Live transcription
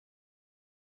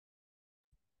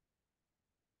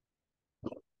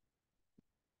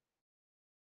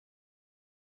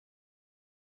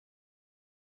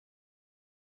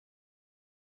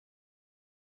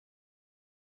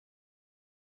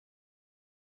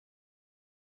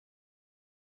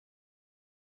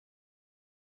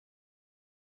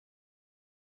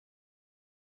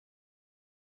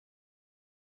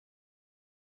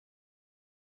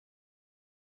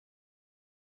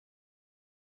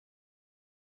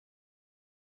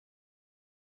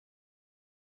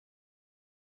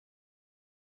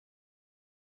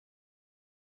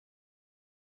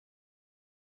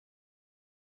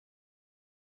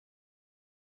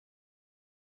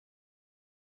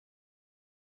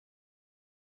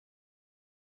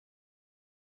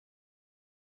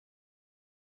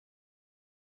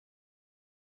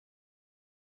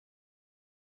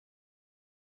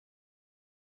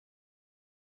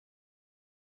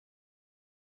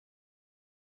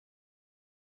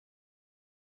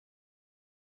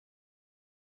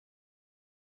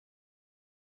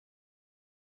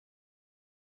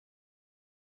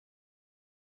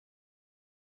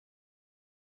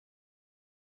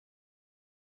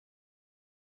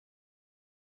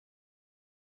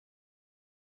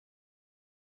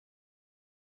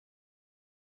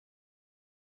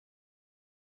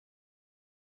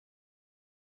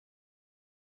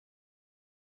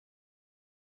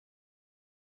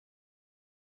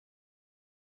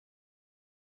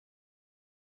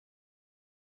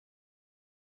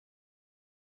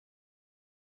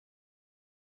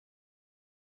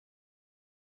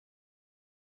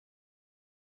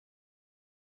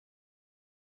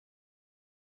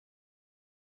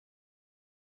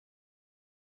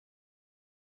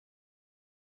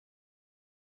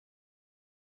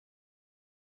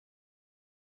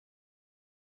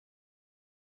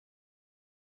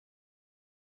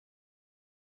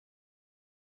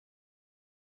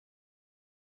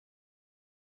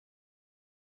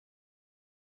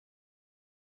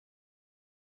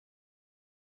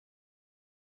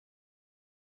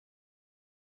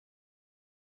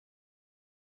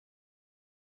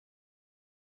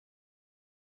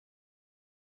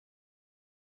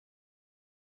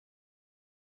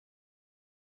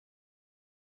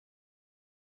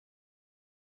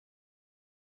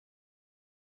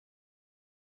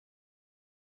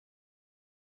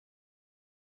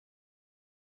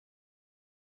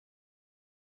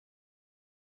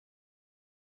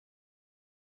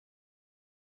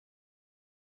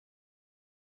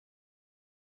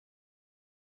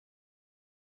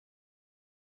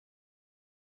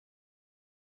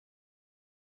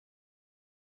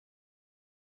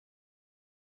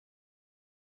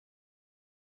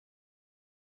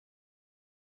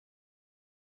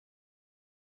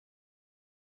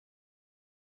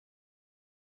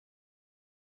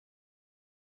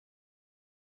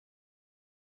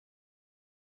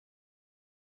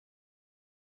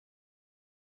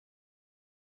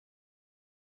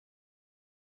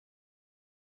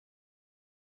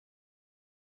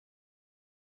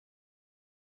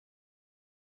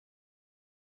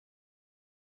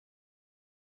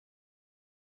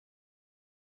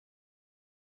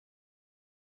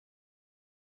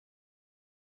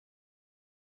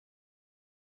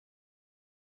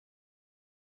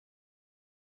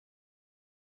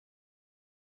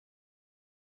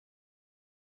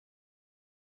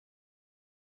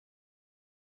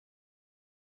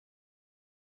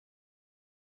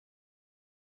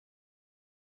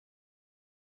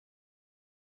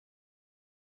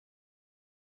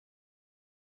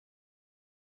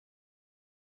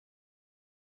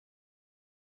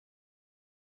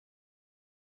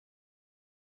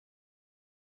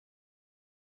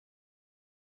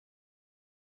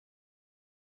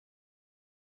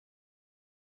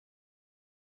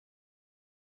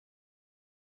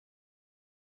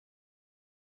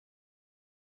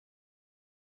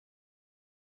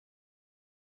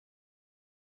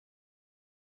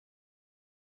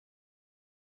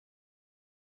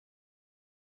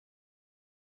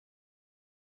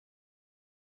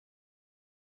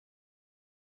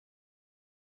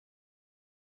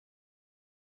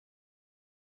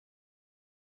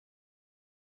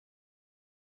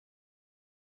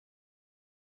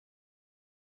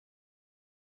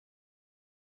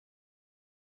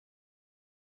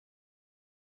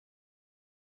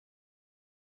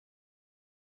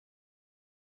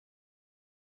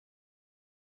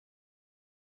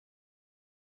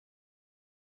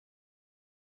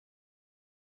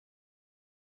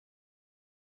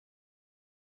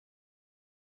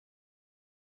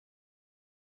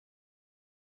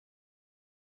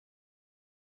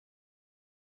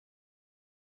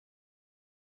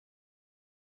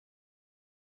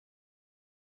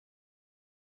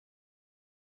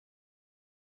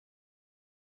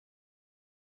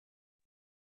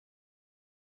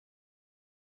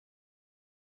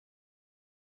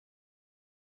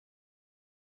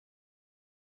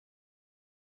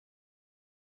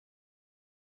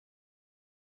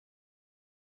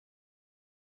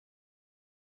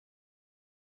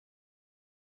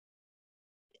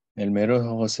El mero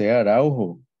José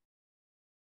Araujo.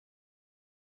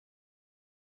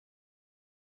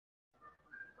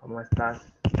 ¿Cómo estás,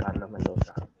 Carlos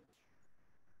Mendoza?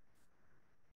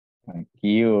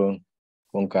 Aquí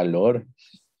con calor.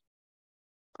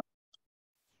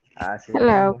 Así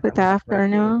Hello, mismo good estamos por aquí.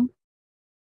 afternoon.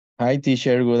 Hi,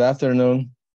 teacher. Good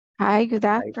afternoon. Hi, good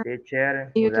Hi, afternoon.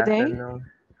 teacher. You Good today? afternoon.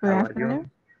 Good How are afternoon. you?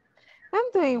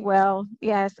 I'm doing well.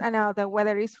 Yes, I know the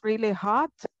weather is really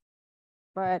hot,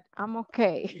 but I'm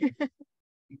okay.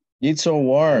 It's so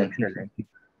warm. Excellent.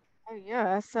 Oh,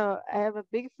 yeah, so I have a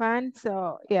big fan,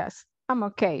 so yes, I'm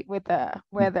okay with the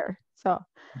weather. So,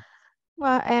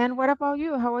 well, and what about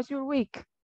you? How was your week?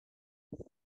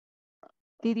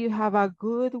 Did you have a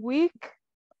good week?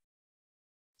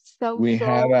 We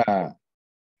have So a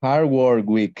hard work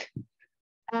week.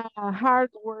 a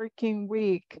hard-working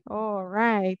week. All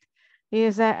right.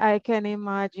 Yes, I can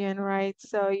imagine, right?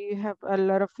 So you have a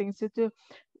lot of things to do.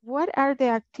 What are the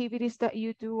activities that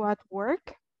you do at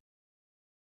work?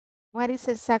 What is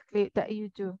exactly that you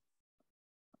do?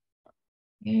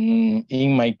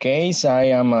 In my case, I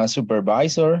am a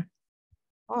supervisor.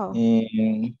 Oh,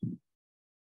 And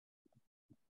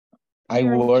I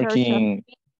you're in work charge of in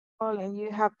people and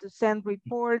you have to send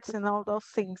reports and all those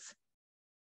things.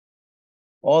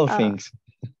 all Uh, things.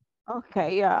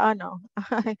 okay, yeah, I know.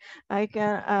 I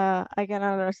can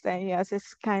understand. Yes,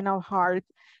 it's kind of hard.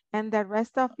 And the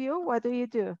rest of you, what do you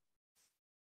do?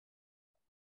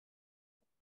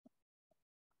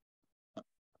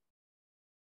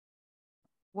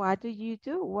 What do you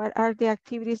do? What are the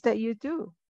activities that you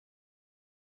do?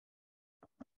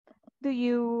 Do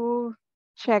you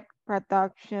check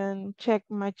production, check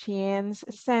machines,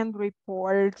 send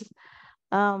reports,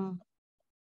 um,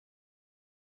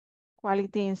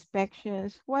 quality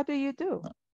inspections? What do you do?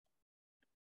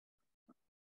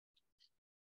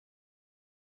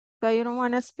 So you don't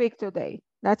want to speak today.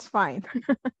 That's fine.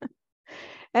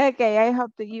 Okay, I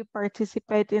hope that you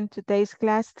participate in today's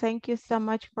class. Thank you so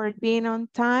much for being on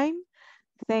time.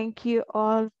 Thank you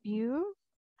all of you.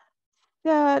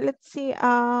 Let's see.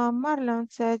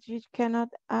 Marlon said you cannot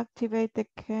activate the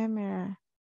camera.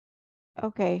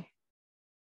 Okay.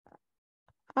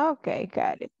 Okay,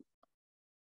 got it.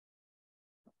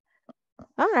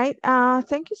 All right.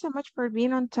 Thank you so much for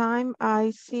being on time.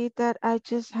 I see that I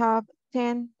just have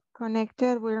 10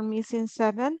 connected. We're missing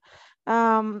 7.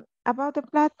 About the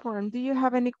platform, do you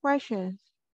have any questions?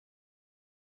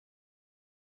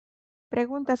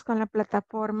 Preguntas con la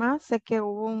plataforma. Sé que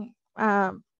hubo un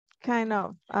kind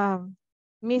of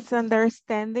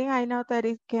misunderstanding. I know that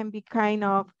it can be kind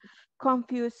of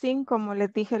confusing. Como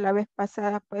les dije la vez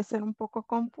pasada, puede ser un poco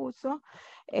confuso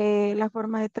la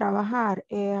forma de trabajar.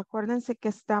 Acuérdense que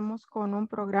estamos con un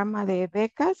programa de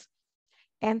becas.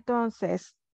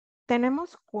 Entonces,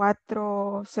 tenemos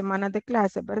 4 semanas de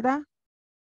clase, ¿verdad?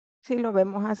 Si lo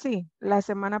vemos así. La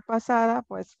semana pasada,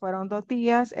 pues fueron 2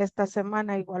 días. Esta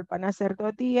semana igual van a ser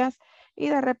 2 días. Y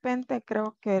de repente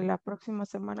creo que la próxima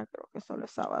semana, creo que solo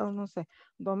es sábado, no sé,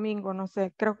 domingo, no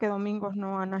sé. Creo que domingos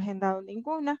no han agendado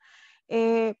ninguna.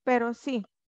 Pero sí.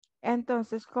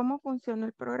 Entonces, ¿cómo funciona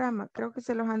el programa? Creo que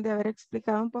se los han de haber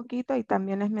explicado un poquito y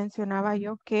también les mencionaba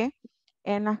yo que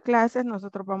en las clases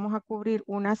nosotros vamos a cubrir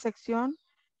una sección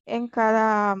en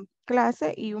cada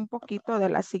clase y un poquito de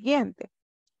la siguiente.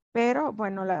 Pero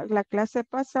bueno, la clase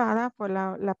pasada fue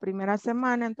la primera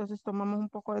semana, entonces tomamos un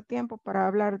poco de tiempo para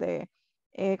hablar de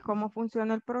cómo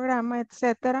funciona el programa,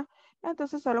 etcétera.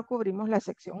 Entonces solo cubrimos la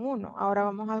sección 1. Ahora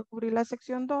vamos a cubrir la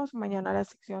sección 2, mañana la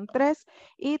sección 3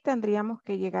 y tendríamos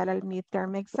que llegar al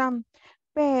midterm exam.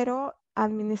 Pero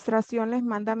administración les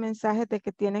manda mensajes de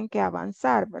que tienen que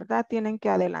avanzar, ¿verdad? Tienen que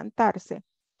adelantarse.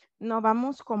 No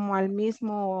vamos como al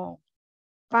mismo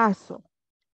paso.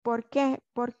 ¿Por qué?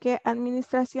 Porque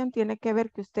administración tiene que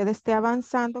ver que usted esté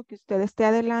avanzando, que usted esté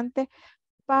adelante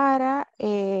para,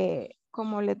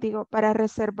 como les digo, para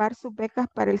reservar sus becas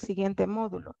para el siguiente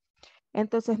módulo.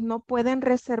 Entonces, no pueden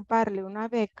reservarle una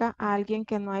beca a alguien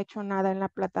que no ha hecho nada en la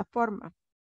plataforma.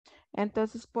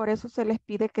 Entonces, por eso se les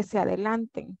pide que se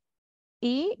adelanten.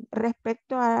 Y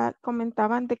respecto a,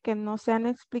 comentaban de que no se han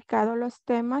explicado los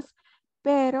temas,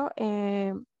 pero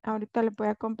ahorita les voy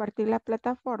a compartir la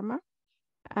plataforma.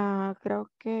 Creo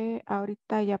que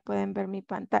ahorita ya pueden ver mi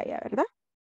pantalla, ¿verdad?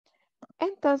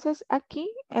 Entonces aquí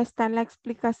está la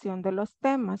explicación de los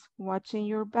temas. Watching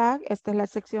your back, esta es la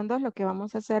sección 2, lo que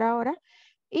vamos a hacer ahora.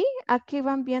 Y aquí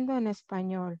van viendo en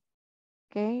español,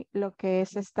 ¿ok? Lo que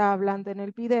se está hablando en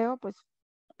el video, pues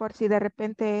por si de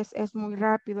repente es muy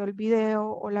rápido el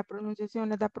video o la pronunciación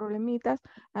les da problemitas,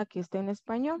 aquí está en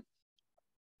español.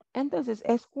 Entonces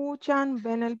escuchan,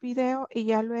 ven el video y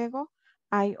ya luego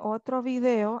hay otro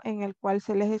video en el cual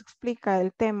se les explica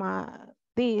el tema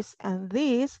this and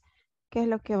this, que es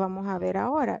lo que vamos a ver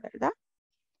ahora, ¿verdad?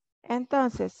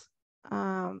 Entonces,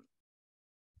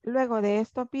 luego de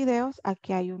estos videos,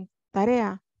 aquí hay una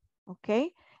tarea, ¿ok?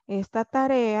 Esta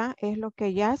tarea es lo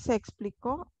que ya se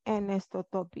explicó en estos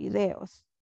dos videos.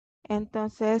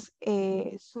 Entonces,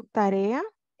 su tarea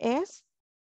es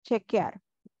chequear.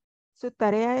 Su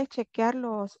tarea es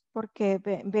chequearlos porque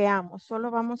veamos, solo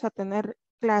vamos a tener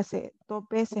clase 2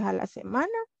 veces a la semana.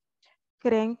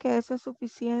 ¿Creen que eso es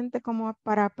suficiente como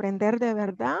para aprender de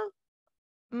verdad?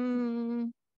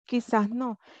 Mm, quizás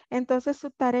no. Entonces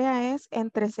su tarea es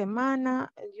entre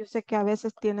semana. Yo sé que a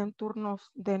veces tienen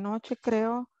turnos de noche,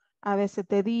 creo, a veces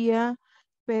de día,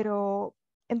 pero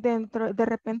de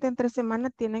repente entre semana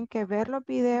tienen que ver los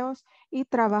videos y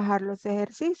trabajar los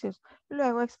ejercicios.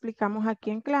 Luego explicamos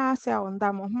aquí en clase,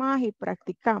 ahondamos más y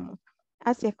practicamos.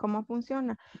 Así es como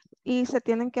funciona. Y se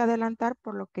tienen que adelantar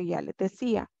por lo que ya les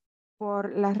decía,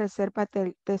 por las reservas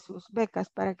de sus becas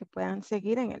para que puedan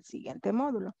seguir en el siguiente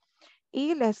módulo.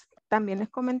 Y también les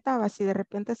comentaba, si de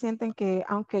repente sienten que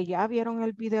aunque ya vieron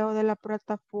el video de la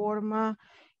plataforma,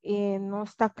 no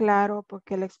está claro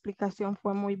porque la explicación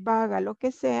fue muy vaga, lo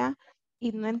que sea,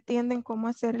 y no entienden cómo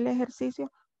hacer el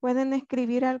ejercicio, pueden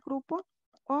escribir al grupo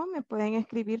o me pueden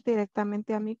escribir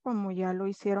directamente a mí como ya lo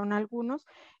hicieron algunos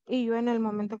y yo en el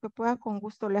momento que pueda con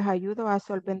gusto les ayudo a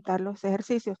solventar los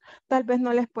ejercicios. Tal vez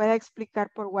no les pueda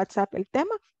explicar por WhatsApp el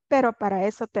tema, pero para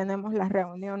eso tenemos las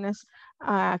reuniones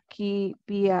aquí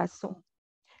vía Zoom.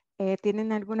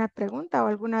 ¿Tienen alguna pregunta o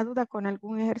alguna duda con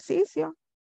algún ejercicio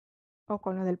o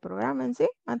con lo del programa en sí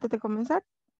antes de comenzar?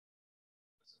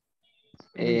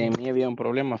 En mí había un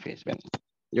problema, fíjese. Ven,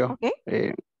 Yo, Ok.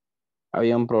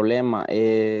 había un problema.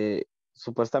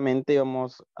 Supuestamente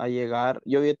íbamos a llegar,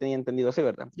 yo tenía entendido así,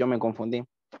 ¿verdad? Yo me confundí.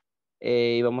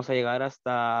 Íbamos a llegar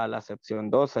hasta la sección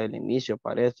 12, el inicio,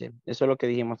 parece. Eso es lo que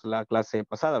dijimos la clase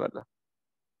pasada, ¿verdad?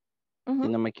 Si Ujú,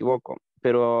 no me equivoco.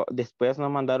 Pero después nos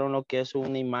mandaron lo que es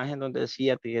una imagen donde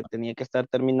decía que tenía que estar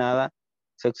terminada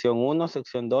sección 1,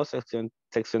 sección 2,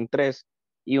 sección 3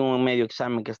 y un medio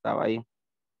examen que estaba ahí,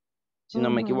 si no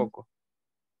me ujú. equivoco.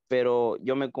 Pero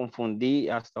yo me confundí,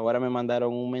 hasta ahora me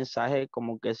mandaron un mensaje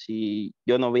como que si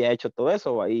yo no había hecho todo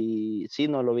eso, y sí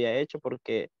no lo había hecho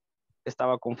porque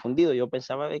estaba confundido, yo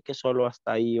pensaba de que solo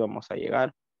hasta ahí íbamos a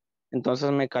llegar.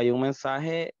 Entonces me cayó un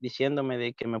mensaje diciéndome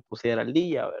de que me pusiera al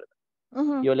día, ¿verdad?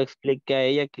 Ujú, Yo le expliqué a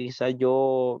ella que quizás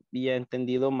yo había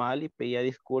entendido mal y pedía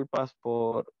disculpas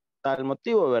por tal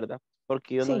motivo, ¿verdad?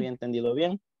 Porque yo no había sí. entendido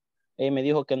bien. Me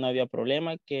dijo que no había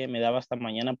problema, que me daba hasta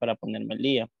mañana para ponerme al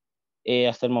día.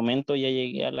 Hasta el momento ya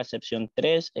llegué a la sección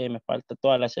 3, me falta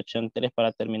toda la sección 3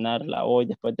 para terminarla hoy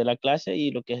después de la clase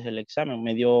y lo que es el examen,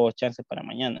 me dio chance para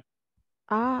mañana.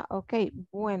 Ah, ok.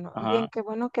 Bueno, bien, Ajá. qué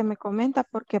bueno que me comenta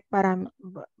porque para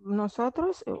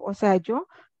nosotros, o sea, yo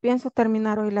pienso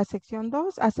terminar hoy la sección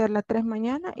 2, hacer la 3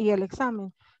 mañana y el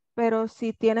examen. Pero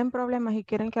si tienen problemas y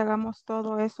quieren que hagamos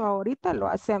todo eso ahorita, lo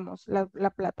hacemos, la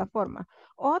plataforma.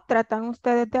 O tratan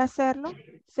ustedes de hacerlo,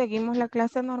 seguimos la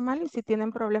clase normal y si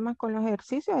tienen problemas con los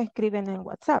ejercicios, escriben en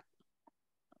WhatsApp.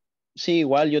 Sí,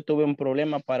 igual yo tuve un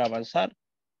problema para avanzar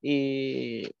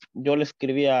y yo le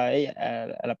escribí a ella,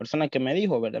 a la persona que me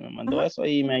dijo, ¿verdad? Me mandó Ajá. eso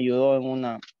y me ayudó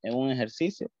en un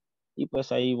ejercicio y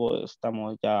pues ahí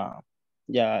estamos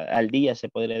ya al día, se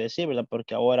podría decir, ¿verdad?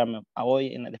 Porque ahora,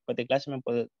 hoy, después de clase,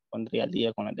 pondría al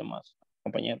día con los demás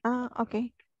compañeros. Ah, ok.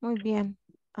 Muy bien.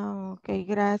 Ah, ok,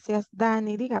 gracias.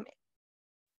 Dani, dígame.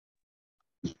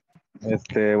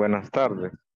 Buenas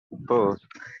tardes a todos.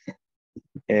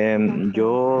 Buenas tardes.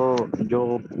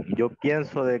 Yo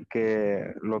pienso de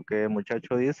que lo que el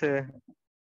muchacho dice,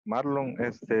 Marlon,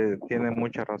 tiene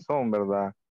mucha razón,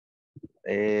 ¿verdad?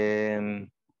 Em,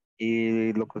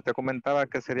 y lo que usted comentaba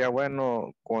que sería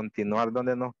bueno continuar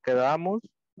donde nos quedamos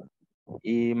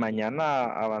y mañana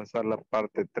avanzar la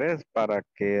parte 3 para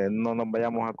que no nos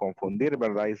vayamos a confundir,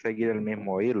 ¿verdad? Y seguir el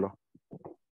mismo hilo.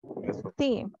 Eso.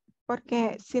 Sí,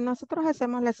 porque si nosotros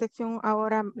hacemos la sección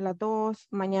ahora la 2,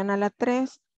 mañana la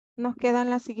 3, nos quedan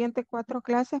las siguientes 4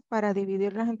 clases para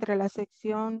dividirlas entre la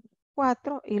sección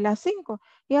 4 y la 5.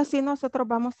 Y así nosotros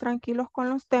vamos tranquilos con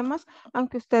los temas,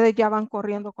 aunque ustedes ya van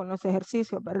corriendo con los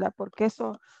ejercicios, ¿verdad? Porque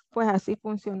eso, pues así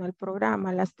funciona el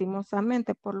programa,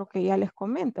 lastimosamente, por lo que ya les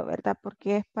comento, ¿verdad?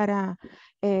 Porque es para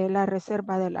la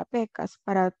reserva de las becas,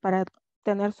 para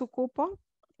tener su cupo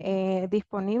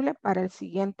disponible para el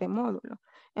siguiente módulo.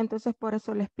 Entonces, por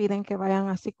eso les piden que vayan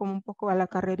así como un poco a la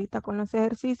carrerita con los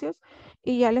ejercicios.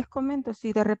 Y ya les comento,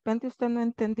 si de repente usted no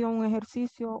entendió un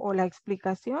ejercicio o la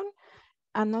explicación,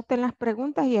 anoten las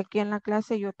preguntas y aquí en la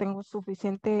clase yo tengo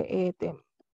suficiente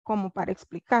como para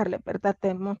explicarle, ¿verdad?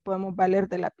 Podemos valer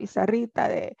de la pizarrita,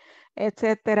 de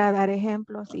etcétera, dar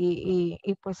ejemplos y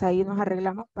pues ahí nos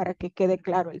arreglamos para que quede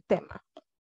claro el tema.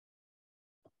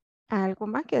 ¿Algo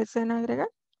más que deseen agregar?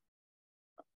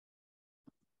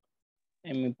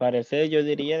 En mi parecer, yo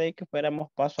diría de que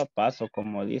fuéramos paso a paso,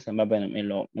 como dicen, más bien en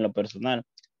lo personal,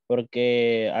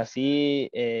 porque así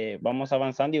vamos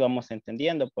avanzando y vamos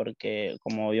entendiendo, porque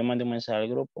como yo mandé un mensaje al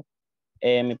grupo,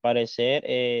 en mi parecer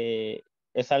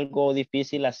es algo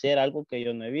difícil hacer algo que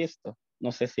yo no he visto.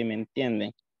 No sé si me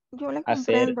entienden. Yo le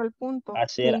Hacer, comprendo el punto,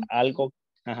 hacer sí. algo,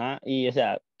 ajá, y o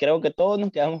sea, creo que todos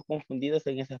nos quedamos confundidos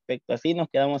en ese aspecto. Así nos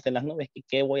quedamos en las nubes, que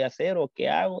qué voy a hacer o qué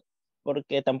hago,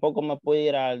 porque tampoco me puedo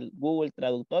ir al Google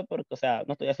Traductor, porque, o sea,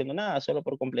 no estoy haciendo nada, solo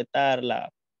por completar las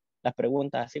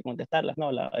preguntas, así contestarlas.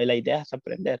 No, la idea es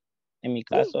aprender. En mi Sí,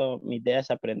 caso, mi idea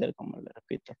es aprender, como le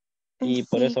repito. Y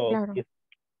por sí, eso, claro.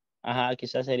 ajá,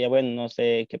 quizás sería bueno, no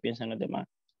sé qué piensan los demás,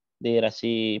 de ir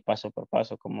así paso por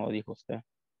paso, como dijo usted.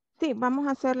 Sí, vamos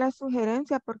a hacer la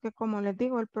sugerencia porque como les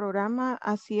digo, el programa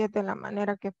así es de la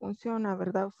manera que funciona,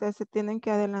 ¿verdad? Ustedes se tienen que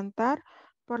adelantar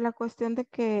por la cuestión de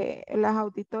que las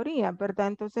auditorías, ¿verdad?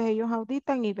 Entonces ellos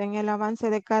auditan y ven el avance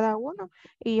de cada uno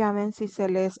y ya ven si se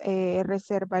les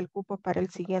reserva el cupo para el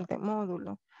siguiente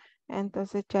módulo.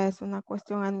 Entonces ya es una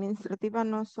cuestión administrativa,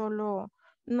 no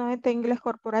es de inglés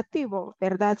corporativo,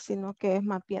 ¿verdad? Sino que es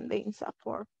más bien de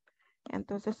INSAFORP.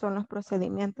 Entonces son los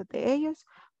procedimientos de ellos,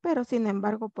 pero sin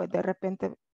embargo, pues de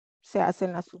repente se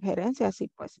hacen las sugerencias y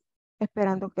pues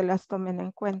esperando que las tomen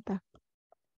en cuenta.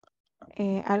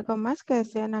 ¿Algo más que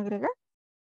desean agregar?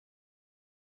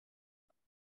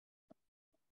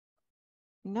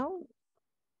 No.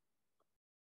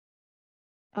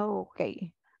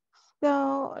 Okay.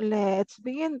 So let's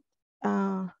begin.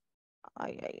 Ay,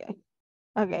 ay, ay.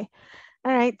 Okay.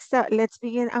 All right. So let's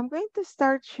begin. I'm going to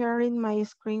start sharing my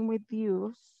screen with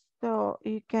you so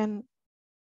you can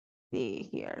see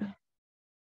here.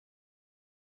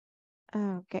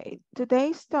 Okay.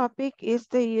 Today's topic is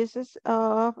the uses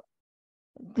of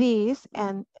this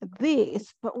and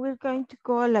this, but we're going to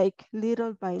go like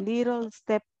little by little,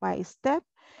 step by step,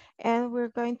 and we're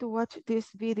going to watch this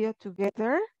video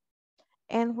together,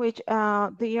 in which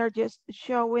they are just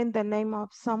showing the name of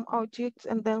some objects,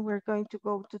 and then we're going to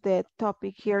go to the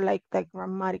topic here, like the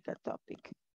grammatical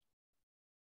topic.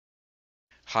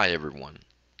 Hi everyone.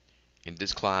 In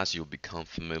this class you'll become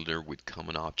familiar with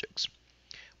common objects,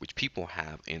 which people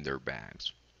have in their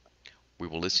bags. We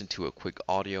will listen to a quick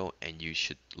audio and you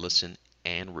should listen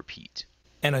and repeat.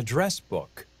 An address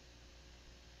book,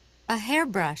 A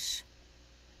hairbrush.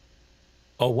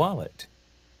 a wallet,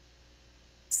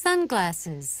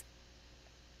 Sunglasses.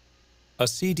 a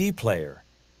CD player,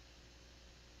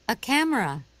 A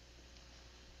camera.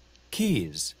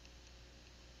 keys,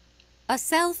 A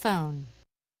cell phone.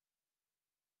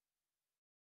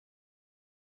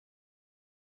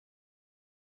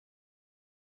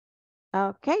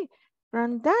 Okay,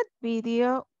 from that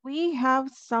video, we have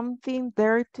something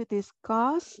there to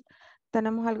discuss.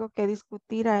 Tenemos algo que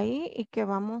discutir ahí y que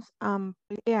vamos a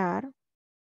ampliar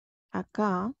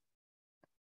acá.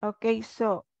 Okay,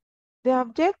 so the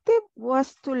objective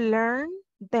was to learn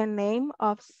the name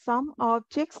of some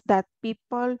objects that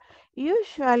people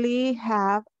usually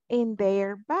have in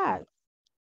their bag.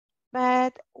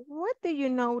 But what do you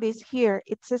notice here?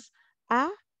 It says a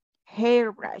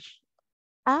hairbrush,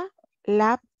 a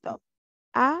laptop,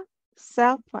 a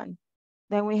cell phone.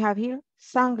 Then we have here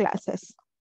sunglasses,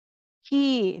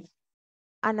 keys,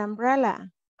 an umbrella,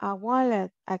 a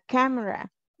wallet, a camera.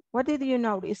 What did you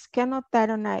notice? ¿Qué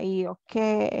notaron ahí o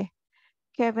qué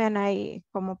ven ahí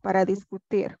como para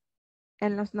discutir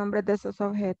en los nombres de esos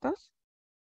objetos?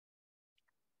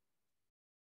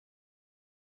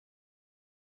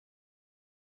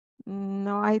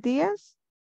 ¿No ideas?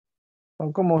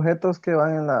 Son como objetos que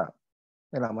van en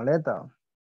la maleta.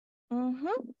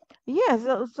 Yes,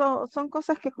 son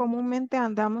cosas que comúnmente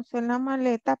andamos en la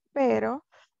maleta, pero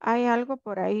hay algo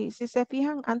por ahí. Si se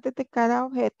fijan, antes de cada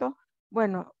objeto,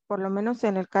 bueno, por lo menos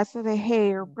en el caso de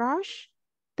hairbrush,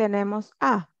 tenemos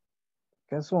a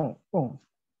 ¿Qué es un?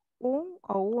 un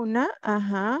o una,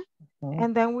 ajá. Ujú.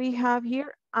 And then we have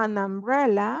here an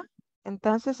umbrella.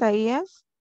 Entonces ahí es,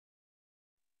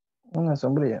 Una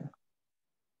sombrilla.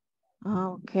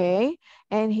 ok.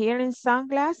 And here in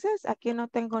sunglasses, aquí no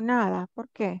tengo nada. ¿Por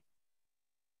qué?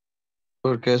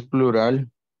 Porque es plural.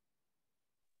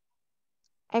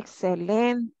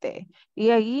 Excelente.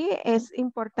 Y ahí es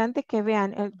importante que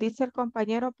vean, dice el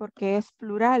compañero porque es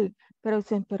plural, pero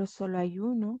dicen, pero solo hay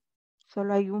uno,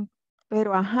 solo hay un,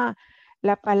 pero ajá,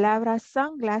 la palabra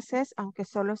sunglasses, aunque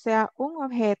solo sea un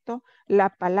objeto, la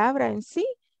palabra en sí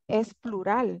es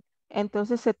plural.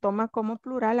 Entonces se toma como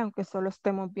plural aunque solo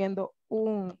estemos viendo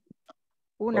una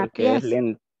Porque pieza.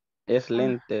 es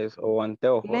lentes o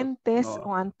anteojos. Lentes No.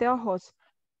 o anteojos.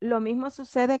 Lo mismo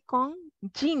sucede con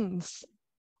jeans.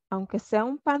 Aunque sea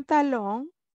un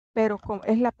pantalón, pero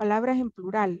es la palabra es en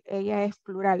plural. Ella es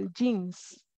plural,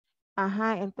 jeans.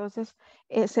 Ajá, entonces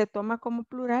se toma como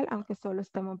plural aunque solo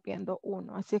estemos viendo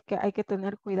uno. Así que hay que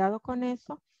tener cuidado con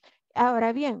eso.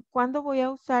 Ahora bien, ¿cuándo voy a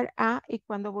usar a y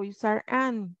cuándo voy a usar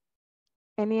an?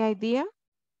 Any idea?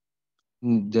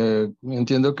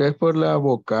 Entiendo que es por la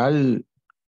vocal,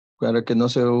 para que no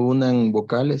se unan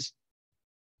vocales.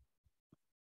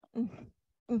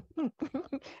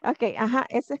 Ok, ajá,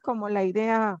 esa es como la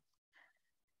idea,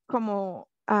 como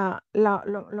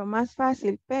lo más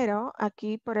fácil, pero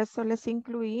aquí por eso les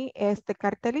incluí este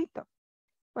cartelito.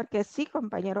 Porque sí,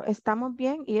 compañero, estamos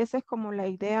bien y esa es como la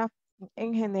idea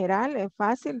en general, es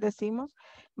fácil, decimos,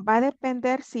 va a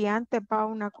depender si antes va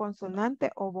una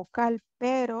consonante o vocal,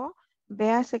 pero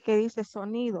véase que dice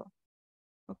sonido,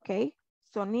 ¿ok?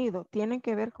 Sonido, tiene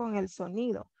que ver con el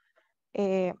sonido.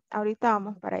 Ahorita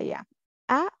vamos para allá.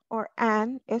 A o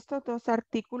an, estos dos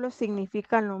artículos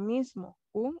significan lo mismo,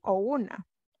 un o una.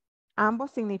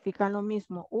 Ambos significan lo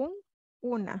mismo, un,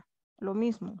 una, lo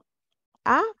mismo.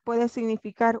 A puede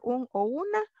significar un o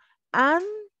una. An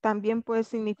también puede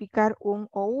significar un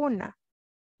o una.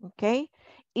 ¿Ok?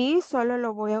 Y solo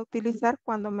lo voy a utilizar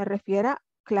cuando me refiera,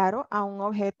 claro, a un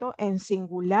objeto en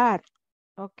singular.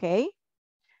 ¿Ok?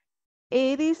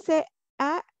 Y dice,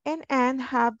 a and an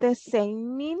have the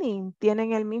same meaning.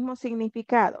 Tienen el mismo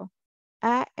significado.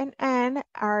 A and an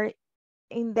are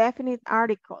indefinite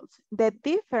articles. The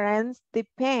difference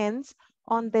depends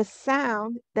on the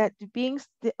sound that begins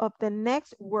of the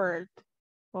next word.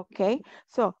 Ok,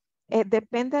 so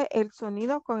depende el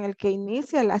sonido con el que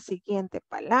inicia la siguiente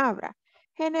palabra.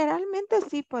 Generalmente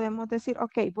sí podemos decir,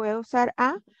 ok, voy a usar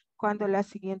a cuando la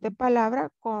siguiente palabra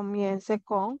comience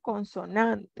con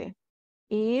consonante.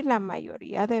 Y la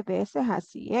mayoría de veces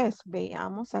así es.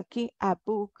 Veamos aquí a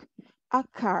book, a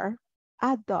car,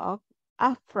 a dog,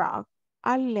 a frog,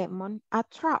 a lemon, a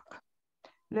truck.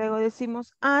 Luego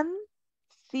decimos an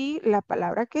si la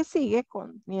palabra que sigue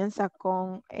comienza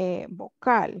con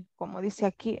vocal, como dice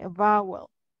aquí, vowel.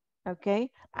 ¿Ok?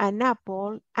 An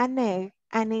apple, an egg,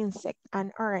 an insect,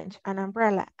 an orange, an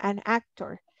umbrella, an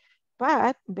actor.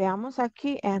 But veamos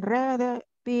aquí en red,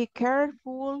 be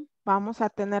careful, vamos a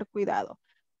tener cuidado.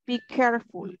 Be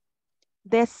careful.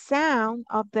 The sound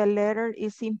of the letter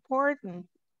is important.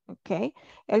 ¿Ok?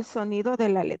 El sonido de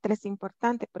la letra es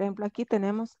importante. Por ejemplo, aquí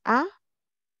tenemos a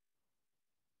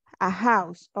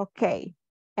house. Ok.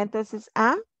 Entonces,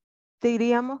 a,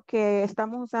 diríamos que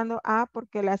estamos usando a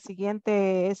porque la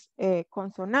siguiente es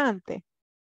consonante,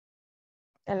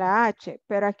 la H.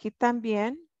 Pero aquí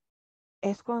también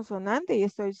es consonante y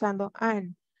estoy usando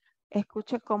an.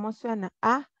 Escuche cómo suena.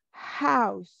 A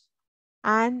house,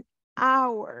 an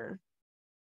hour.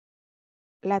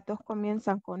 Las dos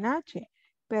comienzan con H,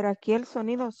 pero aquí el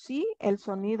sonido sí, el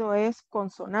sonido es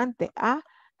consonante. A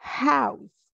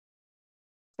house.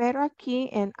 Pero aquí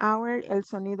en hour el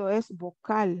sonido es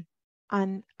vocal.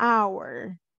 An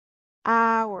hour,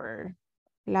 hour.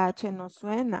 La H no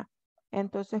suena.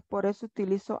 Entonces por eso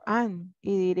utilizo an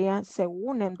y dirían se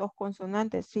unen dos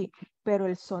consonantes, sí, pero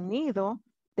el sonido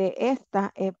de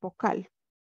esta es vocal.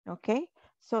 ¿Ok?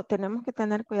 So tenemos que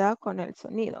tener cuidado con el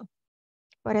sonido.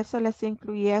 Por eso les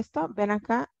incluí esto. Ven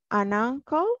acá, an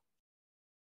uncle,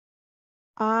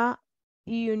 a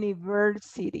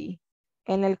university.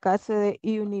 En el caso de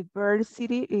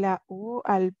university, la U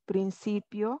al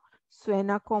principio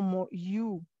suena como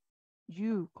you,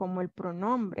 como el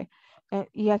pronombre.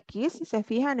 Y aquí, si se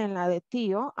fijan en la de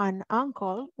tío, an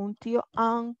uncle, un tío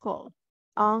uncle,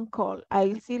 uncle.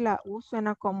 Ahí sí la U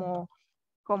suena como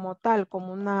tal,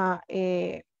 como una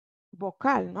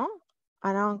vocal, ¿no?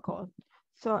 An uncle.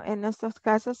 So, en estos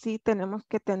casos sí tenemos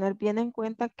que tener bien en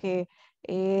cuenta que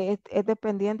es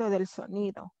dependiendo del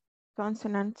sonido.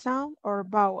 Consonant sound or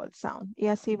vowel sound. Y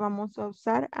así vamos a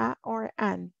usar a or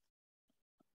an.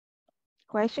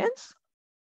 Questions?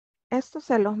 Esto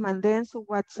se los mandé en su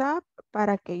WhatsApp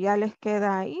para que ya les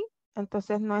queda ahí.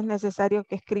 Entonces no es necesario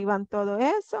que escriban todo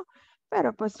eso,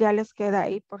 pero pues ya les queda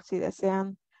ahí por si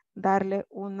desean darle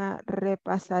una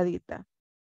repasadita.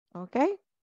 ¿Ok?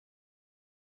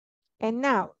 And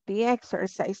now, the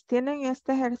exercise. Tienen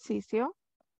este ejercicio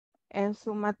en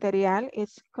su material.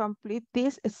 It's complete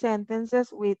these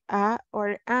sentences with a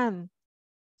or an.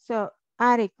 So,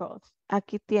 articles.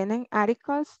 Aquí tienen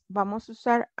articles. Vamos a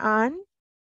usar an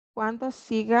cuando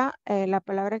siga, la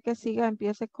palabra que siga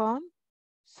empiece con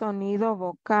sonido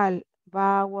vocal,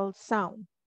 vowel sound.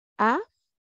 A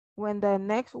when the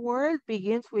next word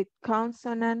begins with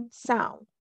consonant sound.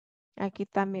 Aquí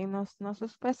también nos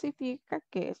especifica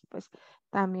que es pues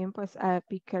también pues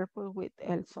be careful with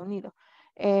el sonido.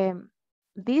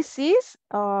 This is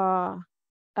a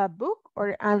book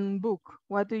or an book?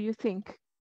 What do you think?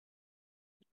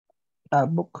 A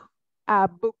book. A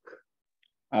book.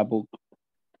 A book.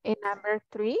 And number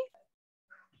 3.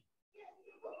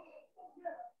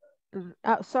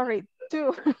 Sorry,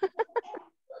 2.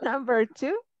 Number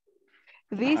 2.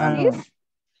 This is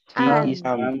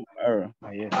an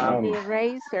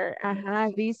eraser.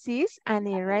 This is an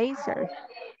eraser.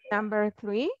 Number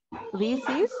 3. This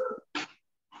is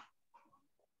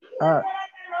A.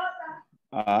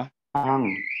 an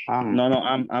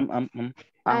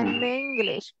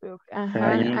English book. An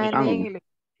English.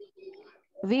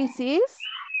 This is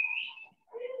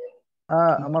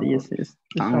a marker. This is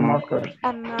It's a marker.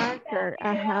 a marker.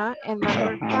 And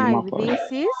number 5.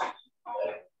 This is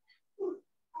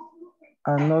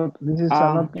A note. This is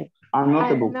a notebook. a a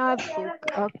notebook. notebook.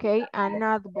 Okay, a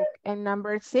notebook. And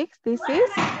number 6. This is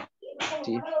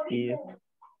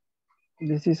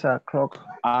This is a clock.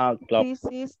 this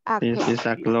is a This clock. is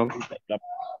a clock.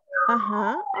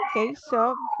 Okay,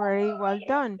 so very well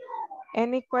done.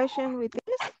 Any question with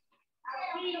this?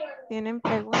 ¿Tienen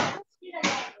preguntas?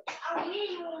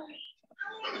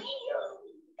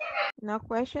 No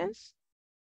questions?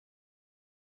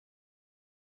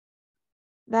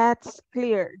 That's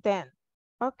clear then.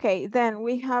 Okay, then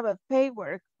we have a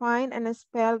paperwork. Find and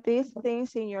spell these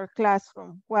things in your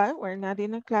classroom. Well, we're not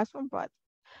in a classroom, but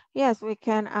yes, we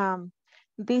can.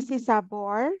 This is a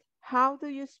board. How do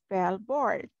you spell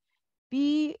board?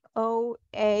 B-O-A-R-D.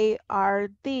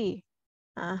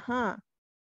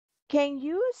 Can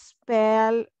you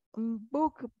spell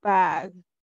book bag?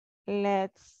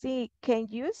 Let's see. Can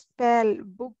you spell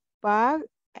book bag?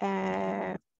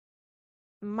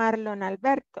 Marlon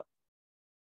Alberto.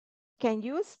 Can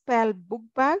you spell book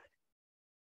bag?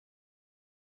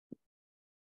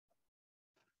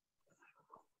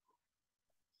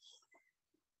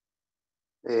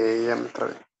 Ya me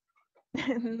trabé.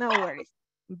 No worries.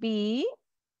 B.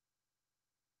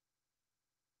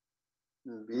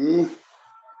 B.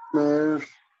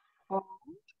 O.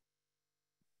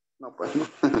 No, pues no.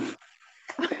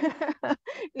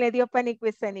 Le dio pánico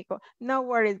escénico. No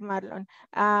worries, Marlon.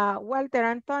 Walter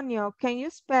Antonio, can you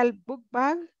spell book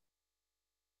bag?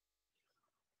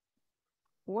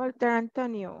 Walter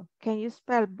Antonio, can you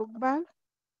spell book bag?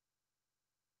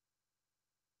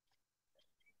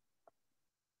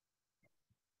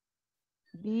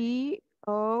 B-O-O-K.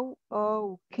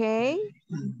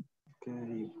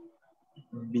 Okay.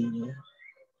 B.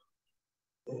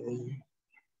 A.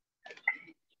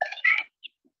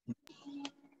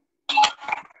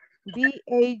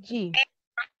 B-A-G.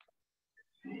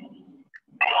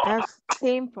 That's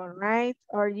simple, right?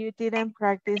 Or you didn't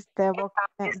practice the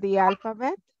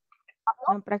alphabet?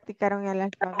 No practicaron el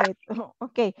alfabeto.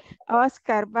 Okay.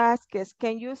 Oscar Vasquez,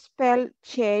 can you spell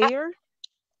chair?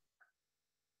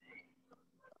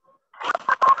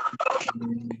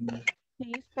 Can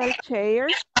you spell chair?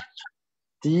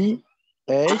 T.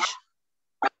 H.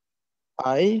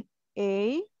 I.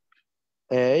 A.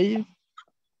 A.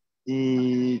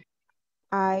 E.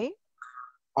 I.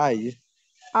 I.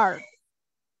 R.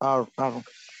 R.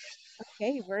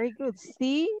 Okay, very good.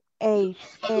 C-H-A-I-E-R.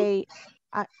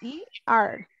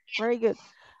 Very good.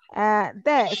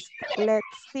 Desk.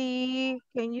 Let's see.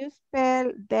 Can you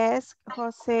spell desk,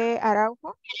 Jose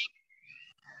Araujo?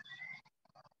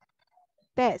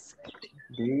 Desk.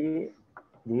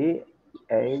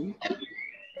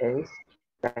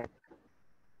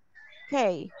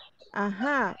 K.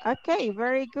 Okay,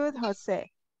 very good,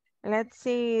 Jose. Let's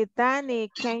see. Danny,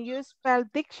 can you spell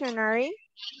dictionary?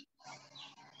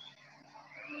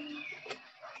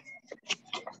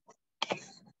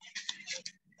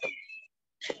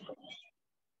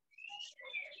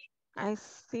 I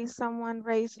see someone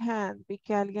raise hand. Vi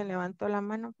que alguien levantó la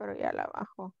mano, pero ya la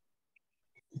bajó.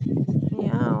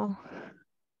 Yeah.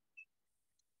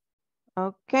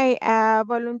 Okay,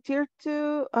 volunteer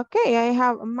to, okay, I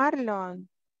have Marlon.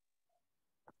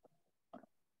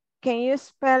 Can you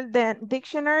spell the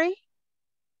dictionary?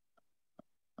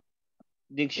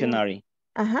 Dictionary.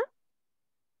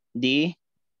 D-I-C-T-I-O-N-A-R-Y.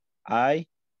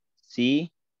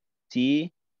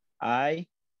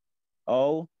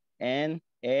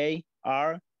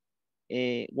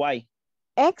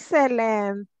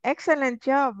 Excellent. Excellent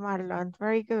job, Marlon.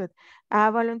 Very good.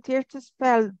 Volunteer to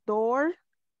spell door.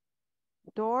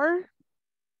 Door.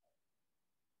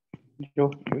 Yo.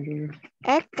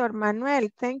 Héctor Manuel,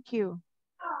 thank you.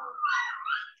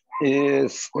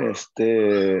 Es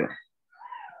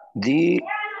The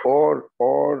or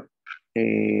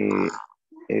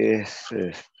es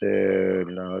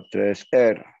la otra es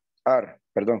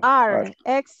perdón. R,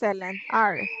 excellent,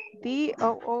 R.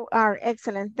 D-O-O-R,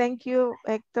 excellent. Thank you,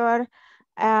 Hector.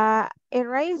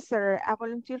 Eraser, I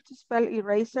volunteer to spell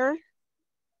eraser.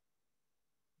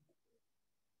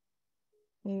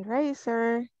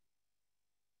 Eraser.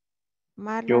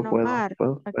 Marlon Yo Omar.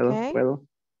 puedo.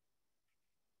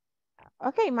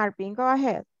 Okay, Marvin, go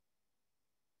ahead.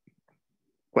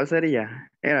 ¿Cuál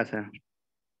sería? Eraser.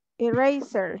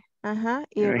 Eraser.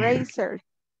 Eraser.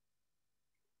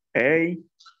 A,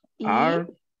 R,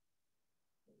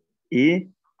 E,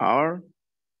 R,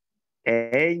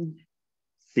 A,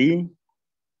 C,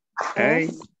 A,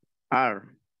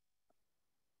 R.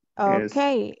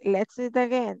 Okay, let's do it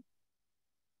again.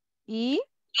 E,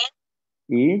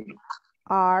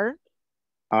 R,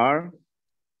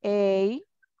 A,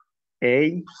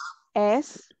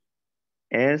 S,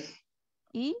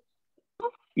 E,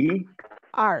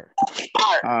 R.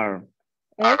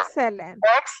 Excellent.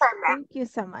 Thank you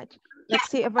so much. Let's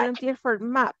see, a volunteer for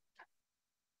map.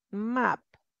 Map.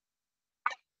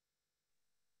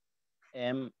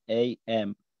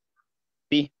 M-A-M.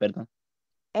 P, perdón.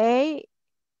 M-A-P.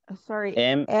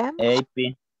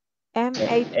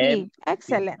 M-A-P.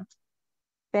 Excellent.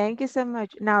 Thank you so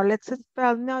much. Now let's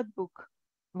spell notebook.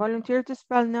 Volunteer to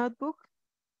spell notebook.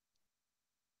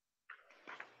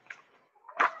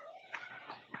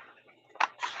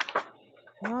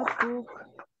 Notebook.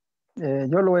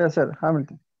 Yo lo voy a hacer,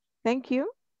 Hamilton. Thank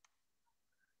you.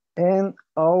 N-O-T-E-B-O-O-K.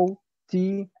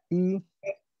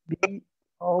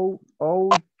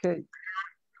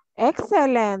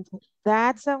 Excellent.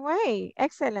 That's the way.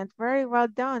 Excellent. Very well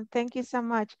done. Thank you so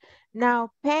much.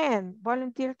 Now, pen.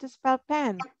 Volunteer to spell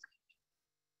pen.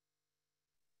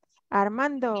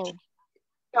 Armando.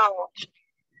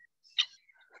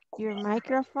 Your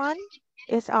microphone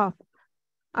is off.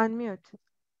 Unmute.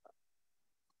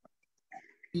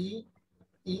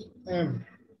 P-E-N.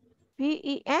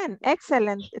 P-E-N.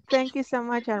 Excellent. Thank you so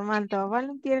much, Armando.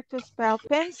 Volunteer to spell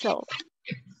pencil.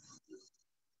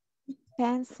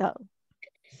 Pencil.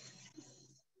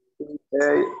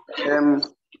 A-M-C-I-L.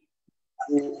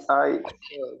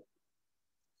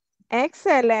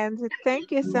 Excellent.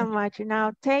 Thank you so much.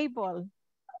 Now, table.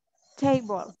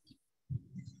 Table.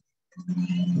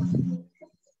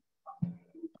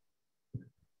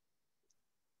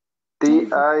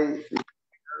 T-I.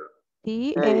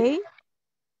 T-A.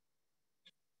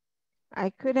 I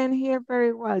couldn't hear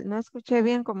very well. No escuché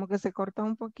bien, como que se cortó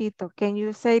un poquito. Can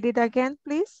you say it again,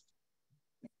 please?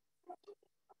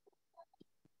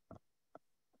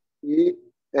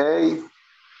 E-A-B-L-L-A.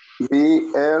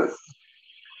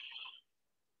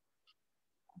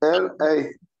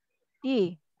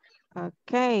 E.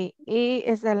 Okay. E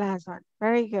is the last one.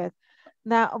 Very good.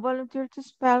 Now, volunteer to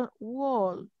spell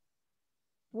wall.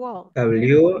 Wall.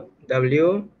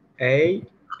 W-W-A-L-L.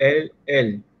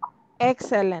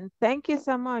 Excellent. Thank you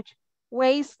so much.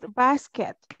 Waste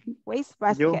basket. Waste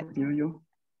basket. Yo.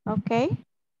 Okay.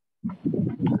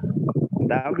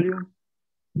 W.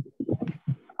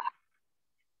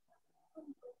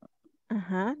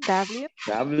 W.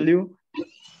 W.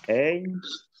 A.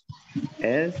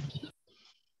 S.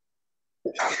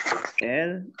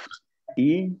 L.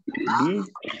 E. B.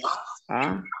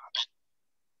 A.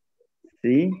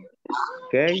 C.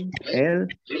 K. L.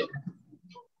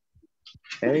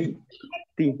 A.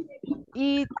 T.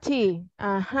 E-T.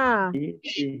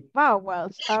 E-T.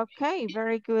 Vowels. Okay,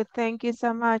 very good. Thank you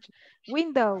so much.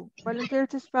 Window. Volunteer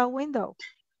to spell window.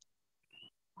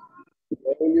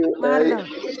 Marlon.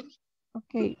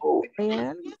 Okay.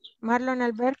 And Marlon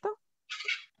Alberto.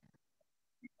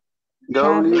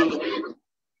 W-A-N-D-O.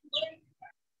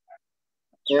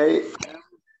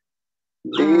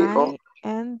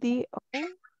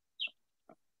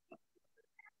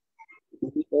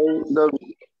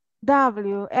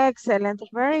 W. Excellent.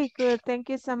 Very good. Thank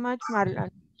you so much,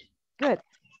 Marlon. Good.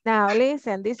 Now,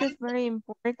 listen, this is very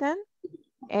important.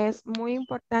 Es muy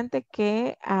importante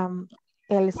que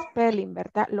el spelling,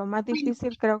 ¿verdad? Lo más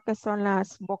difícil creo que son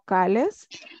las vocales,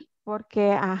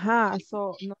 porque, nos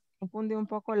confunde un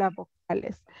poco las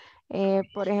vocales.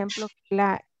 Por ejemplo,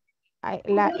 la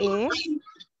E,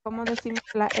 ¿cómo decimos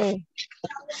la E?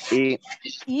 Y.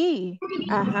 I,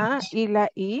 y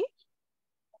la I.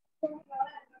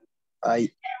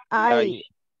 Ay.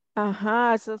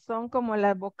 Esos son como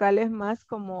las vocales más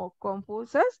como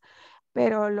confusas,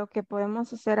 pero lo que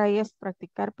podemos hacer ahí es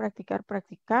practicar,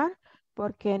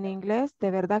 porque en inglés de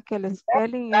verdad que el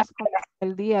spelling es como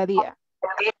el día a día.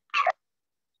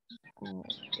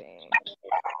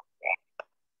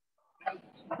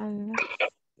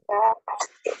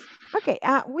 Okay,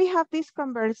 we have this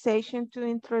conversation to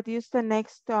introduce the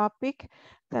next topic.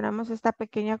 Tenemos esta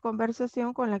pequeña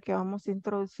conversación con la que vamos a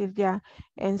introducir ya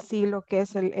en sí lo que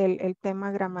es el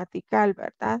tema gramatical,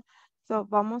 ¿verdad? So,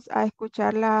 vamos a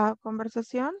escuchar la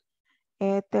conversación.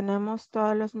 Tenemos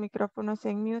todos los micrófonos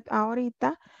en mute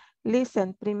ahorita.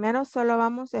 Listen, primero solo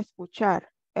vamos a escuchar.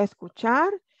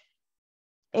 Escuchar.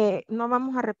 No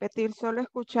vamos a repetir, solo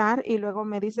escuchar y luego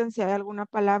me dicen si hay alguna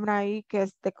palabra ahí que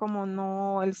esté como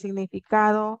no el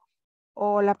significado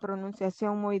o la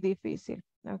pronunciación muy difícil.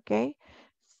 Ok.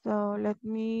 So let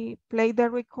me play the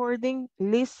recording,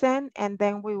 listen, and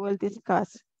then we will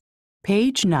discuss.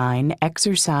 Page 9,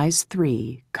 Exercise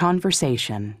 3,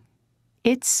 Conversation.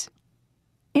 It's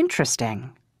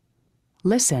interesting.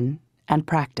 Listen and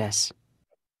practice.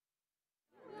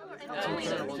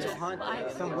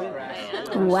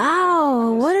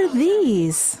 Wow, what are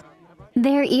these?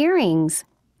 They're earrings.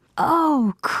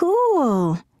 Oh,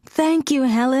 cool. Thank you,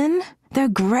 Helen. They're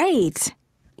great.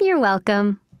 You're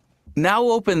welcome. Now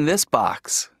open this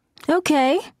box.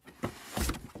 Okay.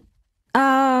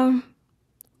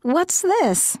 What's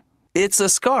this? It's a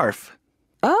scarf.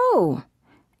 Oh,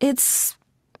 it's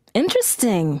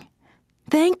interesting.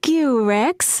 Thank you,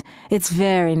 Rex. It's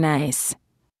very nice.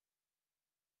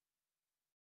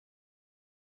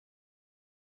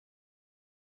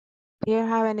 Do you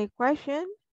have any question?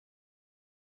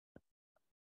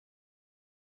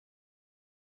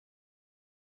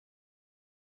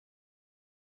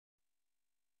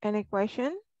 Any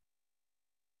question?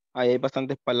 Ahí hay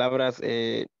bastantes palabras,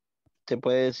 se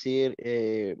puede decir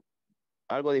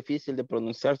algo difícil de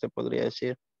pronunciar, se podría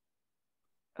decir.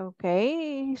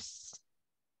 Okay.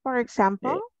 For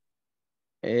example.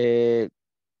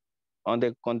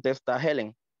 Donde contesta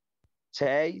Helen.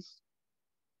 Chase,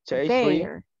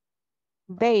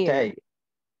 Their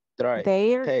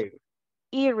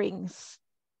earrings.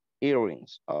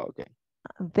 Earrings. Oh, okay.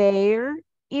 Their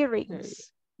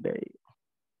earrings.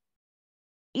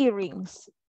 Earrings.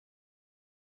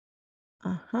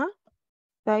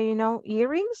 So you know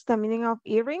earrings, the meaning of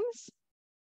earrings?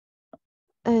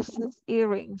 It's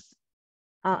earrings.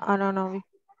 No.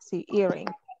 Sí, earring.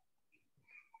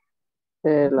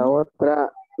 La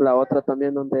otra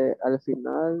también donde al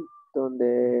final,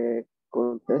 donde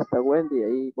contesta Wendy,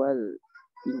 ahí igual,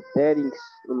 interings,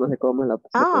 no sé cómo se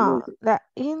pronuncia. The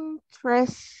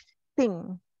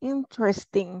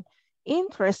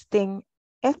interesting.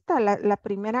 Esta, la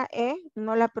primera E,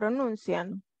 no la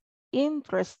pronuncian.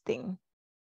 Interesting.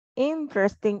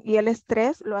 Y el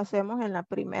estrés lo hacemos en la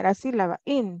primera sílaba.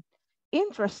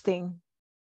 Interesting.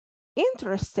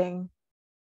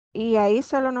 Y ahí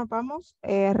solo nos vamos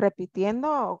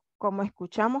repitiendo como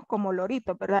escuchamos como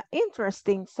lorito, ¿verdad?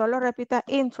 Interesting. Solo repita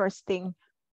interesting.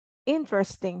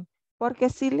 Porque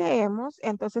si leemos,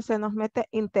 entonces se nos mete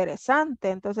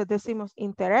interesante. Entonces decimos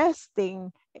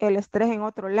interesting, el estrés en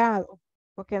otro lado,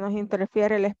 porque nos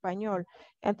interfiere el español.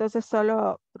 Entonces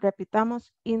solo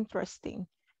repitamos interesting.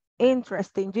 You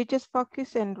just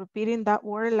focus on repeating that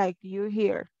word like you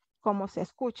hear, como se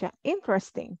escucha.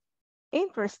 Interesting.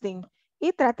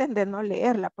 Y traten de no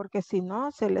leerla, porque si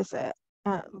no, se les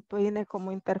viene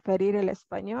como interferir el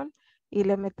español y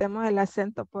le metemos el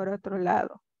acento por otro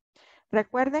lado.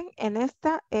 Recuerden, en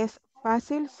esta es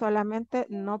fácil, solamente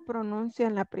no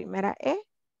pronuncien la primera E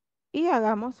y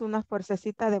hagamos una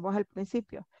fuercecita de voz al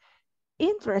principio.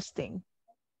 Interesting.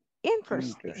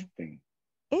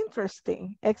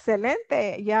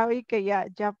 Excelente. Ya oí que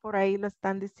ya por ahí lo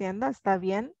están diciendo. Está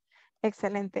bien.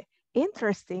 Excelente.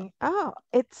 Interesting. Oh,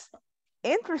 it's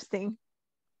interesting.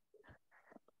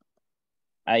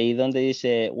 Ahí donde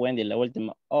dice Wendy, la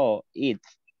última, it,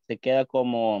 se queda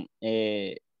como,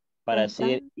 para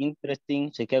decir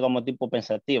interesting, se queda como tipo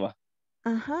pensativa.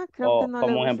 Creo que no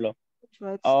como le ejemplo,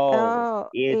 gusta.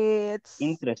 it's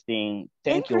interesting.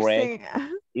 Thank you, Rex.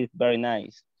 It's very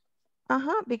nice.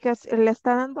 Because le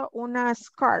está dando una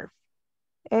scarf.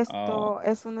 Esto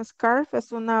es un scarf,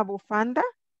 es una bufanda.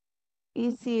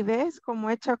 Y si ves como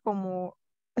hecha como,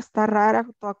 está rara,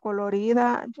 toda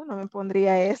colorida, yo no me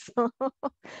pondría eso.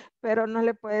 Pero no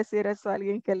le puede decir eso a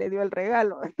alguien que le dio el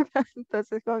regalo.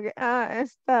 Entonces como que,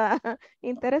 está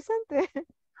interesante.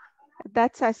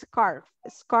 That's a scarf.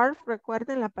 Scarf,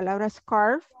 recuerden la palabra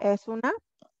scarf es una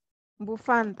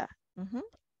bufanda.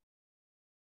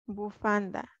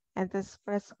 Bufanda. Entonces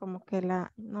pues como que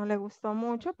no le gustó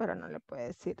mucho, pero no le puede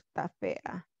decir está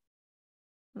fea.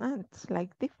 No, it's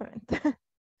like different.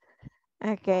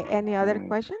 Okay, any other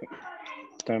question?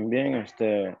 También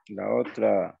la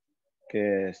otra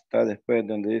que está después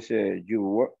donde dice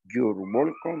you're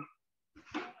welcome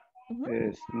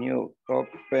es new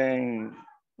open,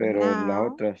 pero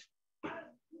las otras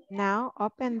Now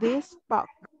open this box.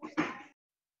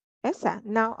 Esa,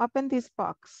 now open this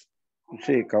box.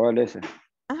 Sí, cabal ese.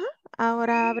 Ajá,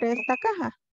 ahora abre esta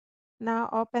caja. Now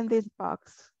open this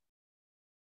box.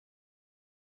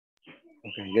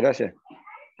 Ok, gracias.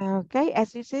 Okay,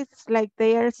 as you see, it's like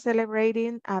they are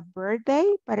celebrating a birthday.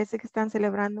 Parece que están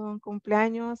celebrando un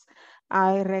cumpleaños.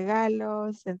 Hay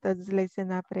regalos. Entonces le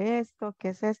dicen, abre esto, ¿qué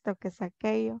es esto? ¿Qué es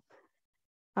aquello?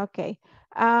 Ok.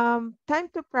 Time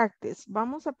to practice.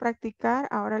 Vamos a practicar.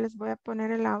 Ahora les voy a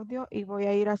poner el audio y voy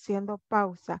a ir haciendo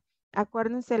pausa.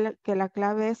 Acuérdense que la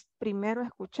clave es primero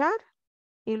escuchar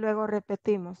y luego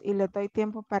repetimos. Y les doy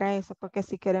tiempo para eso, porque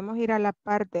si queremos ir a la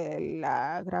parte de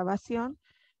la grabación,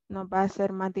 nos va a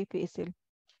ser más difícil.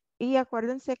 Y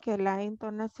acuérdense que la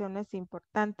entonación es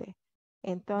importante.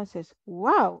 Entonces,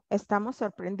 wow, estamos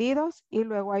sorprendidos y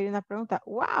luego hay una pregunta.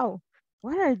 Wow,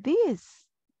 what are these?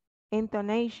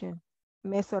 Intonation.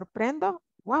 Me sorprendo.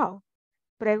 Wow.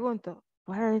 Pregunto,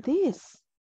 what are these?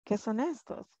 ¿Qué son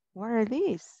estos? What are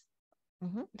these?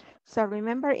 So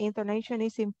remember, intonation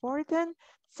is important.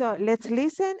 So let's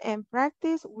listen and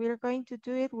practice. We're going to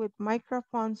do it with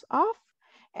microphones off,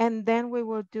 and then we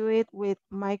will do it with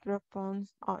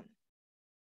microphones on.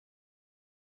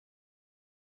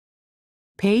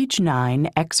 Page 9,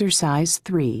 Exercise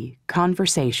 3,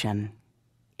 Conversation.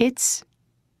 It's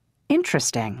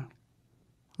interesting.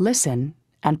 Listen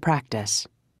and practice.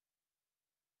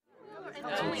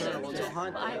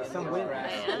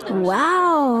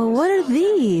 Wow, what are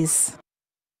these?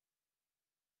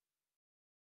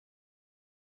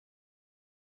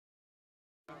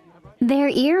 They're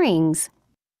earrings.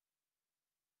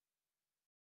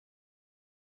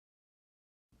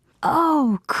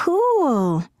 Oh,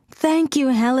 cool. Thank you,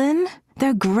 Helen.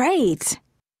 They're great.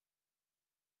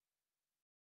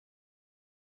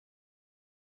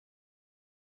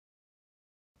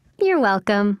 You're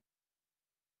welcome.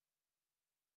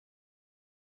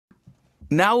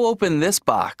 Now open this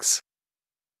box.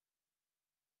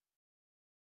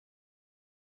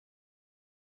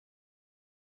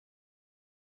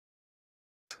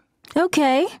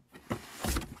 Okay.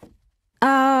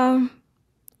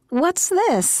 What's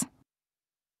this?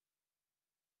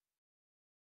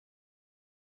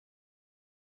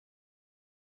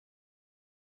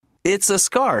 It's a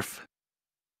scarf.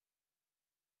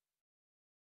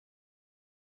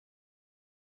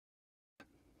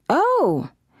 Oh,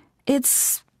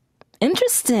 it's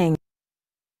interesting.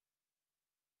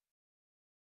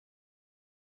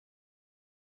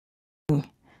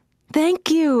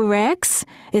 Thank you, Rex.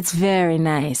 It's very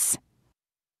nice.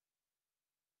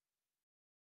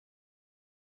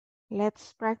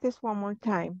 Let's practice one more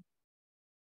time.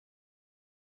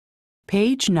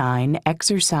 Page 9,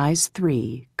 Exercise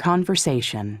 3,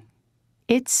 Conversation.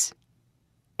 It's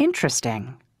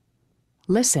interesting.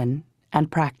 Listen and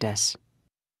practice.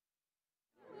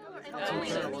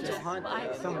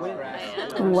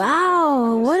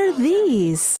 Wow, what are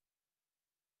these?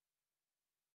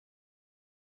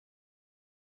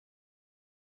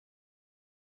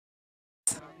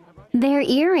 They're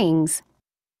earrings.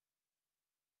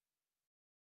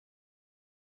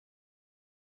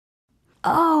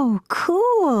 Oh,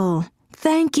 cool.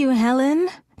 Thank you, Helen.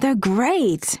 They're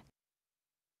great.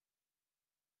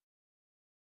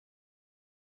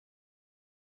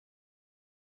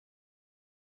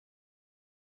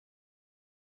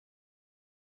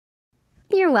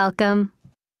 You're welcome.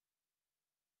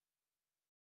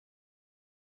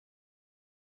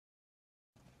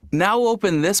 Now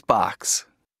open this box.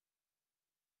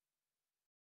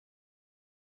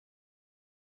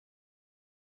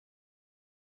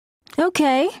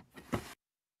 Okay.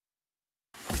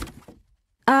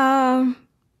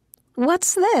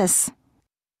 What's this?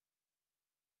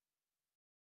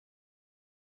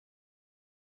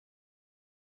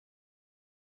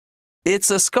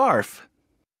 It's a scarf.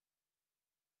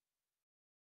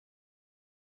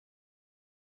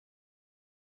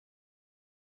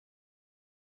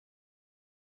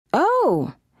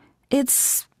 Oh,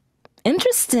 it's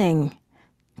interesting.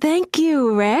 Thank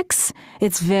you, Rex.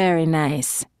 It's very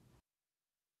nice.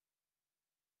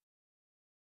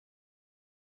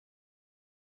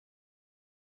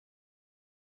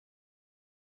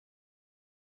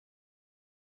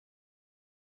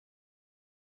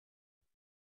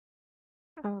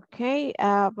 Okay,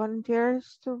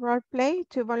 volunteers to role play,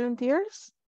 2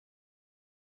 volunteers.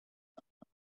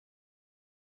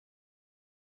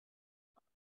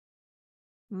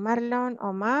 Marlon,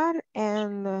 Omar,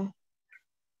 and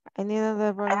any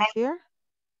other volunteer?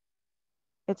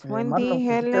 It's Wendy, Marlon, pues, si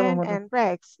queremos, Helen, Marlon. and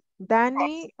Rex.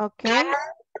 Danny, okay.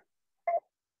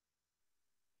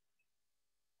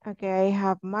 Okay, I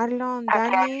have Marlon,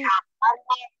 Danny,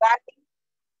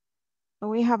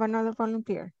 We have another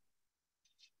volunteer.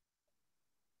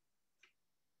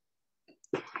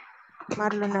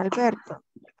 Marlon Alberto.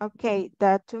 Okay,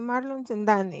 the two Marlons and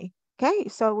Danny. Okay,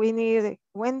 so we need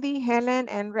Wendy, Helen,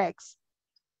 and Rex.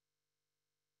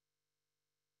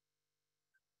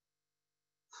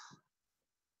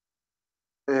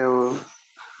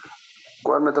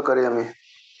 ¿Cuál me tocaría a mí?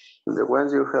 ¿De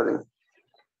Wendy o Helen?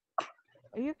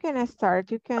 You can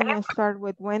start. You can start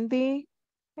with Wendy,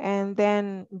 and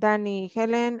then Danny,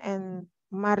 Helen, and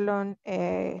Marlon,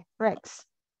 Rex.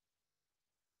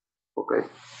 Okay.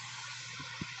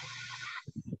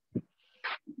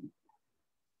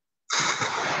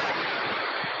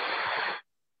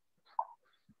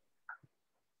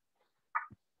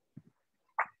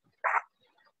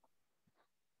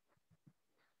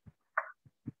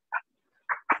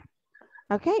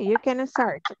 Okay, you can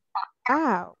start.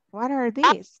 Ah, what are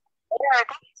these?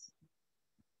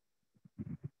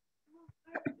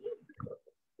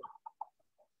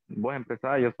 Voy a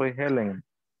empezar, yo soy Helen.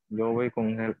 Yo voy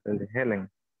con el de Helen.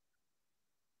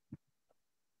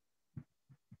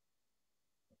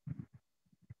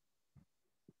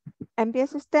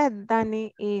 Empieza usted,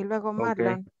 Danny, y luego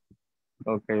Marlon.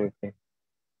 Okay.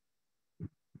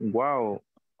 Wow.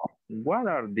 What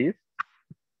are these?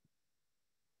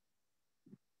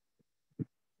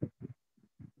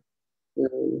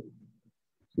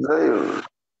 They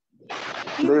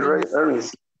raise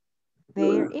earnings.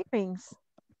 Their earrings.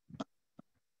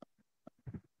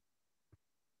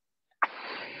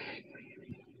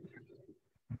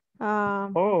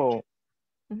 Oh,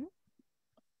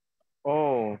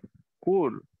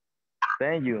 cool.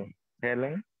 Thank you,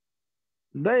 Helen.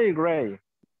 They great.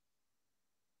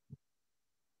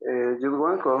 You're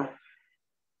welcome.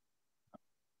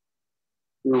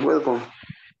 You're welcome.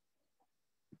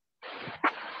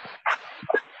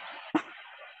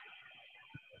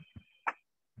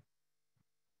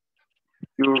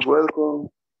 You're welcome.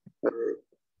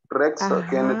 Rex, ¿a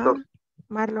quién le toca?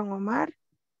 Marlon Omar.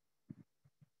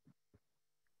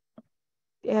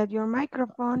 Add your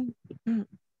microphone.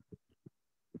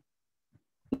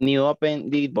 New open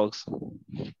the box.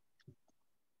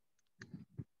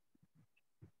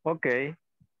 Okay.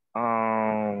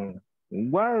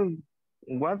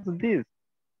 What's this?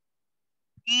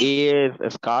 Is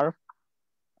a scarf.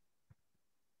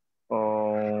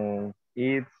 Oh,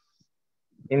 it's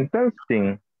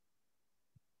interesting.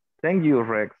 Thank you,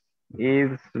 Rex.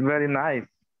 It's very nice.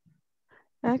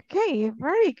 Okay,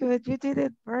 very good. You did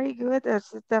it very good. As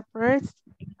the first,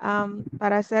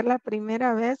 para hacer la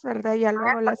primera vez, ¿verdad? Ya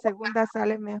luego la segunda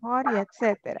sale mejor y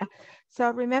etcétera.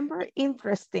 So remember,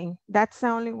 interesting. That's the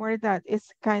only word that is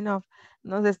kind of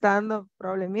nos está dando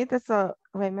problemitas. So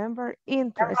remember,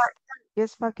 interest.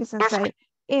 Just focus and say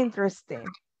interesting.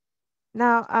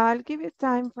 Now, I'll give you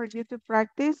time for you to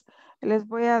practice. Les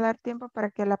voy a dar tiempo para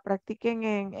que la practiquen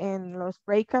en los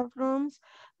breakout rooms.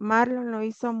 Marlon lo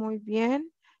hizo muy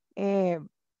bien.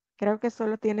 Creo que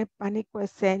solo tiene pánico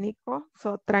escénico.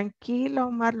 So,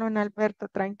 tranquilo, Marlon Alberto,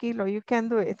 tranquilo. You can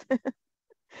do it.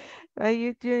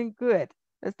 You're doing good.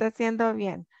 Lo está haciendo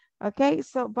bien. Ok,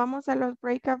 so vamos a los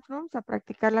breakout rooms a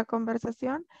practicar la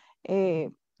conversación.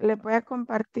 Le voy a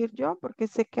compartir yo porque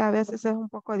sé que a veces es un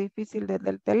poco difícil desde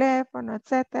el teléfono,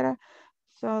 etcétera.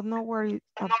 So no worry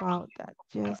about that.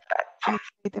 Just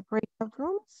the breakout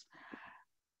rooms.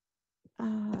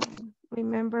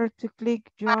 Remember to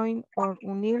click join or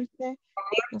unirse.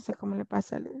 No sé cómo le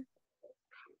pasa a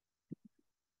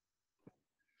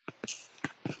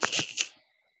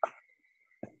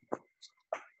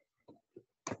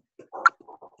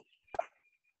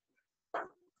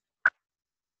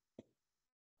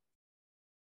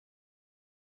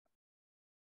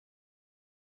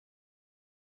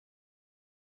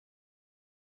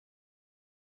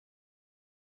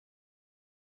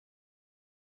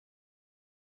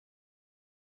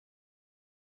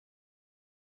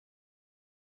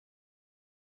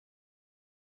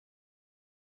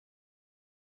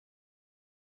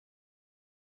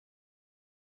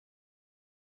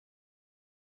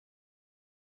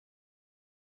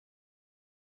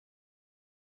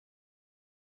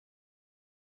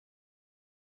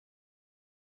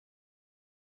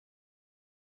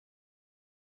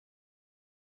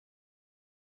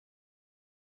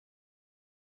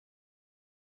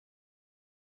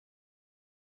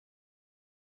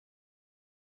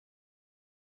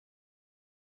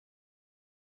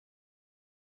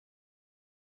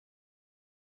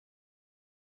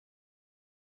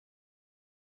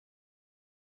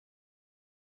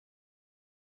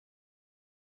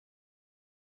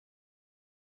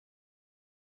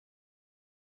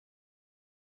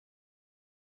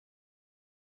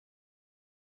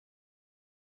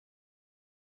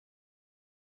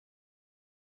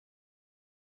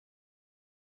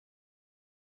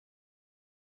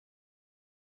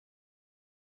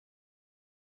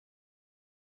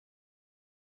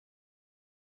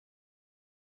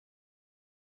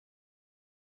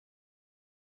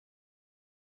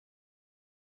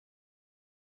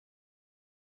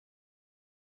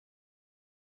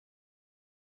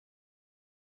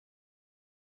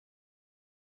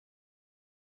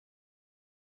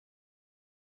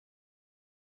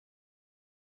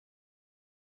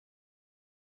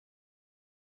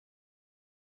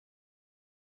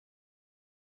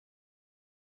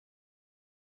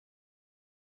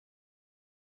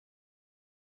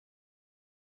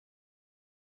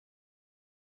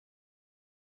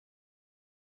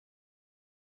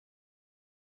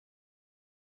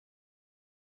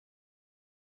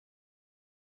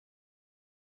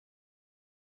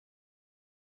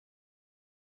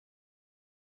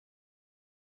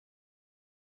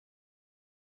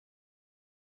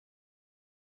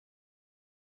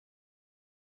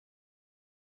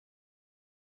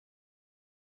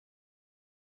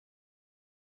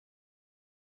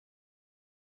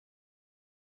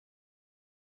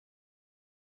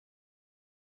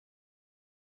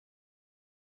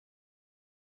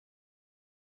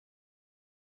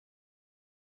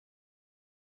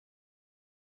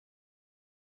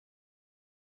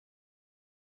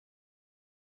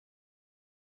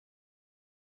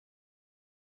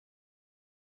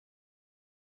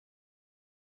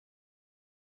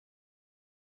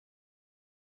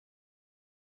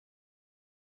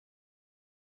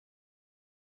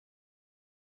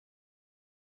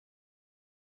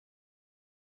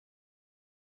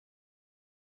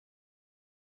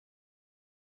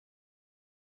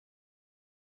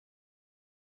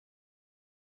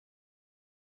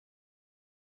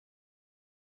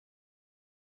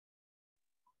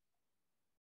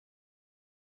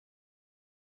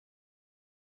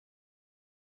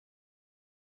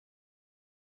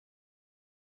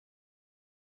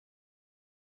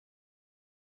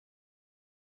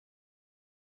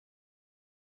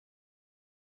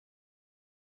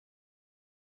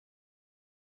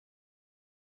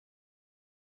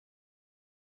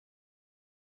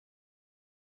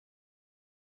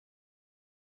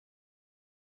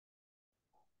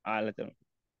Ah, la tengo.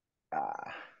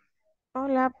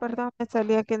 Hola, perdón, me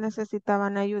salía que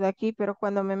necesitaban ayuda aquí, pero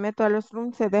cuando me meto a los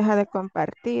rooms se deja de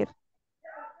compartir.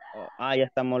 Ya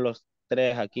estamos los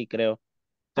tres aquí, creo.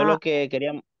 Ah, Solo que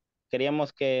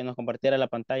queríamos que nos compartiera la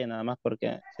pantalla nada más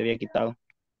porque se había quitado.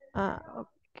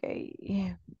 ok.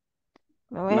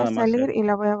 Me voy a Nada más salir eso. y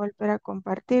la voy a volver a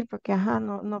compartir porque, ajá,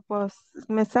 no puedo,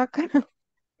 me sacan.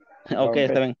 Ok, Ok.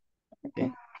 está bien. Ok.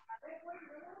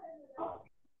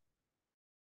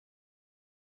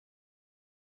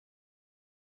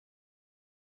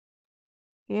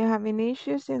 Do you have any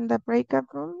issues in the breakout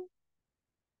room?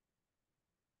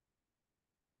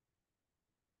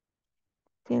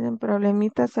 ¿Tienen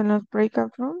problemitas en los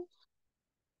breakout rooms?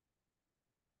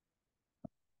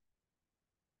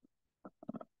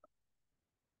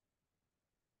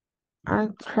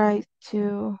 I'll try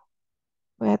to,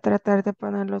 voy a tratar de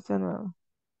ponerlos de nuevo.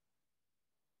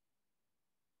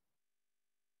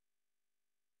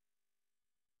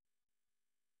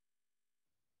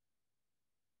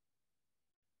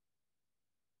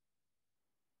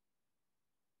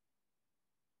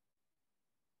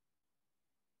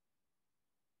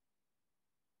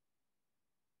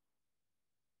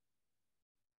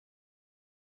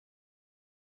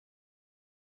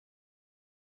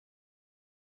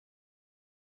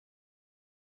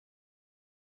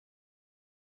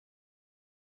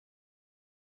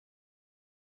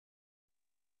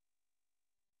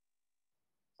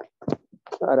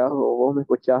 Araujo, vos me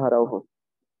escuchás, Araujo.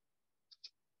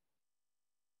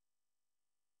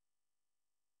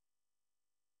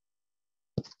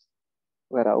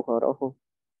 Araujo, Araujo.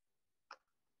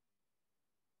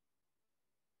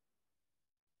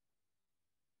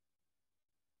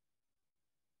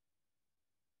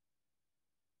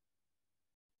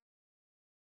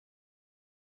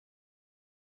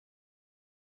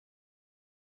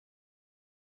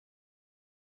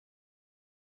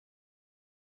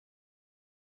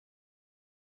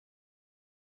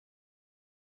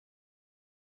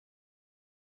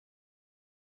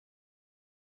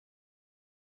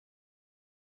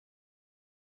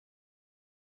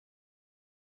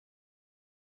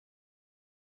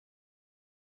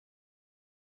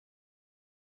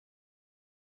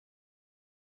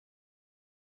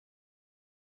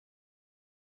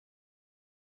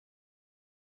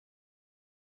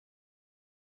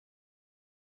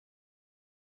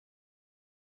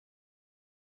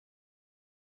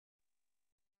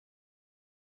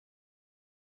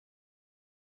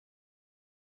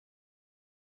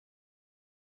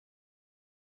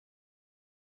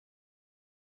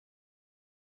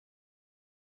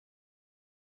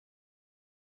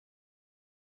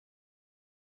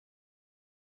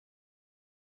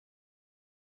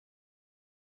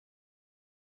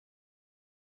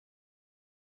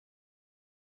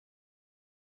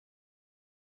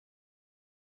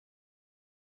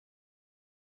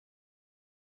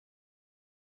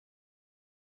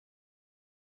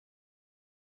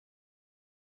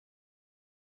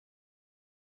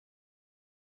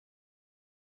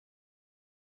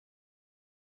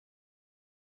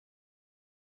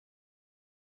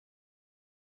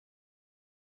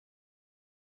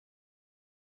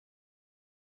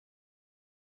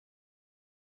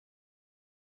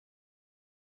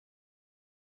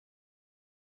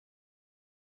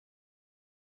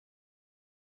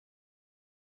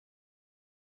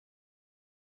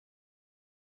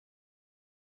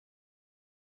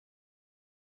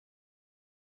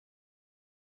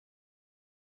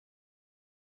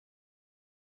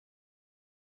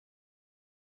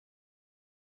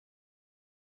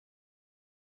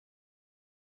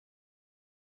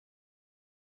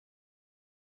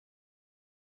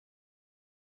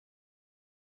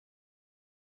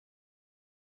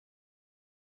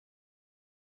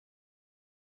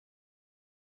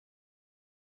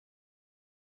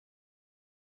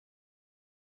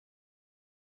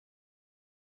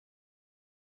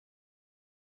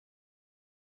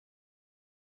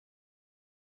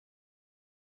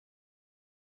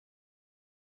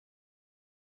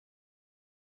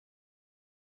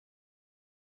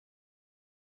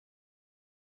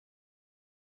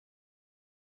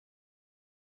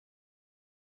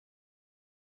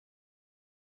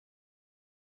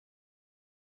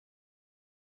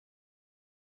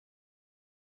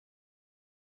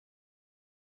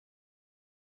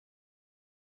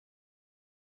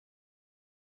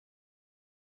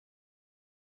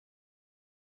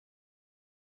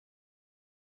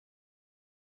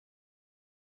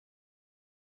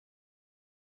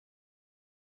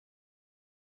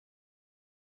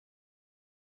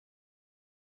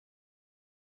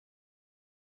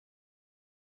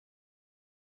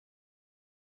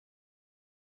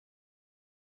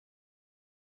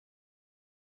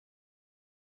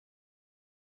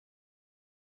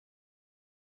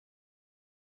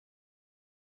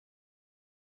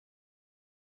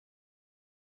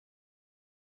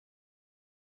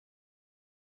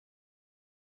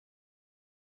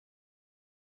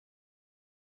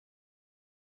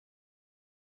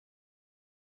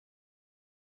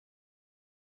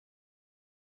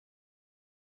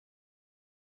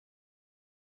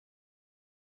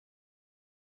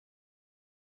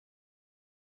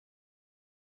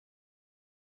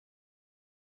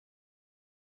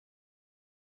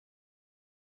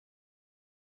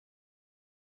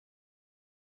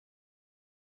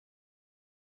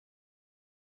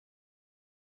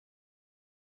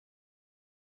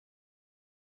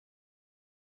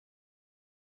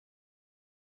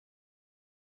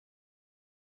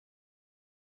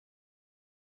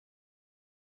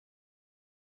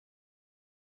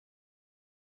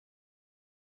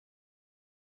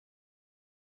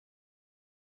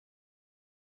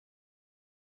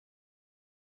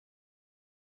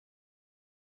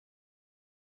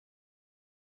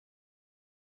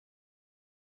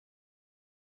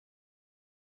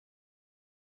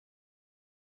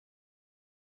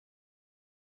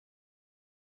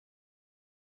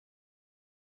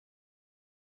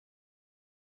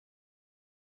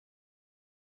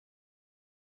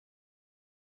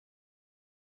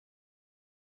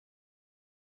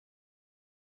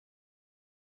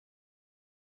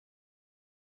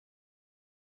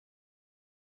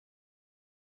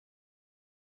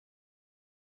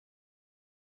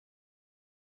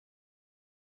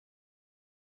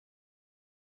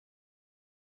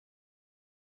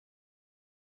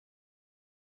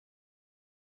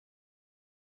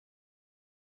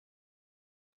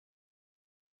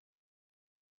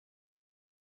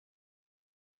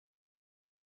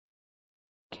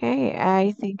 Okay,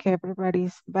 I think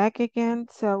everybody's back again.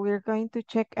 So we're going to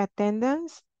check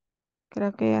attendance.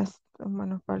 Creo que ya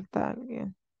nos falta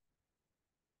alguien.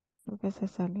 Creo que se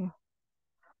salió.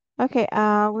 Okay,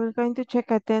 we're going to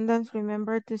check attendance.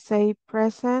 Remember to say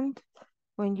present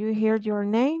when you hear your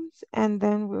names, and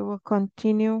then we will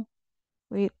continue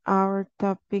with our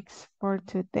topics for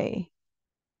today.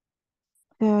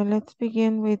 So let's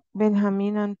begin with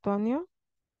Benjamin Antonio.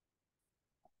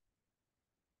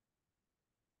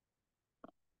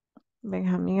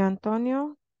 Benjamin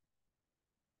Antonio.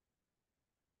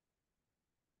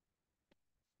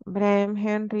 Brian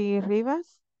Henry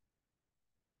Rivas.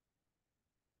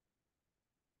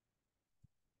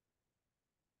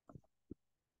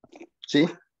 Sí.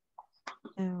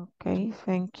 Okay,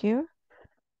 thank you.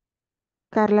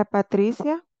 Carla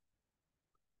Patricia.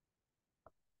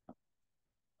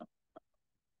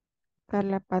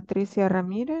 Carla Patricia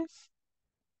Ramírez.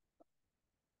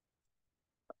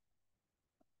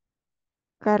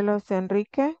 Carlos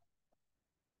Enrique.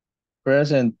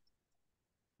 Present.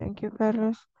 Thank you,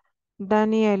 Carlos.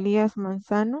 Dani Elías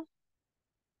Manzano.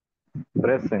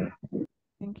 Present.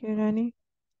 Thank you, Dani.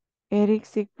 Eric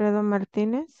Sigfredo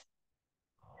Martínez.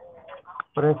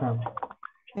 Present.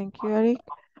 Thank you, Eric.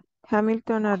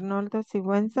 Hamilton Arnoldo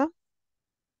Sigüenza.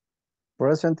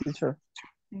 Present, teacher.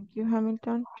 Thank you,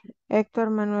 Hamilton.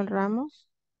 Héctor Manuel Ramos.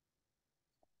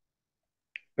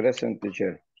 Present,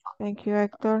 teacher. Thank you,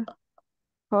 Héctor.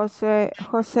 José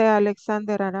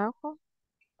Alexander Araujo.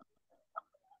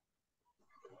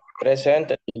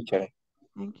 Presente, teacher.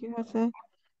 Thank you, José.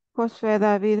 Josué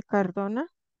David Cardona.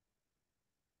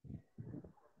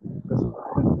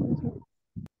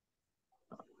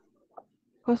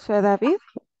 Josué David.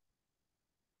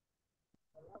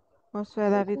 Josué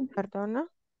David Cardona.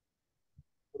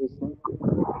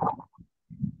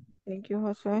 Thank you,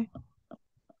 Josué.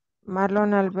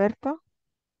 Marlon Alberto.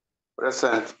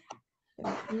 Present.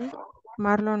 Thank you.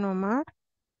 Marlon Omar.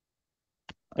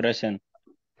 Present.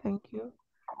 Thank you.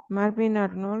 Marvin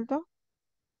Arnoldo.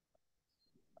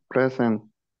 Present.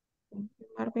 Thank you,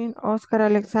 Marvin. Oscar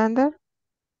Alexander.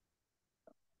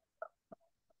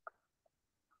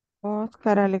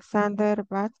 Oscar Alexander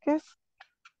Vázquez.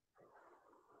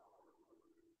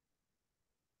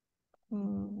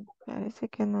 Parece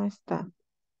que no está.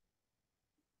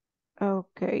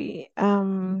 Ok.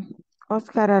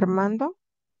 Oscar Armando.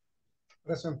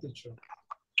 Present, teacher.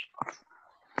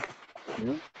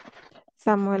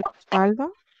 Samuel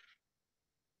Osvaldo.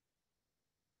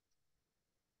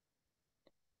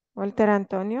 Walter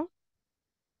Antonio.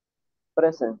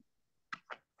 Present.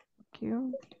 Thank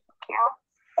you.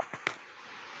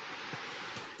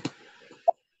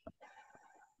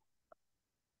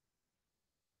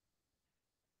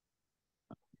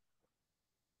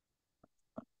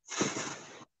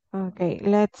 Okay,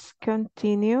 let's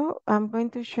continue. I'm going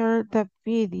to share the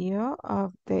video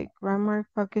of the grammar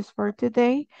focus for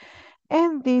today.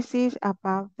 And this is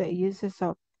about the uses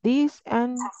of this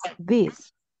and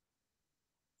this.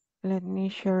 Let me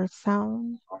share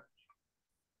sound.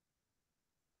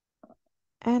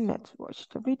 And let's watch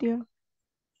the video.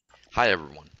 Hi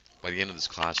everyone. By the end of this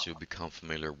class, you'll become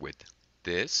familiar with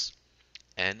this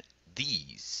and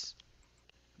these.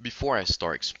 Before I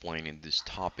start explaining this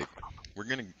topic, we're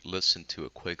going to listen to a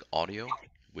quick audio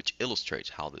which illustrates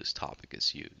how this topic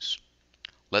is used.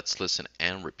 Let's listen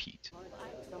and repeat.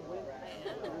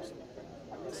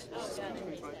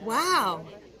 Wow,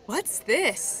 what's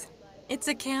this? It's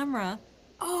a camera.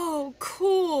 Oh,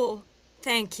 cool.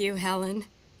 Thank you, Helen.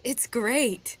 It's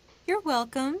great. You're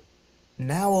welcome.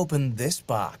 Now open this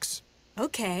box.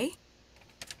 Okay.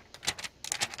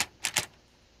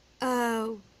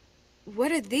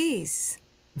 What are these?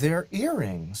 They're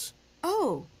earrings.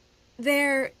 Oh,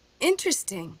 they're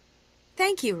interesting.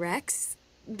 Thank you, Rex.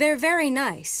 They're very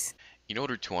nice. In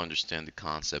order to understand the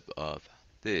concept of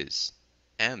this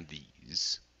and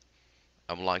these,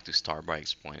 I would like to start by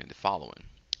explaining the following.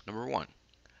 Number one,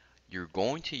 you're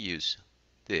going to use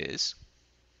this,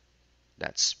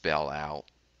 that's spelled out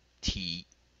T-H-I-S,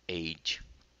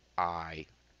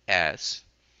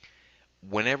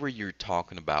 whenever you're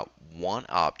talking about one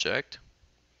object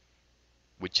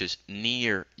which is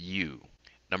near you.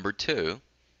 Number two,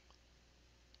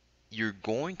 you're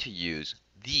going to use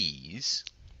these,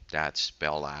 that's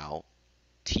spelled out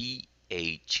T-H-E-S-E,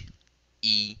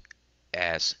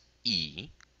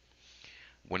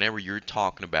 whenever you're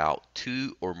talking about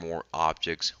two or more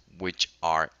objects which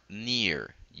are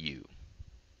near you.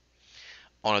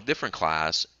 On a different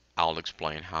class, I'll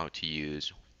explain how to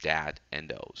use that and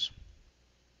those.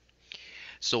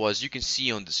 So as you can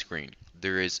see on the screen,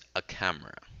 there is a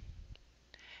camera.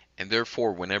 And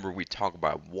therefore, whenever we talk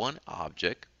about one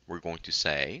object we're going to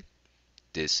say,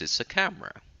 this is a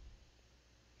camera.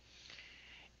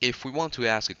 If we want to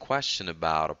ask a question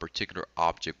about a particular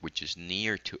object which is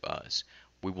near to us,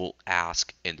 we will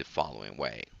ask in the following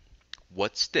way.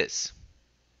 What's this?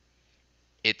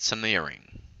 It's an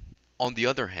earring. On the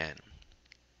other hand,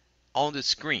 on the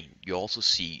screen, you also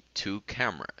see two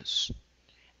cameras.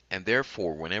 And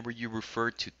therefore, whenever you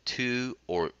refer to two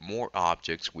or more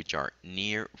objects which are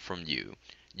near from you,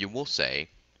 you will say,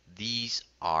 these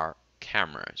are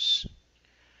cameras.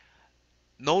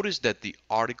 Notice that the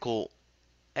article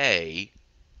a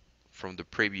from the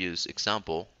previous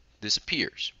example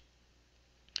disappears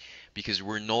because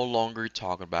we're no longer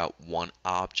talking about one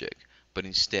object, but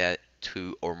instead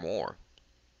two or more.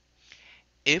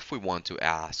 If we want to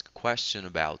ask a question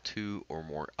about two or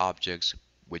more objects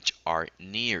which are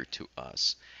near to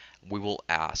us, we will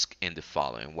ask in the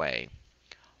following way.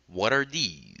 What are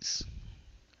these?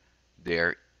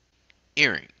 They're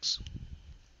earrings,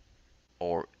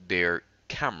 or they're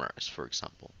cameras, for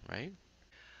example, right?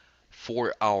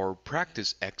 For our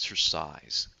practice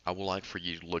exercise, I would like for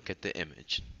you to look at the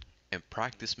image and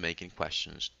practice making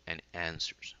questions and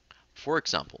answers. For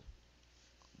example,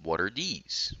 what are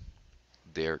these?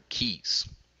 They're keys.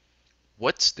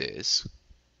 What's this?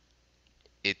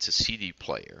 It's a CD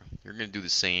player. You're going to do the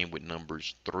same with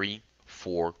numbers 3,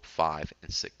 4, 5,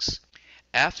 and 6.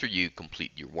 After you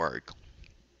complete your work,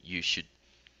 you should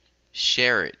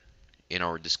share it in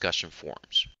our discussion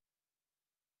forums.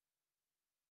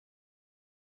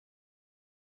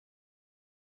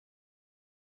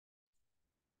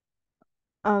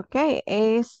 Ok,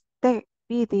 este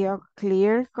video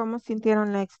clear. ¿Cómo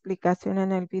sintieron la explicación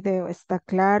en el video? ¿Está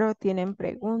claro? ¿Tienen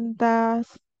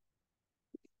preguntas?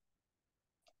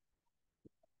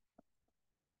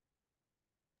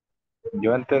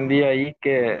 Yo entendí ahí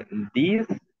que this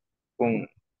con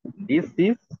this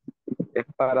is es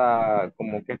para,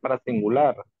 como que es para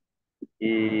singular,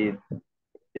 y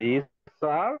these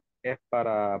are es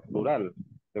para plural,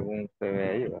 según se ve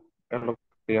ahí, ¿verdad? Es lo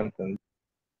que yo entendí.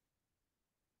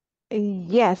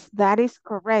 Yes, that is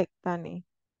correct, Dani.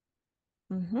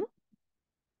 Ujú.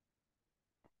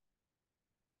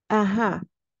 Ajá.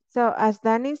 So, as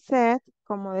Dani said,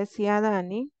 como decía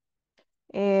Dani,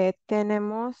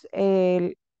 tenemos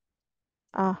el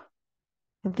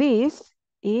this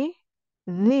y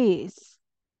this.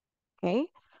 ¿Ok?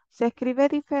 Se escribe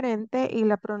diferente y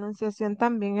la pronunciación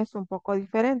también es un poco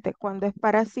diferente. Cuando es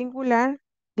para singular,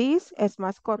 this es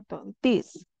más corto.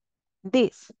 This.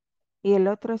 Y el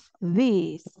otro es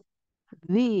this,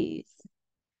 this,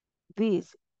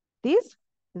 this, this,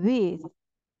 this,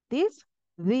 this,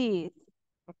 this.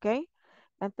 ¿Ok?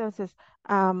 Entonces,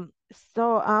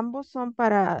 ambos son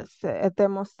para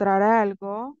demostrar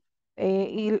algo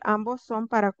y ambos son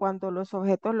para cuando los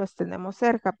objetos los tenemos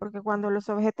cerca, porque cuando los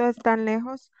objetos están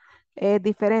lejos es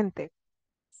diferente.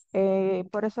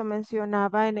 Por eso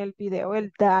mencionaba en el video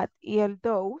el that y el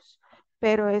those,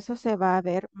 pero eso se va a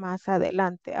ver más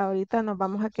adelante. Ahorita nos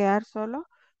vamos a quedar solo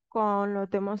con los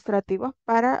demostrativos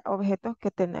para objetos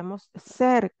que tenemos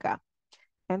cerca.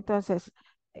 Entonces,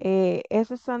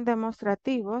 esos son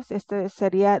demostrativos. Este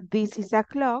sería this is a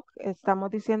clock.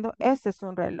 Estamos diciendo este es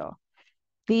un reloj.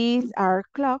 These are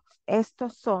clocks.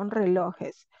 Estos son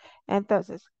relojes.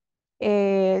 Entonces,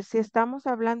 si estamos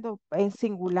hablando en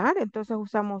singular, entonces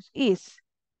usamos is.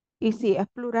 Y si es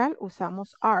plural,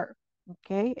 usamos are.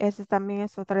 ¿Ok? Esa también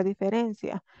es otra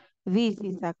diferencia. This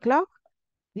is a clock.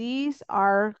 These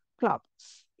are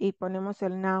clocks. Y ponemos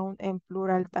el noun en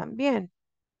plural también.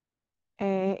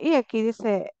 Y aquí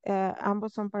dice,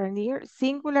 ambos son para near,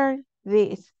 singular,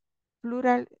 this,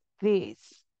 plural,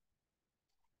 this.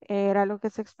 Era lo que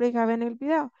se explicaba en el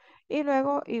video. Y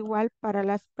luego, igual para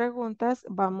las preguntas,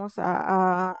 vamos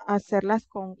a hacerlas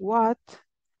con what.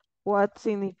 What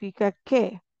significa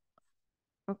qué.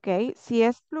 Ok, si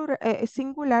es plural,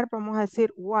 singular, vamos a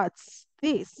decir what's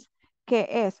this. ¿Qué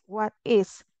es? What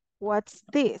is? What's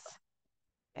this?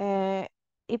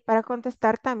 Y para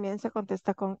contestar también se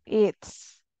contesta con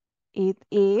it's. It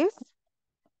is.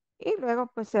 Y luego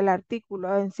pues el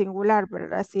artículo en singular,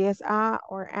 ¿verdad? Si es a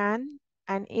or an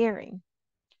earring.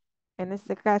 En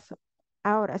este caso.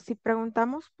 Ahora, si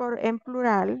preguntamos por en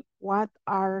plural, what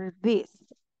are these?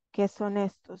 ¿Qué son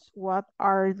estos? What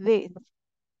are these?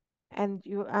 And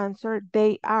you answer,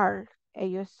 they are.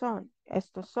 Ellos son.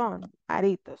 Estos son.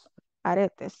 Aritos.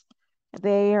 Aretes.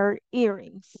 They are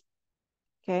earrings.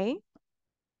 Okay.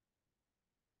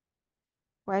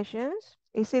 Questions?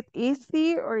 Is it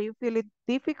easy or you feel it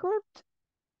difficult?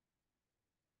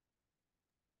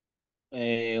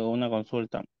 Una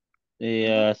consulta.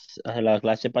 La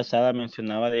clase pasada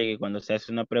mencionaba de que cuando se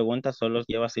hace una pregunta solo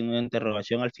lleva signo de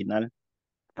interrogación al final,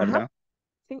 Ajá, ¿verdad?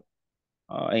 sí,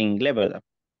 En inglés, ¿verdad?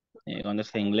 Cuando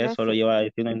es en en inglés inglés solo sí. lleva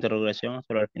el signo de interrogación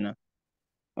solo al final.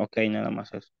 Ok, nada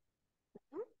más eso.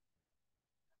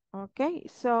 Okay,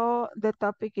 so the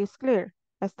topic is clear.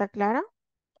 ¿Está claro?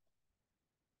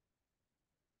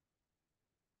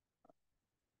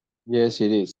 Yes,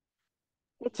 it is.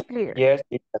 It's clear. Yes,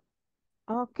 teacher.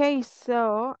 Okay,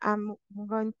 so I'm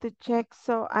going to check.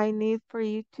 So I need for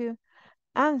you to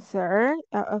answer.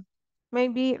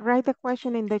 Maybe write the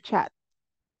question in the chat.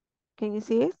 Can you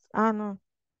see it? Ah, no.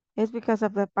 It's because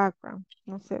of the background.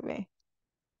 No se ve.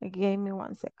 Give me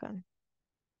 1 second.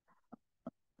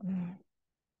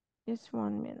 Just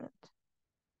 1 minute.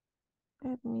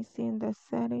 Let me see in the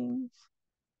settings.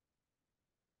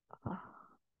 Ah,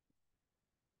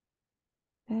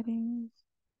 settings.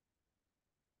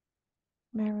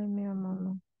 Marry me a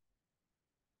moment.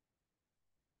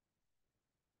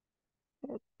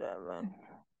 7.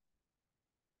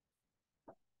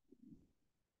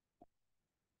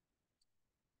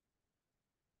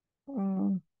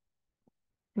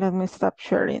 Let me stop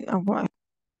sharing a while.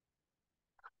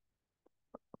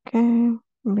 Okay,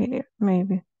 maybe.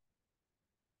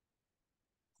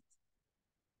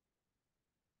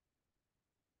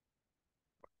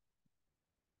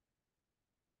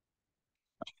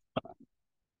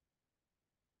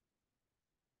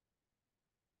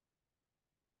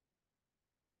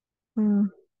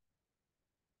 Mm.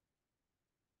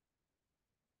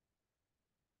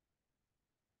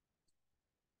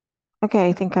 Okay,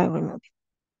 I think I removed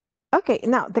it. Okay,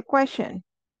 now the question.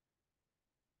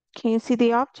 Can you see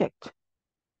the object?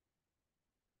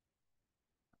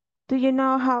 Do you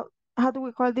know how do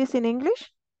we call this in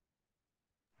English?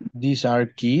 These are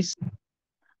keys.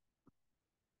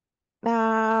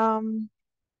 No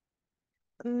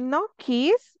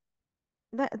keys.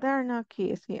 There are no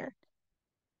keys here.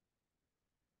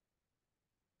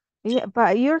 Yeah,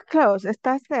 but you're close.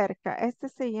 Está cerca. Este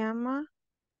se llama.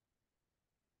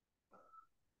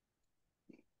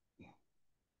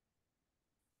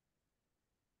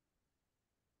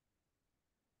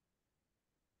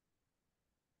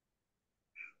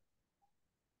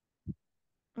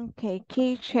 Okay,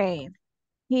 keychain.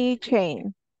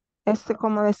 Keychain.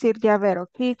 Como decir llavero.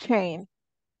 Keychain.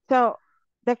 So,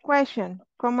 the question.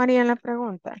 ¿Cómo harían la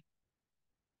pregunta?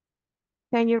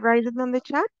 Can you write it on the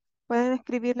chat? ¿Pueden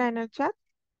escribirla en el chat?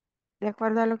 De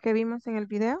acuerdo a lo que vimos en el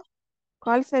video.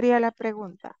 ¿Cuál sería la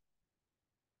pregunta?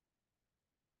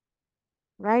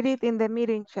 Write it in the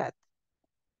meeting chat.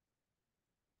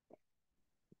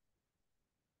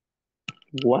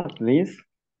 What this?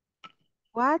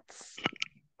 What's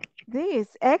this?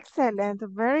 Excellent.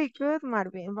 Very good,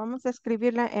 Marvin. Vamos a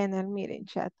escribirla en el meeting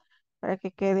chat para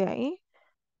que quede ahí.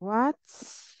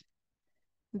 What's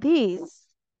this?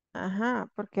 Ajá,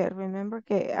 porque remember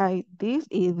que hay this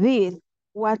y this.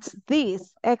 What's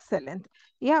this? Excellent.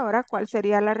 Y ahora, ¿cuál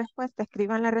sería la respuesta?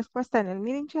 Escriban la respuesta en el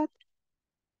meeting chat.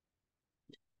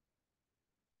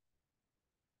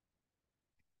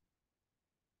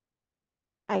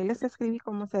 Ahí les escribí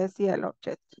cómo se decía el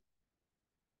object.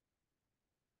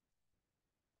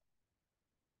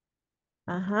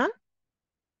 Ajá.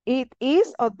 It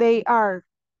is o they are.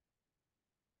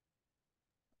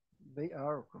 They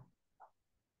are.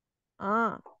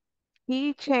 Ah,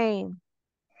 keychain.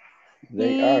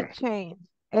 They are. Keychain.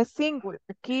 Es singular.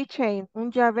 Keychain.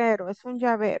 Un llavero. Es un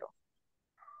llavero.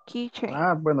 Keychain.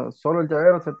 Ah, bueno, solo el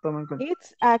llavero se toma en cuenta.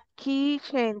 It's a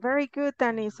keychain. Very good,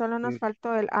 Danny. Solo nos Sí.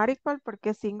 faltó el article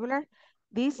porque es singular.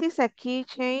 This is a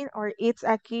keychain or it's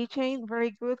a keychain.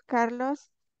 Very good,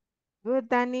 Carlos. Good,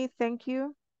 Danny. Thank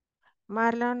you.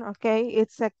 Marlon, okay.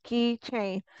 It's a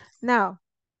keychain. Now,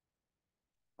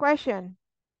 question.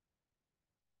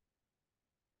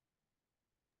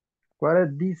 What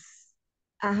is this?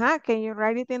 Ajá, can you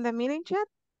write it in the meeting chat?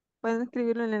 ¿Pueden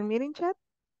escribirlo en el meeting chat?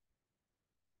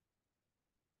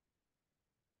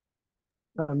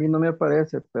 A mí no me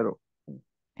aparece, pero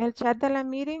El chat de la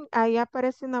meeting, ahí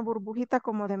aparece una burbujita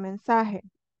como de mensaje,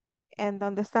 en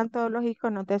donde están todos los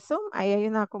iconos de Zoom, ahí hay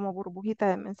una como burbujita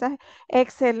de mensaje.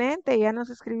 Excelente, ya nos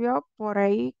escribió por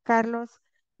ahí Carlos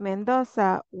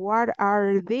Mendoza. What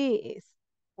are these?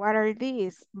 What are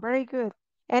these? Very good.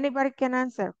 Anybody can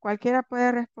answer. Cualquiera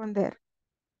puede responder.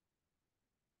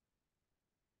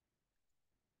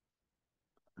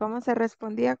 ¿Cómo se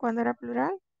respondía cuando era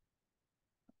plural?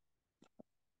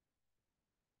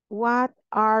 What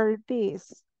are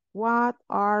these? What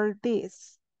are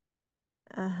these?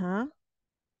 Ajá.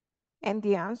 And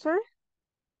the answer?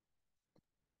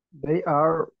 they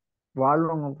are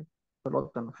balloon.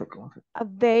 Pelota, no sé cómo se.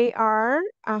 They are,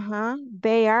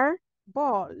 they are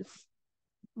balls.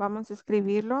 Vamos a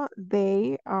escribirlo.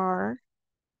 They are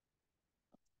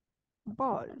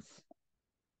balls.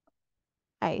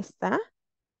 Ahí está.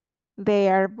 They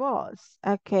are balls.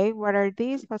 Okay, what are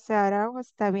these? José Araujo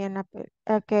está bien.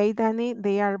 Okay, Danny,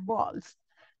 they are balls.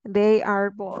 They are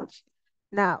balls.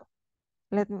 Now,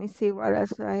 let me see what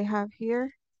else I have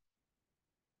here.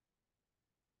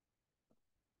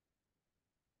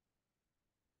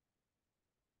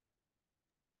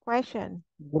 Question.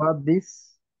 What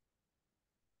this?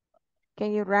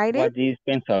 Can you write What it? is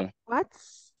pencil?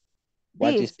 What's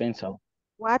What is this? pencil?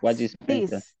 What's What is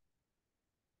pencil? this?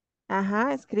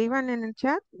 Escriban en el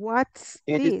chat. What's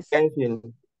It is this?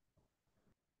 pencil.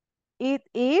 It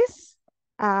is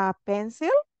a pencil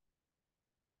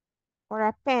or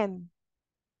a pen?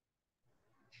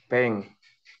 Pen.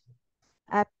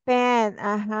 A pen.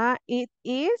 It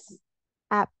is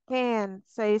a pen.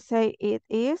 So you say it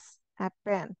is a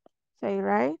pen. Say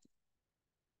right.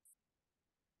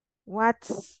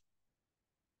 What's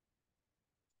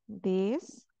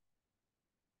this?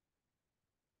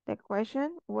 The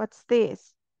question, what's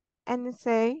this? And you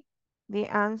say the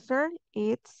answer,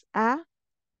 it's a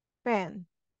pen.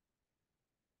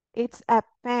 It's a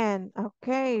pen.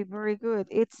 Okay, very good.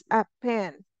 It's a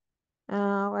pen.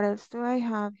 What else do I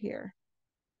have here?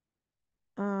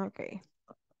 Okay.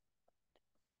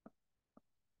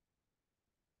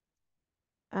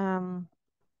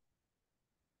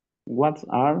 What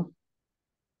are?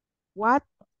 What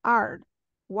are?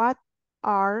 What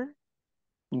are?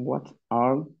 What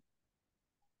are?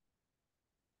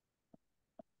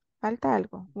 Falta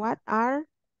algo. What are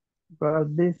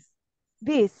What this?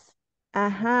 these?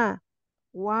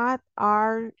 What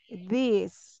are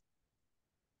these?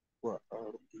 What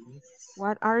are these?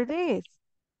 What are these?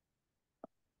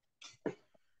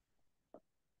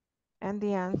 And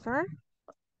the answer?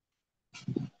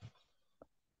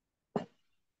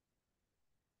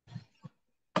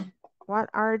 What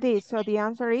are these? So the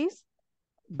answer is?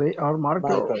 They are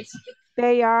markers. Markers.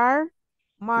 They are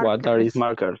markers. What are these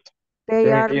markers?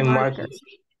 They are They markers.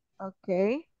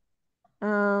 Okay.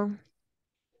 Do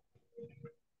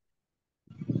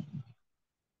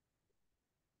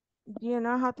you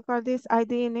know how to call this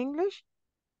ID in English?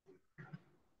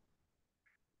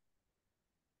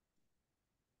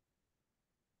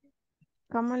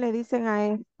 ¿Cómo le dicen a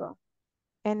esto?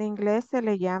 En inglés se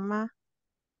le llama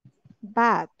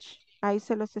badge. Ahí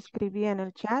se los escribí en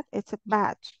el chat. It's a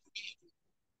badge.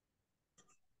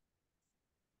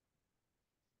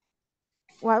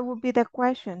 What would be the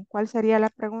question? ¿Cuál sería la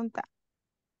pregunta?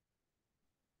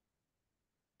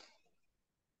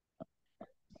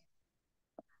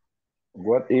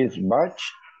 What is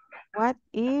batch? What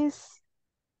is?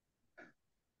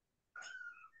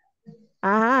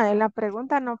 En la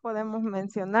pregunta no podemos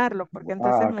mencionarlo porque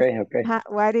entonces Okay.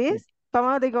 what is?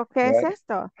 ¿Cómo digo qué es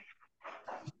esto?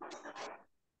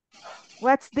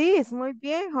 What's this? Muy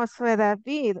bien, Josué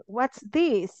David. What's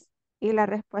this? Y la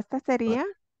respuesta sería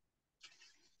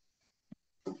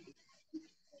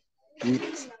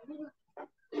It's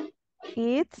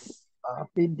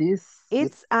This.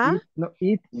 it's a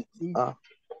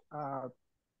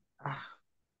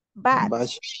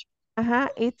badge.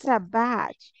 It's a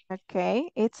badge.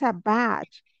 Ok, it's a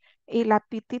badge. Y la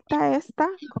pitita esta,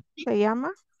 ¿cómo se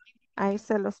llama? Ahí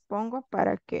se los pongo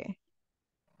para que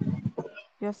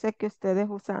yo sé que ustedes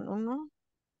usan uno.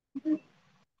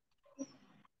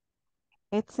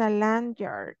 It's a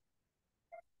lanyard.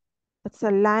 It's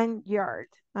a lanyard.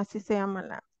 Así se llama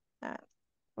la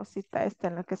cosita esta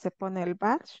en la que se pone el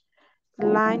badge.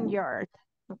 Lanyard.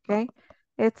 Ok.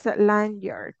 It's a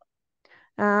lanyard.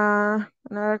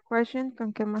 Another question.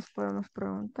 ¿Con qué más podemos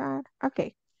preguntar?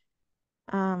 Ok.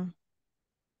 Can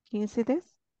you see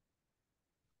this?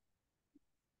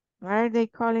 What are they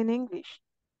called in English?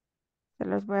 Se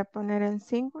los voy a poner en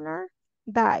singular.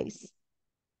 Dice.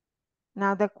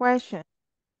 Now the question.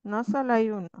 No solo hay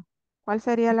uno. ¿Cuál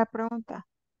sería la pregunta?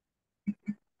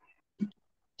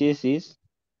 This is.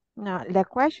 No, the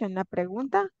question, la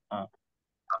pregunta.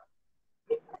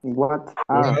 What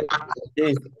are?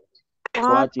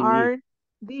 What are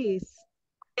these?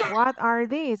 What are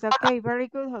these? Okay, very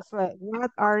good, Josue.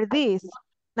 What are these?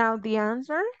 Now the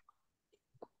answer?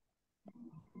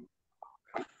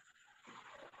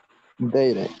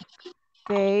 They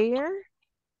are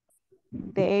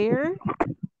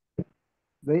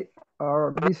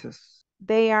dices.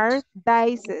 They are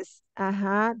dices.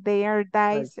 They are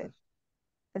dices.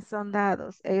 Son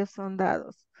dados, ellos son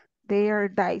dados. They are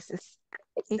dices.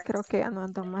 Y creo que ya no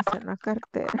ando más en la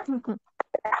cartera.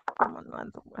 Como no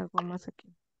ando algo más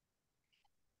aquí.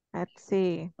 Let's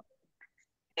see.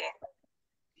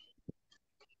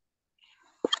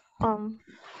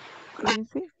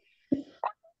 Lindsay?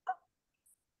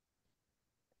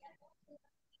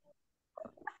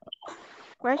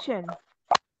 Question.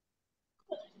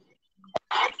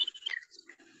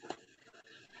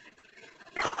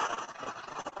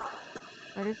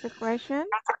 What is the question?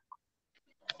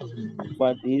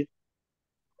 What is?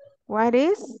 What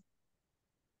is?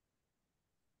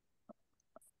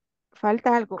 Falta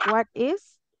algo. What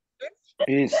is?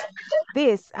 Is.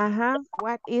 This.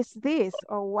 What is this?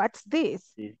 O what's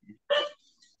this?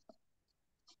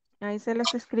 Ahí se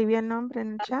los escribí el nombre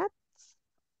en el chat.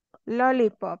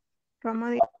 Lollipop.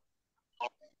 ¿Cómo dice?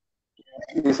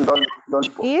 It's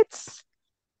lollipop. It's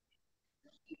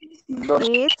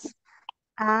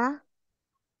a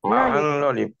lollipop.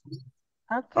 Lollipop.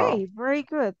 Okay, very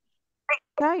good.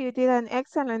 So you did an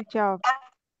excellent job.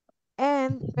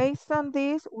 And based on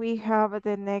this, we have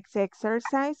the next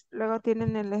exercise. Luego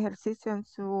tienen el ejercicio en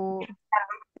su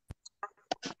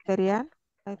material.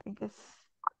 I think it's...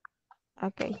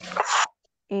 Okay.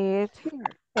 It's here.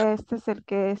 Este es el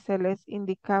que se les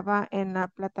indicaba en la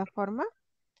plataforma.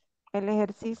 El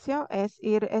ejercicio es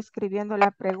ir escribiendo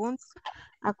la pregunta.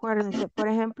 Acuérdense, por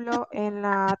ejemplo, en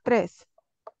la 3.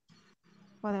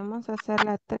 Podemos hacer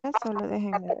la 3, solo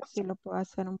déjenme ver si lo puedo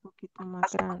hacer un poquito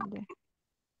más grande.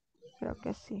 Creo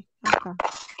que sí. Acá.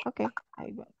 Ok,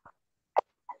 ahí va.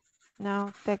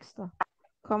 Now, texto.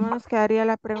 ¿Cómo nos quedaría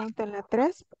la pregunta en la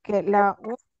 3? Que la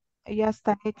 1 ya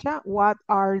está hecha. What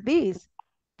are these?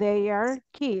 They are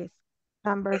keys.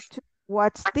 Number 2,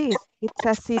 what's this? It's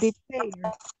a CD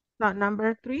player. So,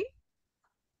 number 3,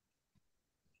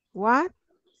 what?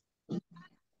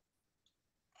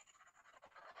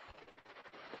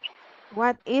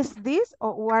 What is this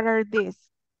or what are these?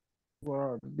 What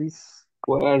are these?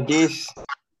 What are these?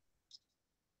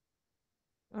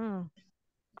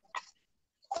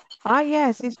 Ah,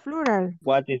 yes, it's plural.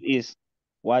 What it is?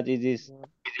 What it is?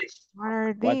 What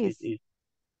are What it these? is?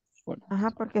 What? Ajá,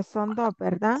 porque son dos,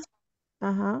 ¿verdad?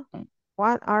 Ajá.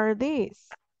 What are these?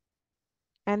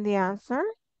 And the answer?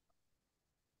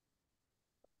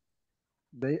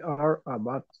 They are a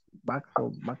back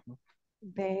of back.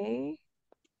 They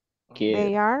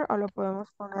are, o lo podemos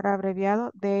poner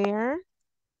abreviado, they're,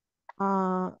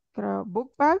 creo,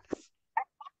 book bags.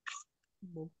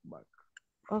 Book bag.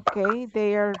 Okay,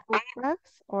 they are book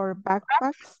bags or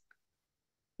backpacks.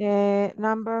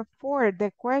 Number 4,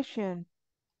 the question.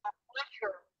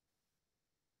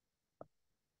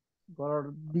 What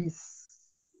are these?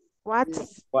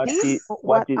 What's What this? is? Or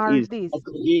What what it are is? these?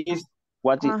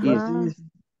 What it is?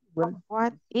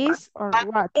 What is or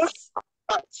what's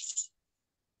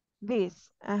this?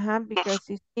 Because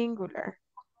it's singular.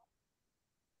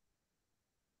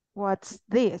 What's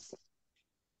this?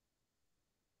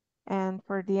 And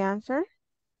for the answer?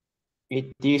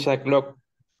 It is a clock.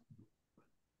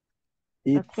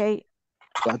 Okay.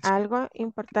 Algo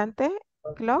importante,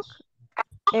 clock,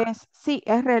 sí,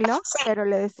 es reloj, pero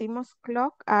le decimos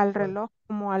clock al reloj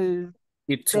como al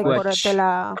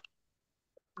de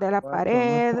la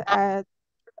pared,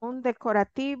 un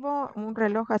decorativo, un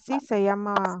reloj así se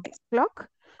llama clock,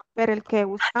 pero el que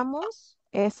usamos,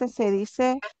 ese se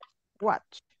dice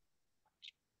watch.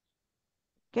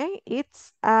 Okay,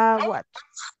 it's a watch.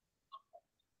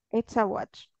 It's a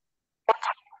watch.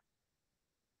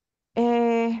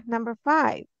 Number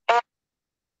 5.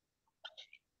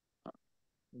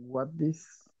 What is?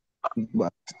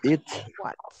 What it?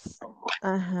 What's?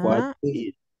 What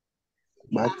is?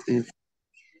 What is?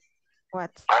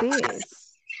 What's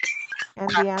this? And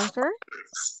the answer?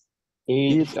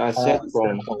 It's a cell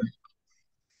phone.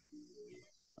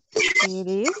 It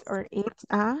is or it's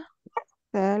a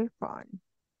cell phone.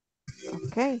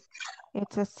 Okay,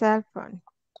 it's a cell phone.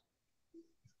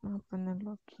 Vamos a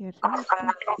ponerlo aquí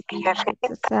arriba.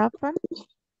 It's a cell phone.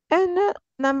 And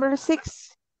number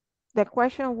 6, the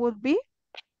question would be?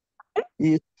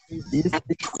 What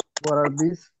are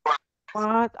these?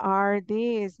 What are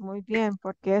these? Muy bien,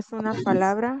 porque es una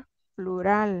palabra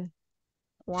plural.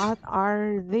 What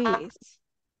are these?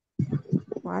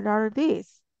 What are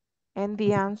these? And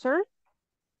the answer?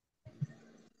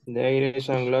 There is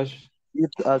sunglasses.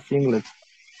 It's a singlet.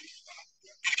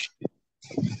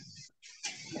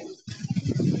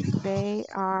 They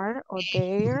are or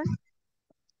they're.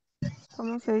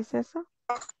 ¿Cómo se dice eso?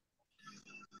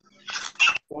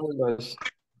 Sunglasses.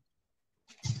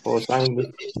 O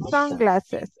sunglasses.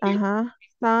 Sunglasses.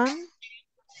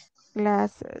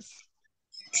 Sunglasses.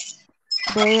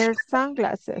 They're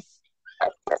sunglasses.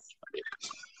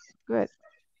 Good.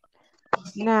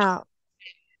 Now,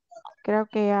 creo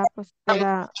que ya pues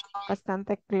queda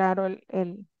bastante claro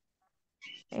el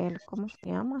 ¿cómo se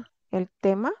llama? El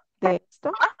tema de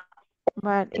esto.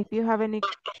 But if you have any,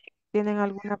 tienen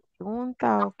alguna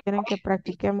pregunta o quieren que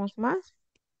practiquemos más,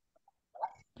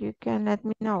 you can let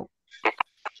me know.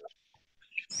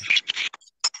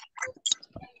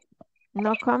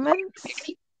 No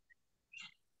comments?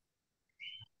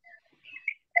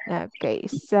 Okay,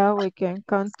 so we can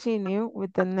continue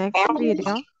with the next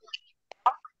video.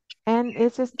 And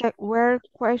this is the where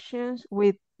questions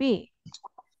with be.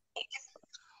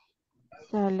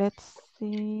 So let's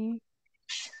see.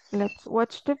 Let's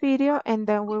watch the video and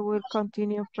then we will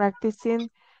continue practicing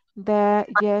the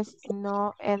yes,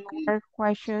 no, and where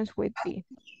questions with be.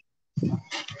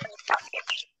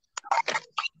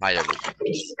 Hi everyone.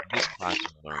 In this class,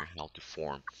 we'll learn how to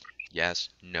form yes,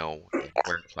 no, and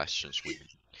where questions would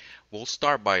be. We'll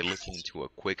start by listening to a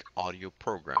quick audio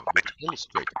program which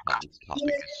illustrates how this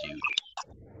topic is used.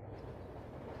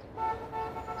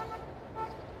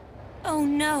 Oh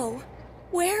no.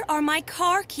 Where are my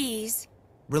car keys?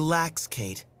 Relax,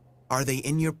 Kate. Are they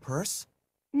in your purse?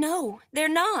 No, they're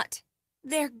not.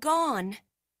 They're gone.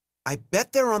 I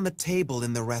bet they're on the table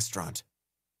in the restaurant.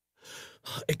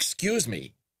 Excuse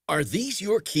me, are these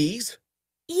your keys?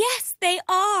 Yes, they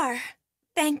are.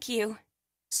 Thank you.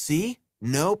 See?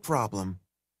 No problem.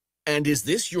 And is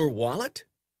this your wallet?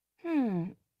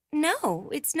 No,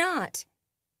 it's not.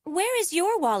 Where is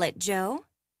your wallet, Joe?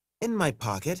 In my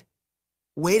pocket.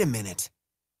 Wait a minute.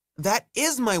 That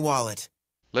is my wallet.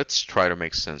 Let's try to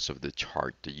make sense of the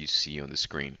chart that you see on the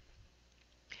screen.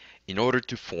 In order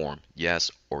to form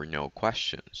yes or no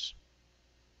questions,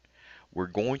 we're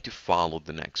going to follow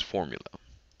the next formula.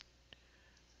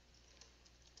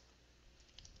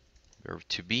 Verb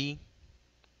to be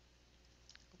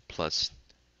plus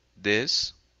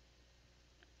this,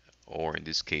 or in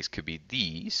this case could be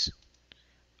these,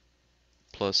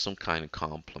 plus some kind of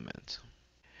complement.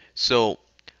 So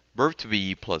verb to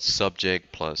be plus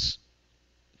subject plus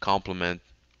complement.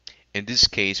 In this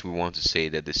case, we want to say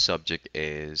that the subject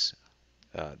is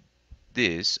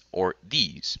this or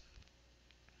these.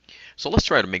 So let's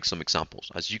try to make some examples.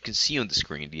 As you can see on the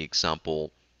screen, the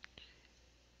example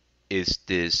is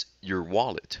this your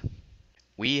wallet.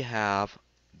 We have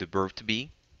the verb to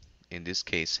be, in this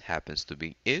case happens to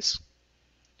be is,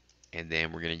 and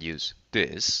then we're going to use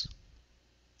this.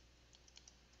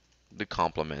 The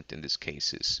complement in this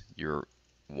case is your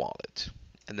wallet.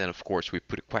 And then of course we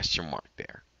put a question mark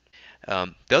there.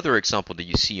 The other example that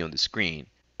you see on the screen,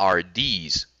 are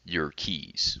these your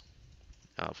keys?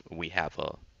 We have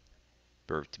a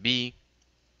verb to be,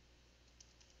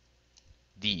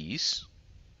 these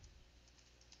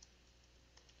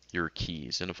your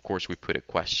keys, and of course we put a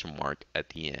question mark at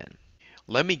the end.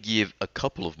 Let me give a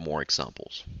couple of more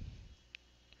examples.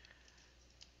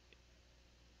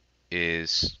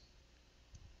 Is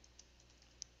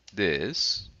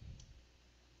this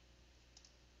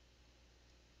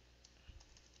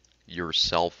your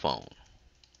cell phone?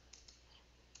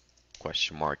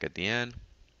 Question mark at the end.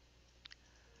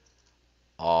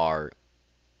 Are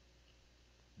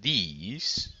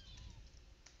these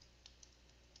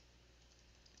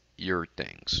your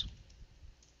things?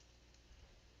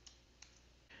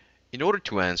 In order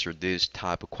to answer this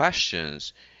type of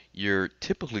questions, you're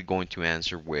typically going to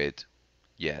answer with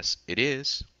yes, it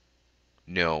is,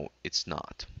 no, it's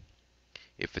not.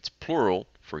 If it's plural,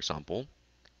 for example,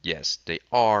 yes, they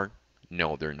are,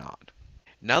 no, they're not.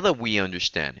 Now that we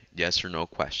understand yes or no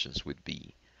questions with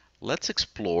be, let's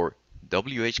explore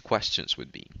WH questions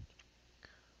with be.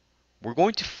 We're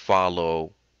going to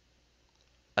follow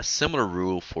a similar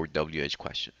rule for WH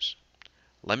questions.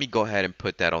 Let me go ahead and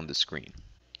put that on the screen.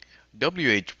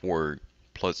 WH word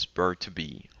plus verb to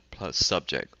be plus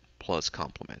subject plus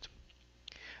complement.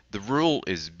 The rule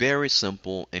is very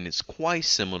simple and it's quite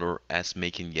similar as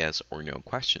making yes or no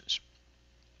questions.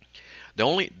 The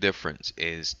only difference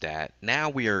is that now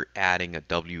we are adding a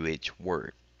WH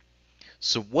word.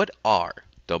 So what are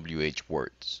WH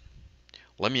words?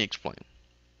 Let me explain.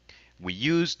 We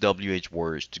use WH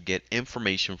words to get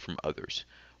information from others.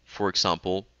 For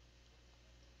example,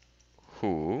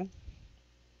 who,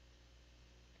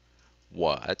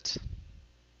 what,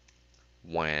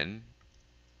 when,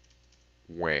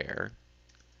 where,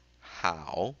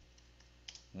 how,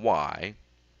 why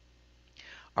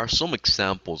are some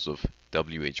examples of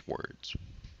WH words.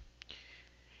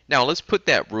 Now let's put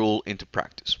that rule into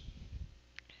practice.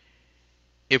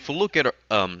 If we look at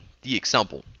the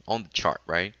example on the chart,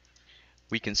 right,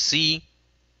 we can see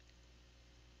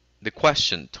the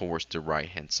question towards the right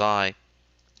hand side.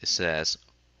 It says,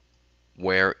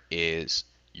 where is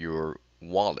your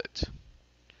wallet?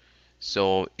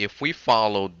 So if we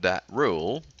follow that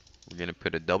rule, we're going to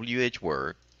put a WH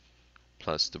word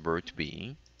plus the verb to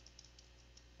be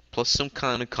plus some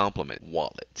kind of complement,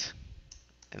 wallet.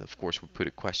 And of course, we put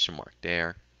a question mark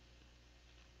there.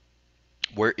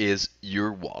 Where is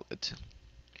your wallet?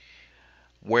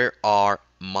 Where are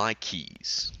my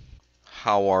keys?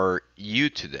 How are you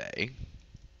today?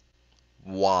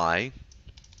 Why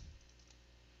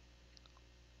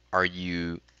are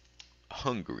you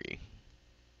hungry?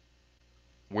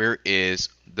 Where is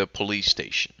the police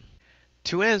station?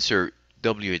 To answer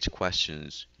WH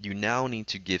questions, you now need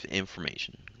to give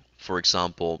information. For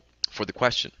example, for the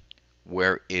question,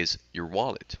 where is your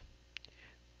wallet?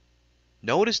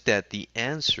 Notice that the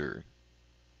answer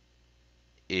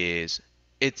is,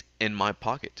 it's in my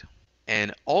pocket.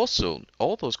 And also,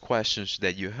 all those questions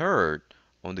that you heard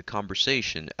on the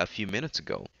conversation a few minutes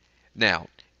ago. Now,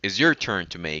 it's your turn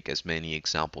to make as many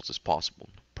examples as possible.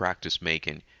 Practice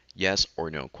making yes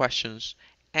or no questions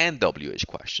and WH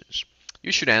questions.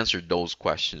 You should answer those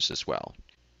questions as well.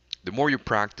 The more you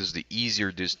practice, the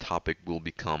easier this topic will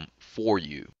become for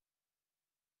you.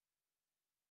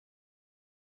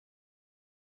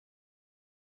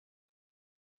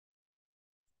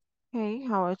 Okay,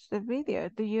 how is the video?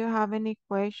 Do you have any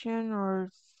question or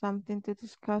something to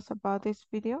discuss about this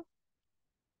video?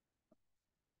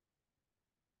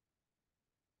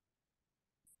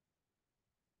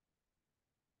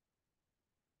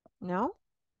 No?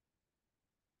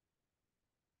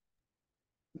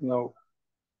 No.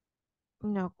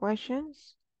 No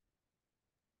questions?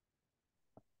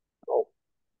 No.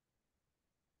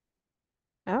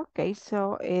 Okay,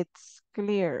 so it's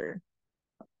clear.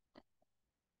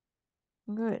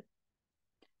 Good.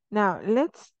 Now,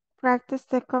 let's practice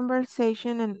the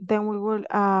conversation and then we will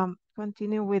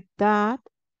continue with that.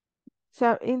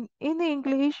 So in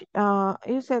English,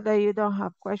 you said that you don't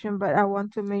have question, but I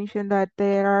want to mention that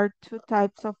there are two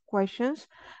types of questions.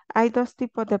 Hay dos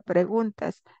tipos de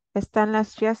preguntas. Están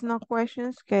las yes, no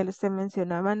questions que se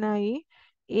mencionaban ahí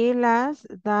y las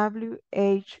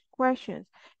WH questions.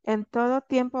 En todo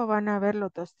tiempo van a haber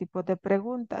los dos tipos de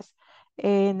preguntas.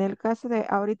 En el caso de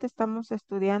ahorita estamos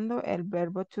estudiando el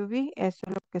verbo to be, eso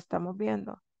es lo que estamos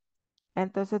viendo.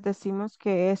 Entonces decimos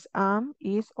que es am,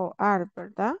 is o are,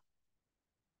 ¿verdad?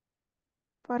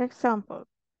 For example,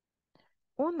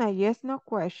 una yes no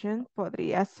question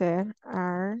podría ser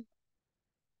are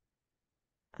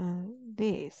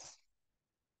these.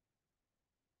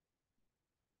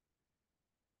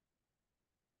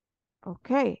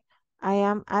 Okay, I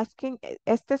am asking,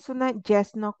 esta es una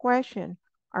yes no question.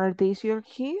 Are these your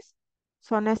keys?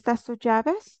 ¿Son estas tus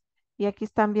llaves? Y aquí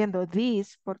están viendo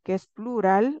these porque es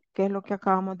plural, que es lo que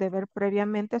acabamos de ver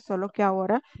previamente, solo que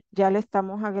ahora ya le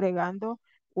estamos agregando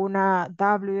una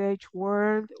WH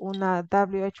word, una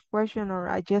WH question or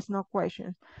a yes no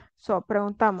question. So,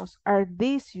 preguntamos, are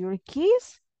these your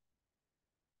keys?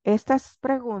 Estas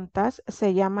preguntas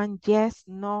se llaman yes,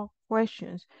 no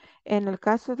questions. En el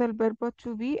caso del verbo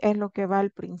to be es lo que va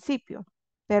al principio,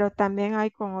 pero también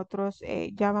hay con otros,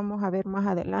 ya vamos a ver más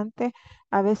adelante,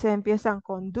 a veces empiezan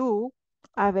con do,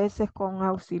 a veces con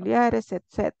auxiliares,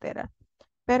 etcétera.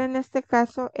 Pero en este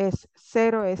caso es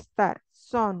cero estar.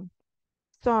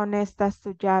 ¿Son estas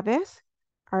tus llaves?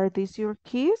 Are these your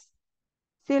keys?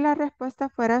 Si la respuesta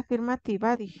fuera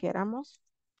afirmativa, dijéramos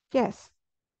yes,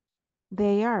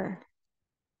 they are.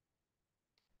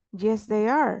 Yes, they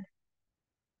are.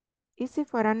 Y si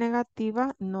fuera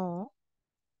negativa, no.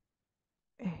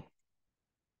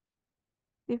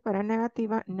 Si fuera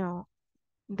negativa, no.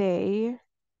 They're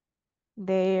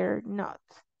not.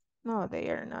 No, they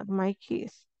are not my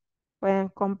keys. Pueden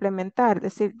complementar,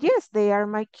 decir, yes, they are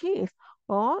my keys.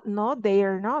 O no, they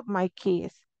are not my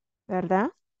keys.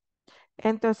 ¿Verdad?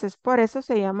 Entonces, por eso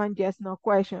se llaman yes, no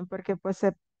question, porque pues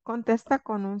se contesta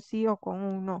con un sí o con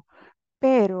un no.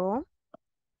 Pero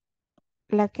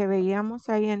la que veíamos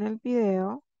ahí en el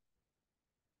video,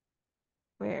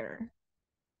 where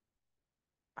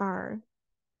are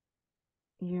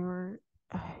your,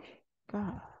 ay,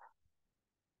 God,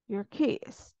 your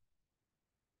keys?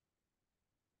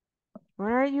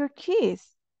 Where are your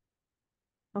keys?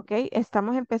 Ok,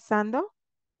 estamos empezando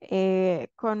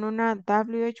con una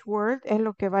WH word, es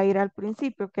lo que va a ir al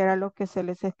principio, que era lo que se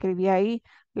les escribía ahí.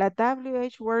 La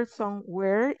WH words son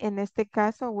where, en este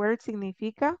caso, where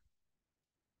significa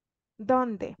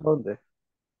 ¿dónde? ¿Dónde?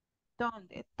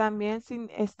 ¿Dónde? También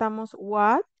estamos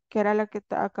what, que era la que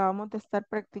acabamos de estar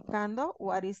practicando.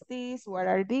 What is this? What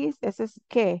are these? Ese es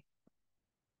qué.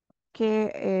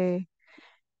 Que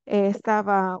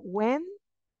estaba when.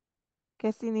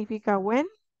 ¿Qué significa when?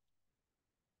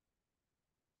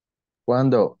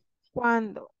 ¿Cuándo?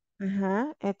 ¿Cuándo?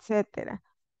 Ajá, etcétera.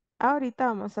 Ahorita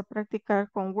vamos a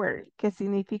practicar con where, que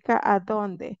significa a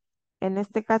dónde. En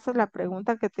este caso, la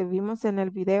pregunta que tuvimos en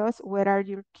el video es, where are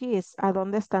your keys? ¿A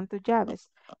dónde están tus llaves?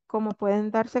 Como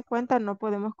pueden darse cuenta, no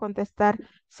podemos contestar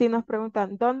si nos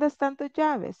preguntan, ¿dónde están tus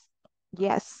llaves?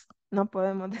 Yes. No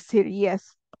podemos decir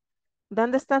yes.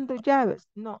 ¿Dónde están tus llaves?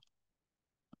 No.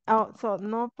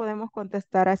 No podemos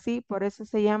contestar así, por eso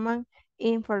se llaman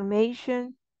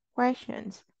information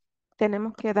questions.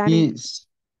 Tenemos que dar... This,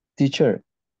 teacher,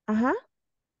 Ajá.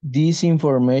 this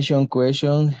information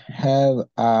question have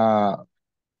a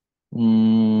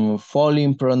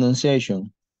falling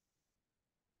pronunciation.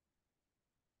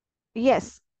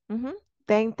 Yes.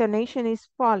 The intonation is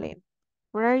falling.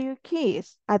 Where are your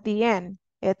keys? At the end,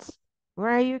 it's,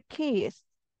 where are your keys?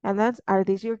 And that's, are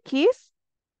these your keys?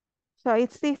 So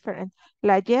it's different.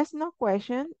 La yes, no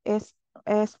question es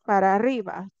para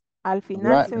arriba. Al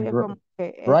final se oye como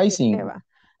que Rising. eleva.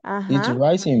 It's Ajá.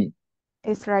 rising.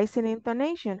 It's rising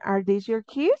intonation. Are these your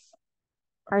keys?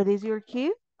 Are these your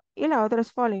keys? Y la otra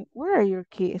es falling. Where are your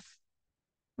keys?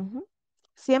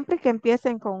 Siempre que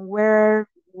empiecen con where,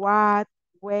 what,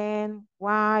 when,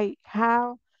 why,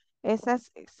 how, esas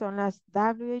son las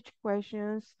WH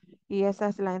questions y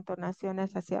esas las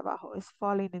entonaciones hacia abajo. Es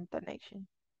falling intonation.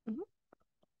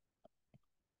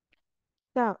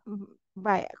 So,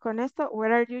 vaya, con esto,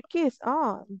 where are your keys?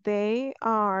 Oh, they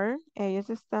are, ellos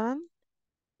están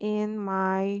in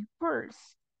my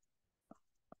purse.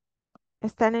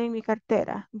 Están en mi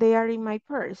cartera. They are in my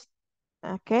purse.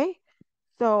 Okay.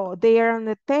 So, they are on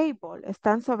the table.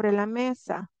 Están sobre la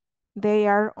mesa. They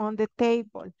are on the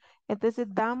table. Entonces,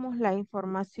 damos la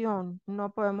información. No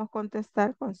podemos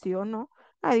contestar con sí o no,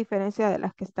 a diferencia de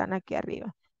las que están aquí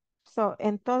arriba. So,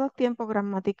 en todo tiempo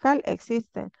gramatical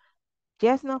existen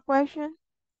yes, no question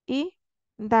y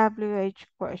WH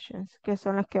questions, que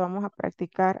son las que vamos a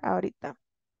practicar ahorita.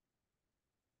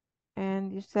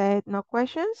 And you said no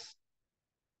questions.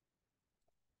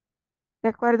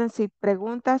 Recuerden, si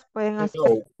preguntas pueden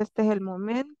hacer, este es el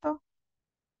momento.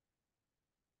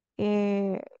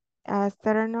 As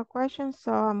there are no questions,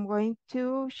 so I'm going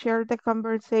to share the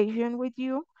conversation with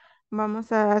you.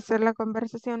 Vamos a hacer la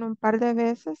conversación un par de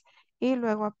veces y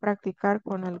luego a practicar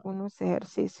con algunos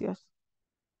ejercicios.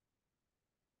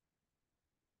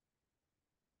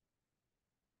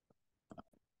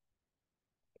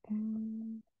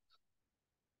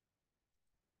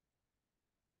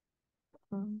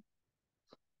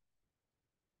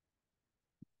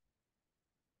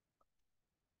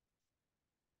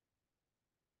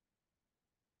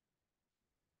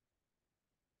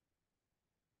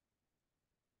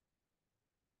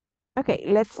 Okay,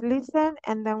 let's listen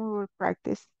and then we will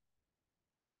practice.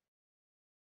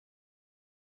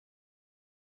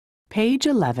 Page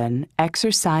 11,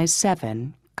 Exercise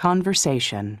 7,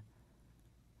 Conversation.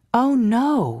 Oh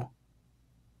no!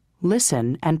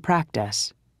 Listen and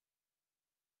practice.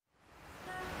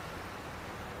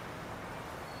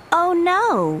 Oh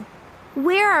no!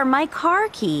 Where are my car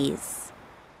keys?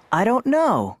 I don't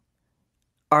know.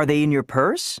 Are they in your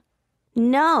purse?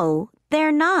 No,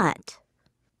 they're not.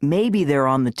 Maybe they're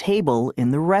on the table in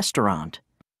the restaurant.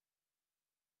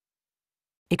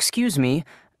 Excuse me,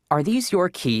 are these your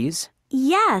keys?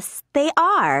 Yes, they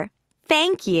are.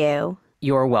 Thank you.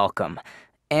 You're welcome.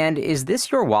 And is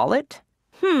this your wallet?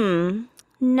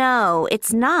 No,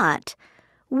 it's not.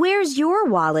 Where's your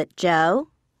wallet, Joe?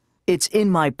 It's in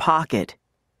my pocket.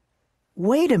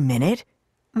 Wait a minute.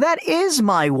 That is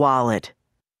my wallet.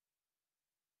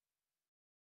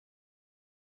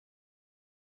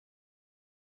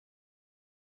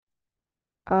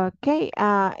 Okay,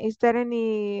 is there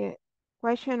any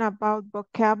question about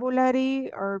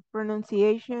vocabulary or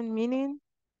pronunciation meaning?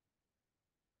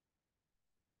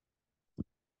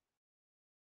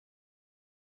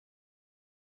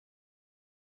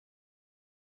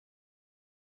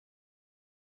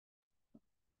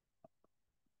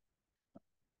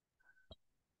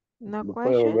 No ¿Lo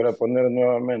puede volver a questions? poner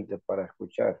nuevamente para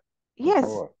escuchar? Por Yes,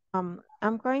 favor.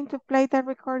 I'm going to play the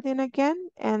recording again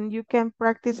and you can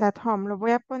practice at home. Lo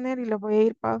voy a poner y lo voy a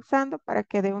ir pausando para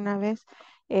que de una vez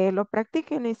lo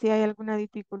practiquen y si hay alguna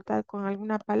dificultad con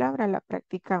alguna palabra la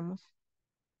practicamos.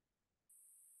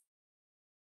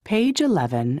 Page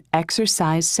 11,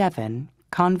 Exercise 7,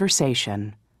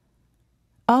 Conversation.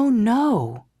 Oh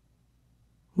no!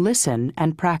 Listen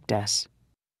and practice.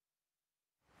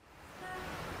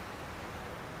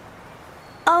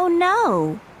 Oh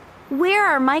no! Where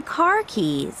are my car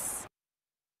keys?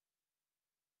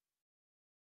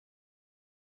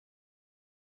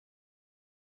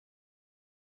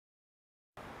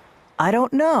 I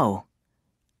don't know.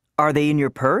 Are they in your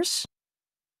purse?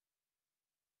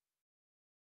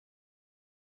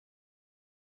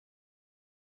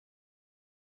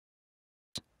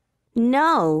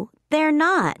 No, they're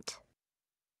not.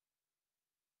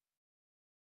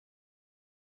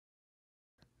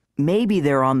 Maybe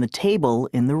they're on the table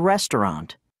in the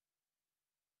restaurant.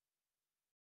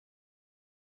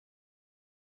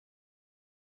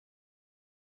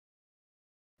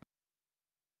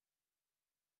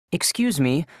 Excuse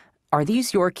me, are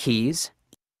these your keys?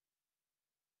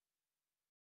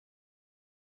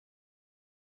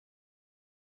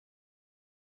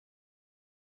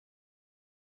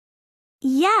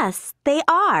 Yes, they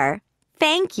are.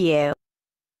 Thank you.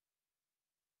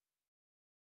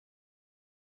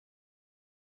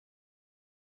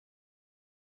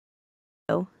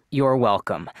 You're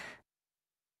welcome.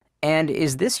 And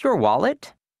is this your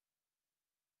wallet?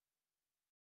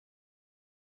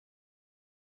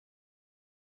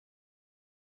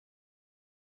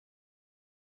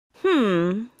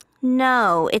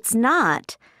 No, it's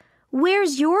not.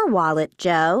 Where's your wallet,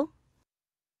 Joe?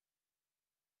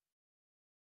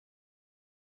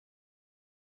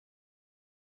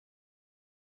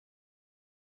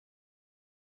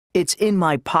 It's in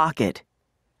my pocket.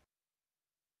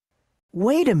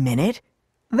 Wait a minute.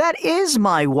 That is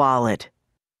my wallet.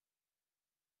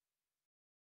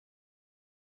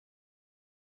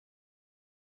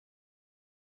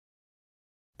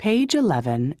 Page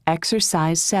 11,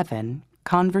 Exercise 7,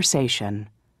 Conversation.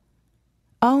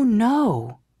 Oh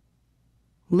no!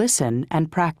 Listen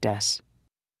and practice.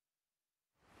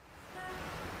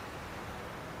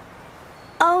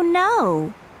 Oh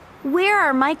no! Where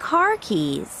are my car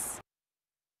keys?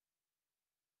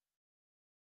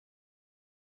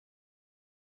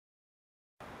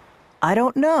 I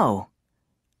don't know.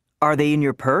 Are they in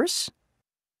your purse?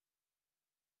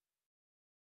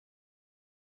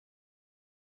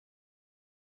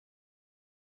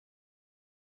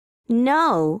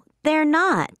 No, they're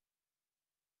not.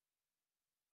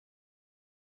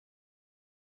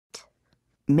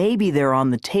 Maybe they're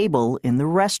on the table in the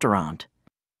restaurant.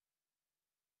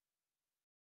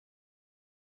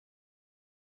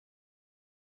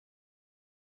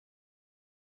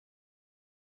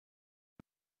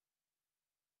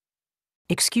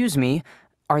 Excuse me,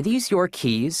 are these your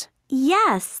keys?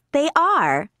 Yes, they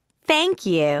are. Thank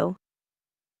you.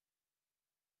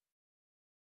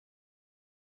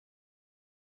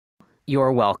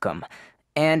 You're welcome.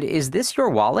 And is this your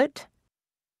wallet?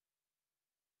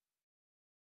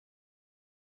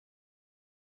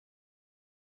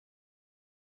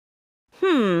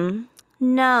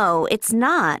 No, it's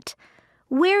not.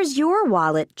 Where's your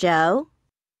wallet, Joe?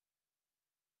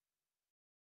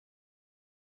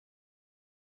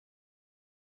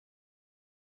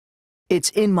 It's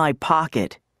in my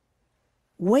pocket.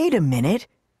 Wait a minute.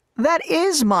 That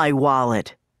is my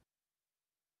wallet.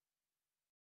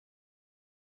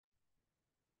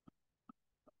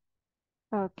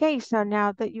 Okay, so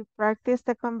now that you practice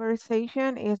the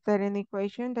conversation, is there any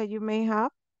question that you may have?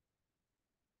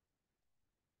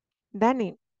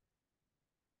 Danny.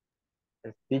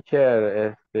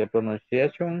 Teacher,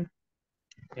 pronunciation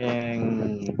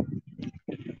en,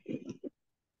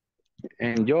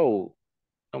 en Joe,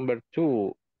 number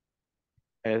 2,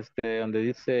 donde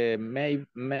dice Maybe.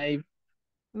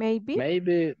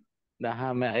 maybe,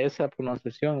 ajá, esa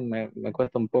pronunciación me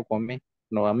cuesta un poco a mí,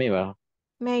 no a mí, ¿verdad?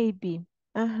 Maybe.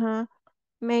 Ajá.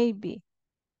 Maybe.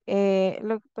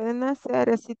 Lo que pueden hacer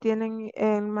es si tienen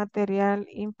el material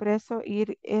impreso,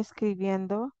 ir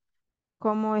escribiendo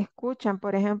como escuchan.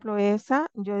 Por ejemplo, esa,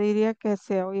 yo diría que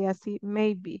se oye así,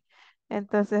 maybe.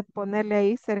 Entonces, ponerle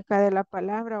ahí cerca de la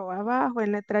palabra o abajo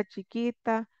en letra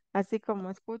chiquita, así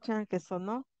como escuchan que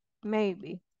sonó,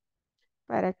 maybe,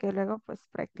 para que luego pues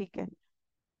practiquen.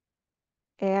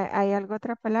 ¿Hay algo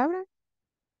otra palabra?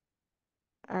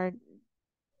 Are-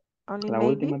 Only La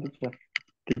maybe. última, teacher.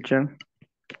 Teacher,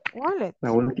 Wallet.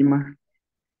 la última.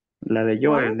 La de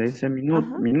Joel, le Wallet. dice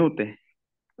Ajá. minute.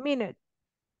 Minute.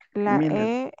 La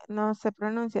Minute. E no se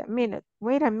pronuncia. Minute.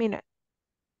 Wait a minute.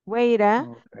 Wait a.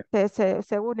 Okay.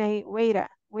 Se une ahí. Wait a.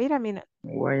 Wait a minute.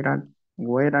 Wait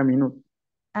a minute.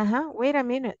 Ajá. Wait a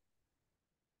minute.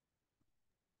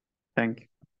 Thank you.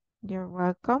 You're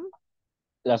welcome.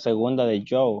 La segunda de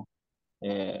Joe,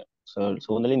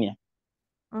 segunda línea.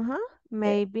 Ajá.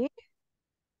 Maybe.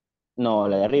 No,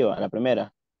 la de arriba, la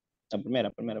primera. La primera,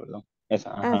 perdón.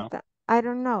 Esa, ajá. Esta. I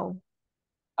don't know.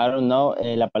 I don't know,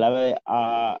 la palabra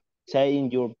de say in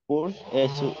your purse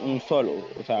es un solo,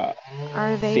 o sea,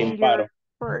 Are they sin in paro. your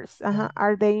purse? Ajá.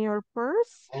 Are they in your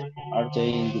purse? Are they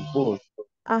in your purse?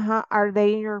 Ajá. Are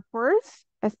they in your purse?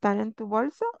 ¿Están en tu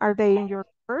bolso? Are they in your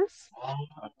purse?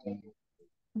 Okay.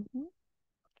 Ujú.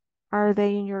 Are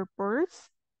they in your purse?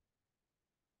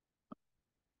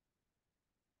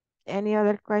 Any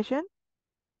other question?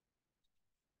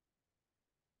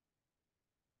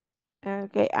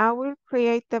 Okay, I will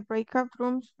create the breakout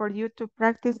rooms for you to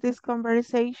practice this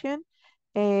conversation.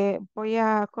 Voy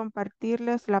a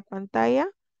compartirles la pantalla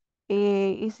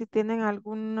y si tienen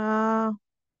alguna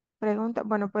pregunta,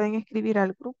 bueno, pueden escribir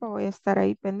al grupo, voy a estar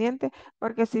ahí pendiente,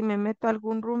 porque si me meto a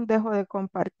algún room dejo de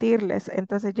compartirles,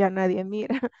 entonces ya nadie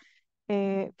mira.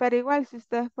 Pero igual, si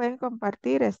ustedes pueden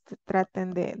compartir,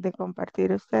 traten de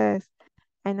compartir ustedes.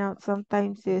 I know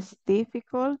sometimes it's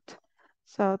difficult,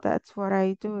 so that's what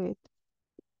I do it.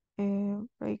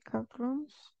 Breakout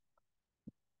rooms.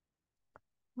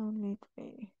 Only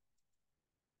three.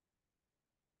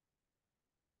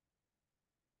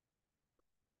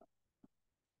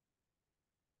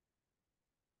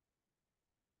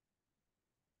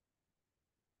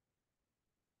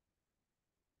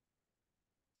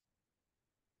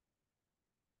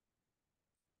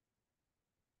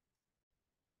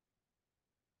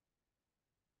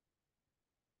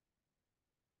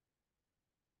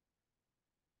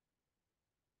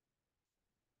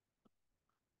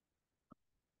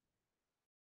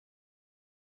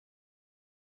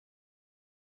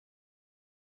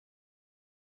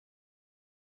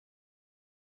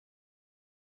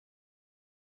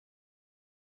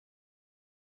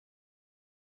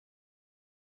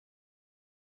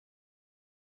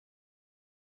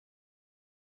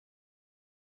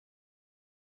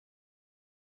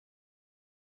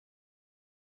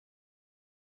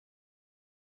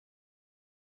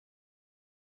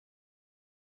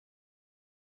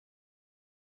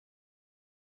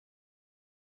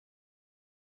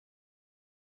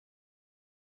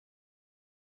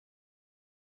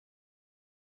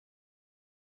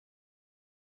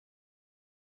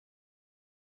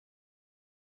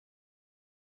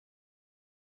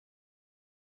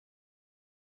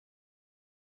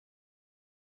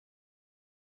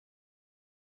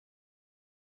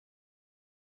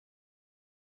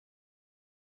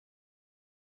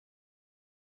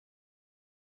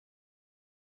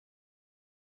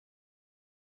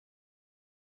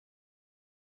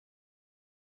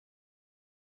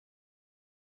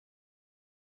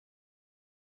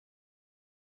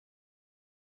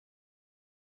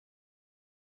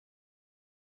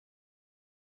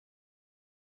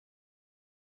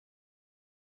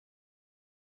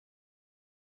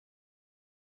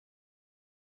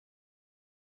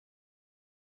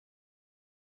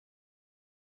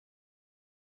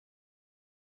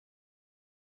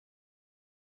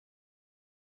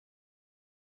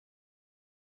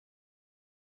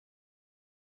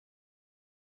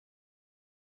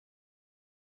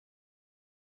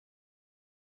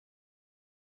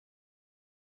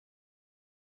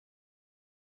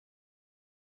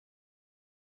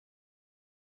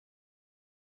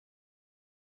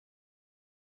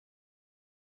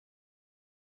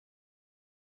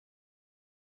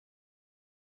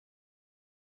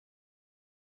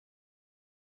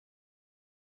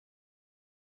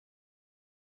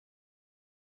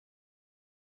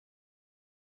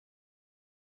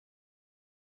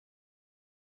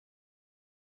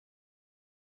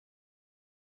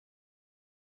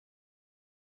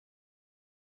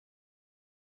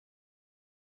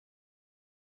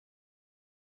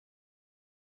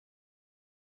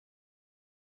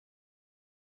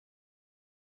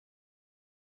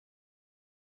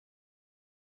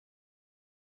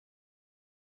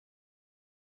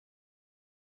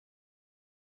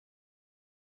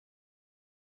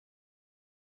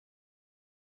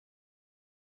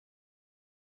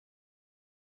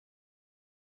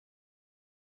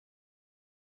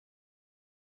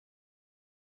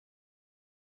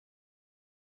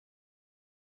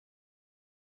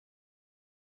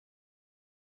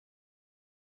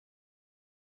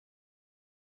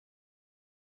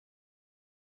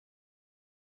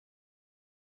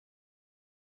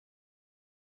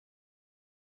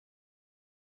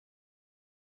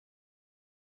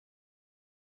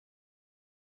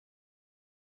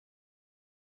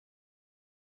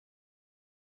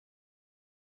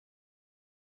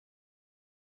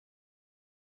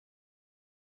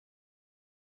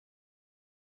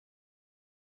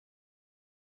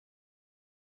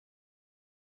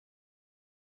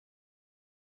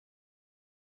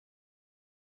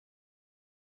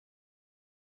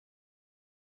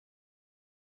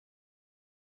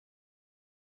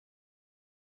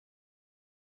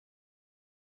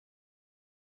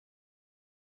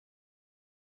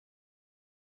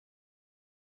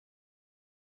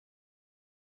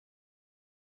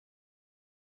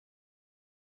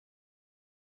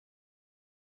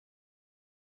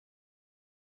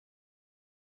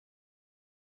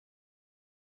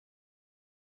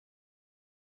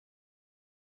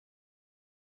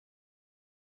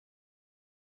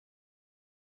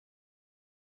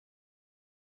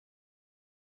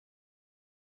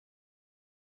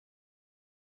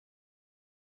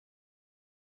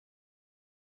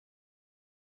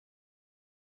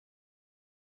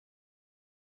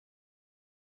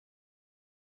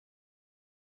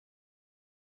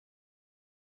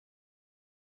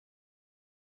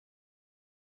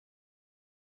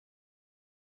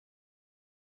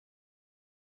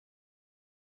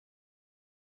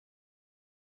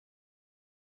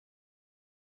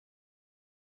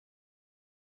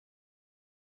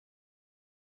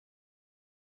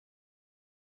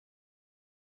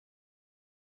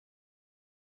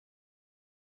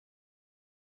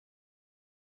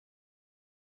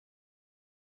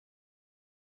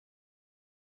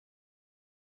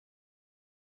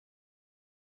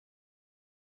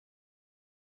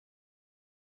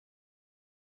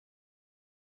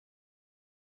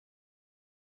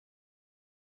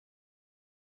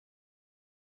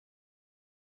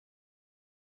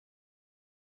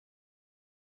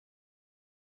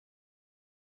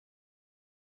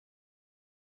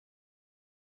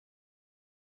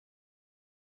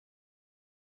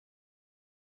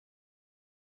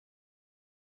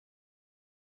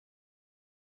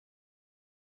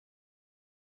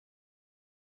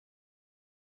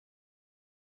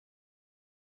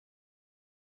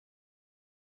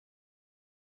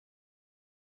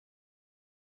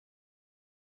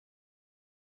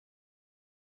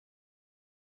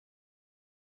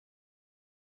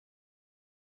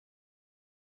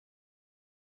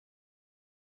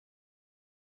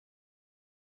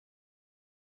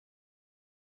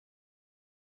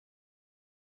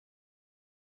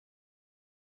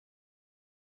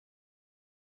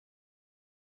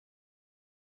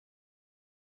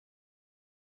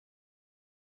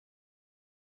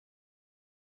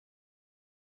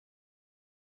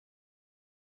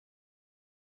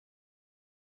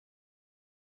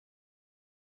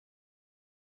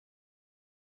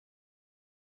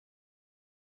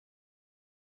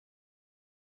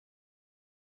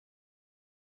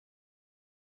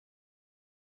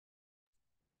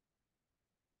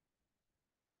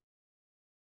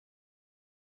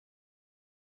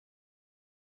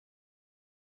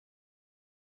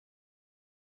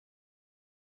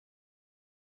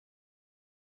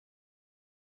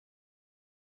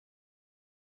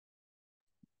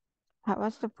 How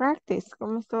was the practice?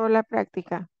 ¿Cómo estuvo la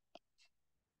práctica?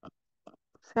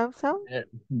 So?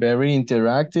 Very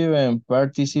interactive and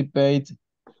participate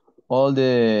all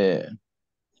the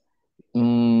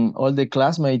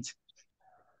classmates.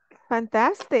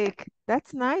 Fantastic.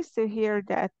 That's nice to hear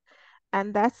that.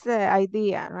 And that's the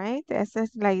idea, right? Esa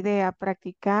es la idea,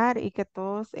 practicar y que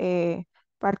todos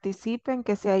participen,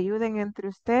 que se ayuden entre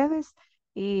ustedes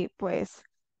y pues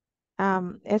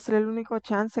es el único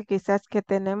chance quizás que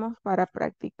tenemos para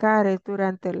practicar es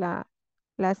durante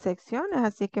las secciones,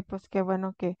 así que pues qué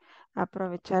bueno que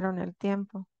aprovecharon el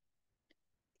tiempo.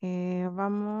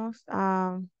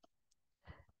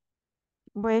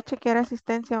 Voy a chequear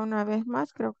asistencia una vez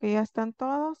más, creo que ya están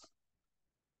todos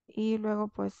y luego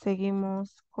pues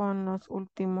seguimos con los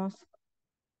últimos.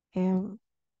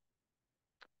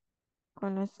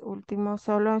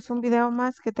 Solo es un video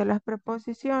más que de las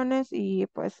preposiciones y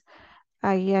pues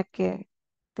ahí a que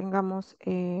tengamos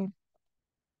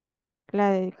la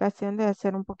dedicación de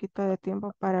hacer un poquito de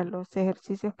tiempo para los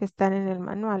ejercicios que están en el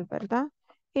manual, ¿verdad?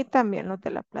 Y también los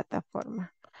de la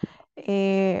plataforma.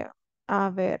 Eh, a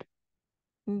ver,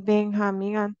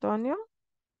 Benjamín Antonio,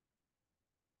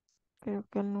 creo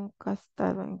que nunca ha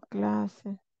estado en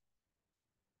clase.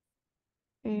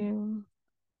 Em,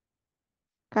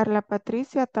 Carla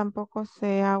Patricia tampoco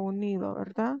se ha unido,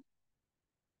 ¿verdad?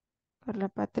 Carla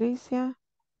Patricia.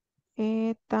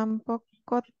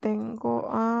 Tampoco tengo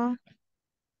a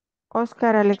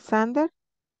Oscar Alexander.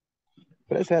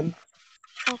 Present.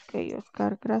 Ok,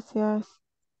 Oscar, gracias.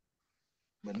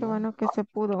 Qué bueno que se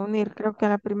pudo unir. Creo que a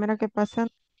la primera que pasé no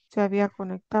se había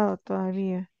conectado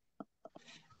todavía.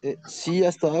 Sí, ya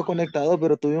estaba conectado,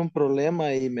 pero tuve un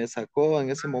problema y me sacó en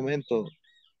ese momento.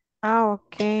 Ah,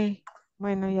 ok.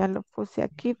 Bueno, ya lo puse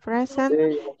aquí, present.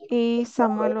 Y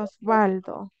Samuel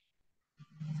Osvaldo.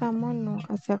 Samuel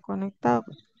nunca se ha conectado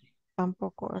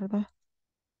tampoco, ¿verdad?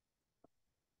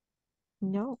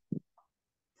 No.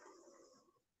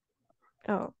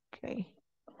 Ok.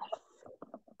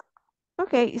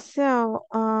 Okay, so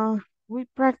we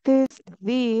practice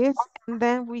this and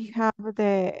then we have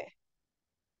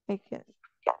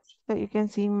so you can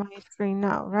see my screen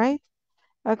now, right?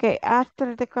 Okay,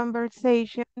 after the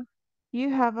conversation, you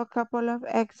have a couple of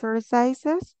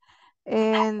exercises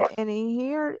and in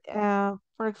here,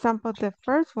 for example, the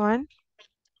first one,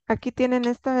 aquí tienen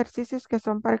estos ejercicios que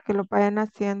son para que lo vayan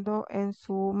haciendo en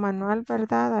su manual,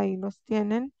 ¿verdad? Ahí los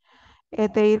tienen.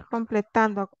 De ir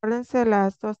completando. Acuérdense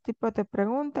las dos tipos de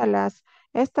preguntas.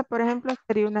 Esta, por ejemplo,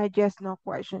 sería una yes, no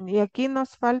question. Y aquí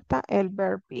nos falta el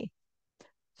verb be.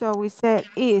 So we said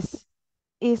is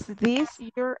this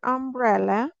your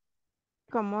umbrella?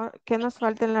 ¿Qué nos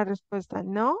falta en la respuesta?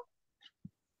 No.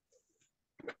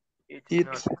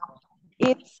 It's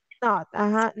not.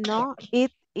 Ajá, no,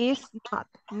 it is not.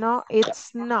 No,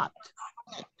 it's not.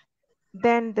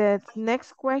 Then the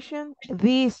next question,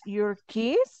 these your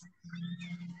keys?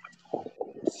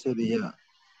 Sería.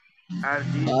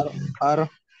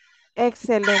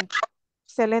 Excelente,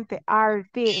 excelente. Are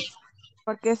these,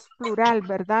 porque es plural,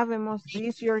 ¿verdad? Vemos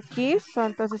these your keys,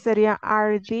 entonces sería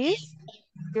are these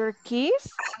your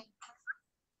keys?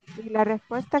 Y la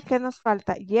respuesta que nos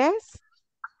falta, yes,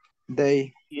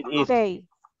 They. they.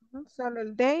 Solo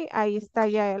el they, ahí está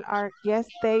ya el are, yes,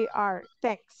 they are.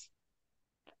 Thanks.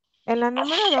 En la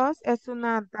número 2 es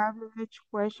una WH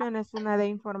question, es una de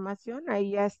información,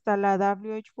 ahí ya está la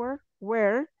WH word,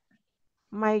 where,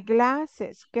 my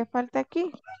glasses. ¿Qué falta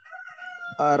aquí?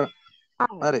 Are.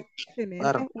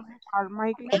 Excelente. Where are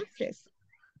my glasses?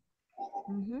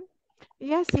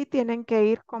 Y así tienen que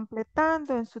ir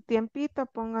completando en su tiempito.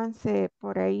 Pónganse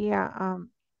por ahí a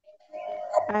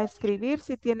escribir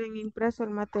si tienen impreso el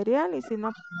material y si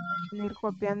no, pueden ir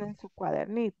copiando en su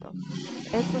cuadernito.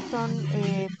 Esos son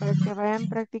para que vayan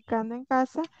practicando en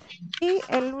casa. Y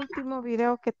el último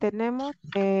video que tenemos,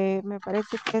 me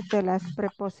parece que es de las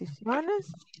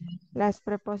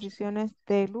preposiciones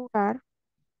de lugar.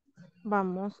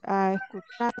 Vamos a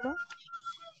escucharlo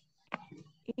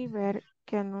y ver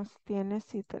qué nos tiene.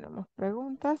 Si tenemos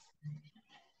preguntas,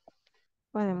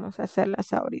 podemos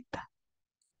hacerlas ahorita.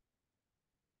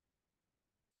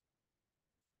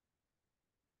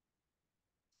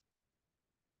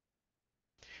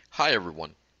 Hi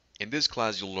everyone. In this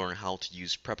class you'll learn how to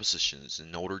use prepositions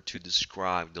in order to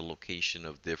describe the location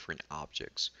of different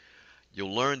objects.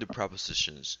 You'll learn the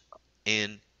prepositions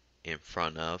in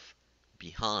front of,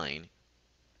 behind,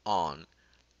 on,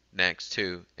 next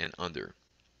to, and under.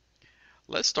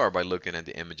 Let's start by looking at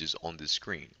the images on the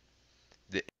screen.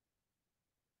 The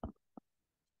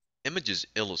images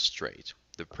illustrate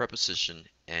the preposition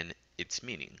and its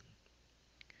meaning.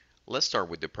 Let's start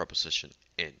with the preposition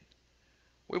in.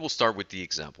 We will start with the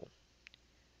example.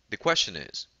 The question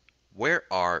is, where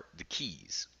are the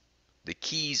keys? The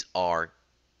keys are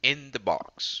in the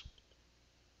box.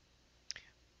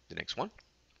 The next one,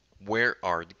 where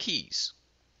are the keys?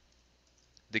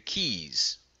 The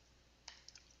keys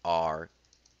are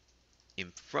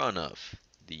in front of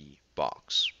the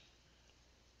box.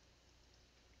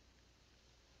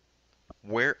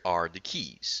 Where are the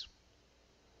keys?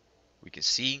 We can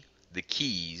see the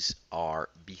keys are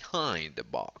behind the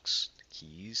box. The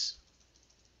keys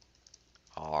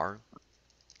are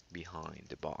behind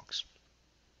the box.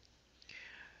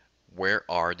 Where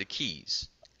are the keys?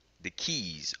 The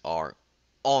keys are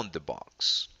on the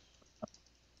box.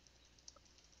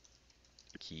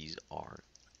 The keys are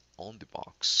on the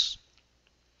box.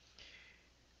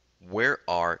 Where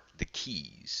are the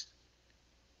keys?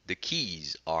 The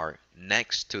keys are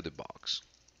next to the box.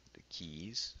 The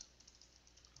keys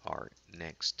are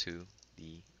next to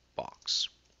the box.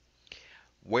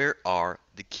 Where are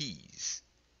the keys?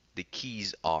 The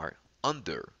keys are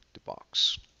under the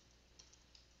box.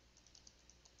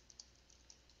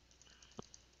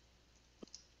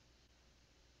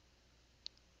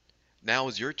 Now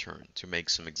is your turn to make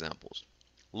some examples.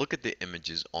 Look at the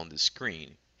images on the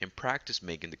screen and practice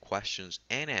making the questions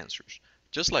and answers,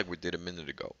 just like we did a minute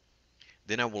ago.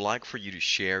 Then I would like for you to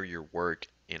share your work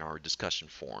in our discussion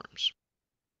forums.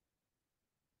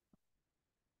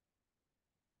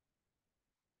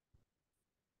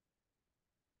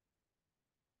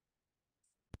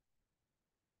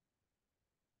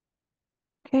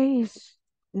 Okay,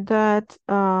 that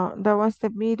was the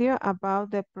video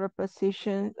about the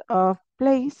preposition of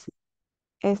place.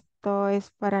 Esto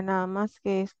es para nada más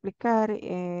que explicar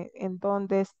en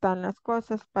dónde están las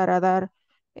cosas para dar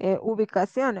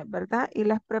ubicaciones, ¿verdad? Y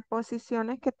las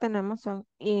preposiciones que tenemos son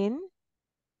in,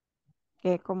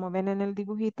 que como ven en el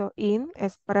dibujito, in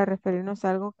es para referirnos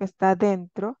a algo que está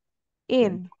dentro,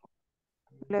 in.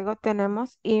 Luego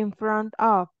tenemos in front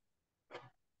of,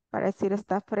 para decir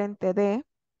está frente de,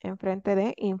 enfrente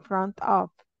de, in front of.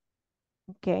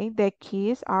 Okay, the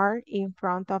keys are in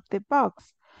front of the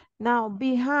box. Now,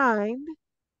 behind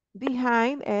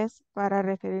es para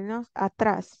referirnos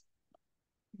atrás.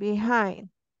 Behind.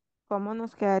 ¿Cómo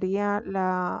nos quedaría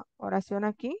la oración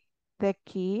aquí? The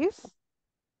keys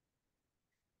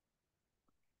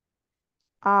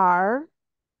are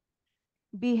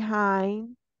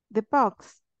behind the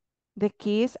box. The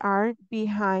keys are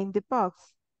behind the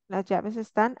box. Las llaves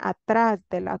están atrás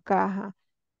de la caja.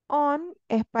 On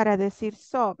es para decir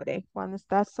sobre, cuando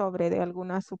está sobre de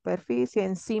alguna superficie,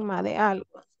 encima de algo.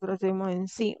 Nosotros decimos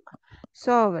encima,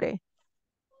 sobre.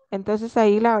 Entonces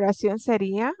ahí la oración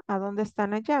sería, ¿a dónde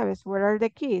están las llaves? Where are the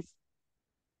keys?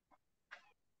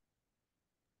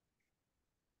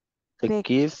 The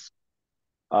keys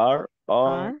are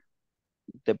on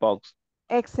the box.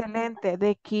 Excelente.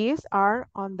 The keys are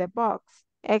on the box.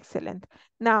 Excellent.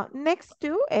 Now, next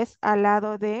to es al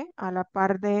lado de, a la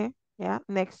par de, yeah,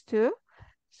 next to.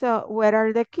 So, where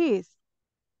are the keys?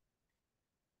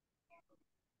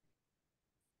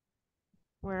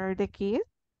 Where are the keys?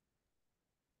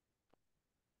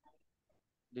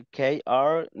 The keys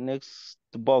are next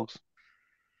to the box.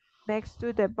 Next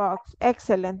to the box.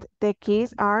 Excellent. The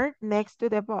keys are next to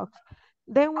the box.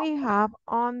 Then we have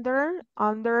under.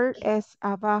 Under es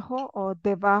abajo o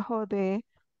debajo de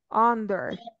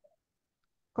under.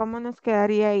 ¿Cómo nos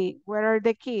quedaría ahí? Where are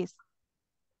the keys?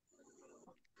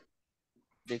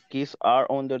 The keys are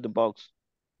under the box.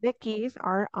 The keys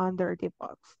are under the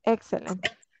box. Excellent.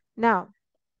 Now,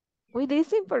 with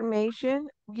this information,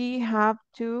 we have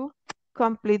to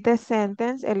complete the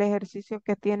sentence. El ejercicio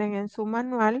que tienen en su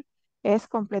manual es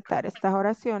completar estas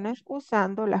oraciones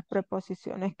usando las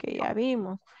preposiciones que ya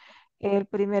vimos. El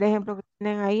primer ejemplo que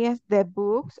tienen ahí es the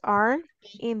books are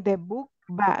in the book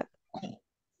bag.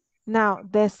 Now,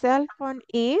 the cell phone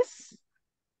is...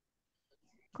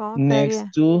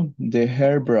 Next to the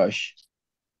hairbrush.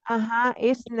 Ajá,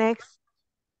 is next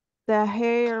the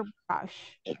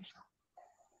hairbrush.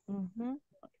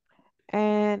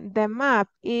 And the map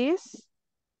is...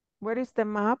 Where is the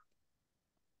map?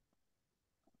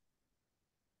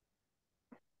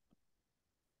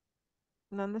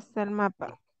 ¿Dónde está el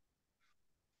mapa?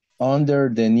 Under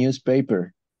the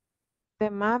newspaper. The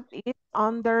map is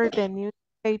under the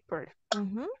newspaper.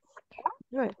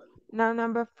 Good. Now,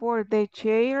 number 4, the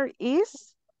chair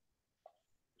is...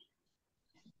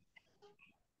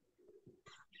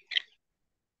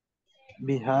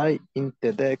 Behind in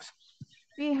the desk.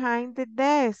 Behind the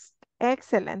desk.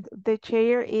 Excellent. The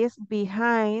chair is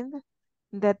behind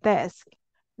the desk.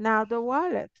 Now, the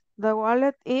wallet. The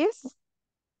wallet is...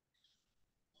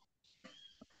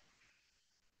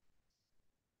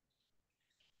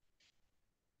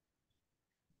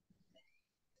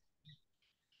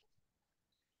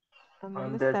 ¿En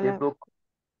dónde Under está the la? book.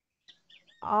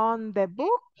 On the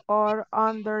book or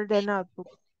under the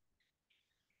notebook?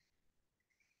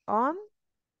 On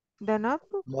the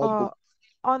notebook Notebook. or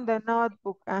on the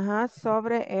notebook. Ajá,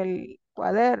 sobre el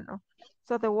cuaderno.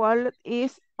 So the wallet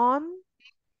is on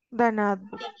the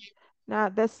notebook. Now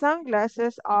the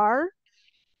sunglasses are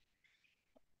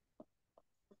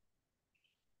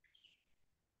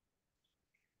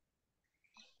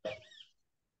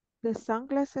the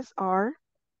sunglasses are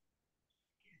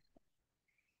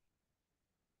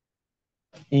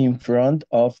In front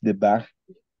of the bag.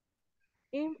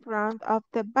 in front of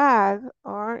the bag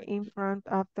or in front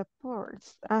of the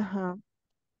purse. Uh-huh.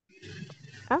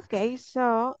 Okay,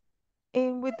 so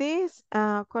and with this,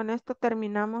 con esto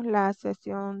terminamos la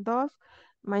sesión 2.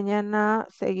 Mañana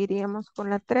seguiríamos con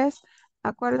la 3.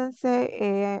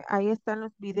 Acuérdense, ahí están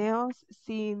los videos.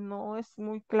 Si no es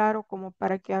muy claro como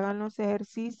para que hagan los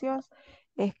ejercicios,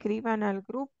 escriban al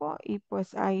grupo y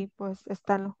pues ahí pues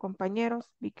están los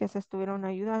compañeros. Vi que se estuvieron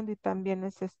ayudando y también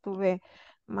les estuve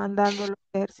mandando los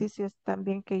ejercicios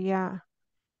también que ya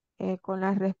con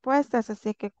las respuestas,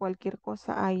 así que cualquier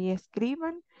cosa ahí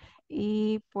escriban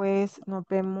y pues nos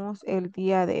vemos el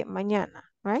día de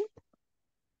mañana, right?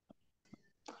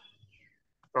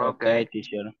 Okay,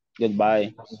 teacher.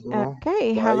 Goodbye.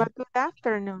 Okay, have Bye. a good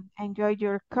afternoon. Enjoy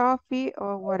your coffee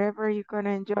or whatever you're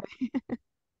gonna enjoy.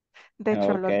 The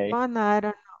Okay. cholotona, I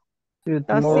don't See you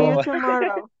know. So see you tomorrow.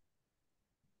 tomorrow.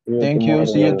 See you Thank you. tomorrow.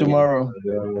 See you tomorrow.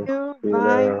 You, See you bye.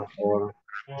 there. Or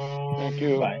Thank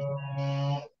you. Bye.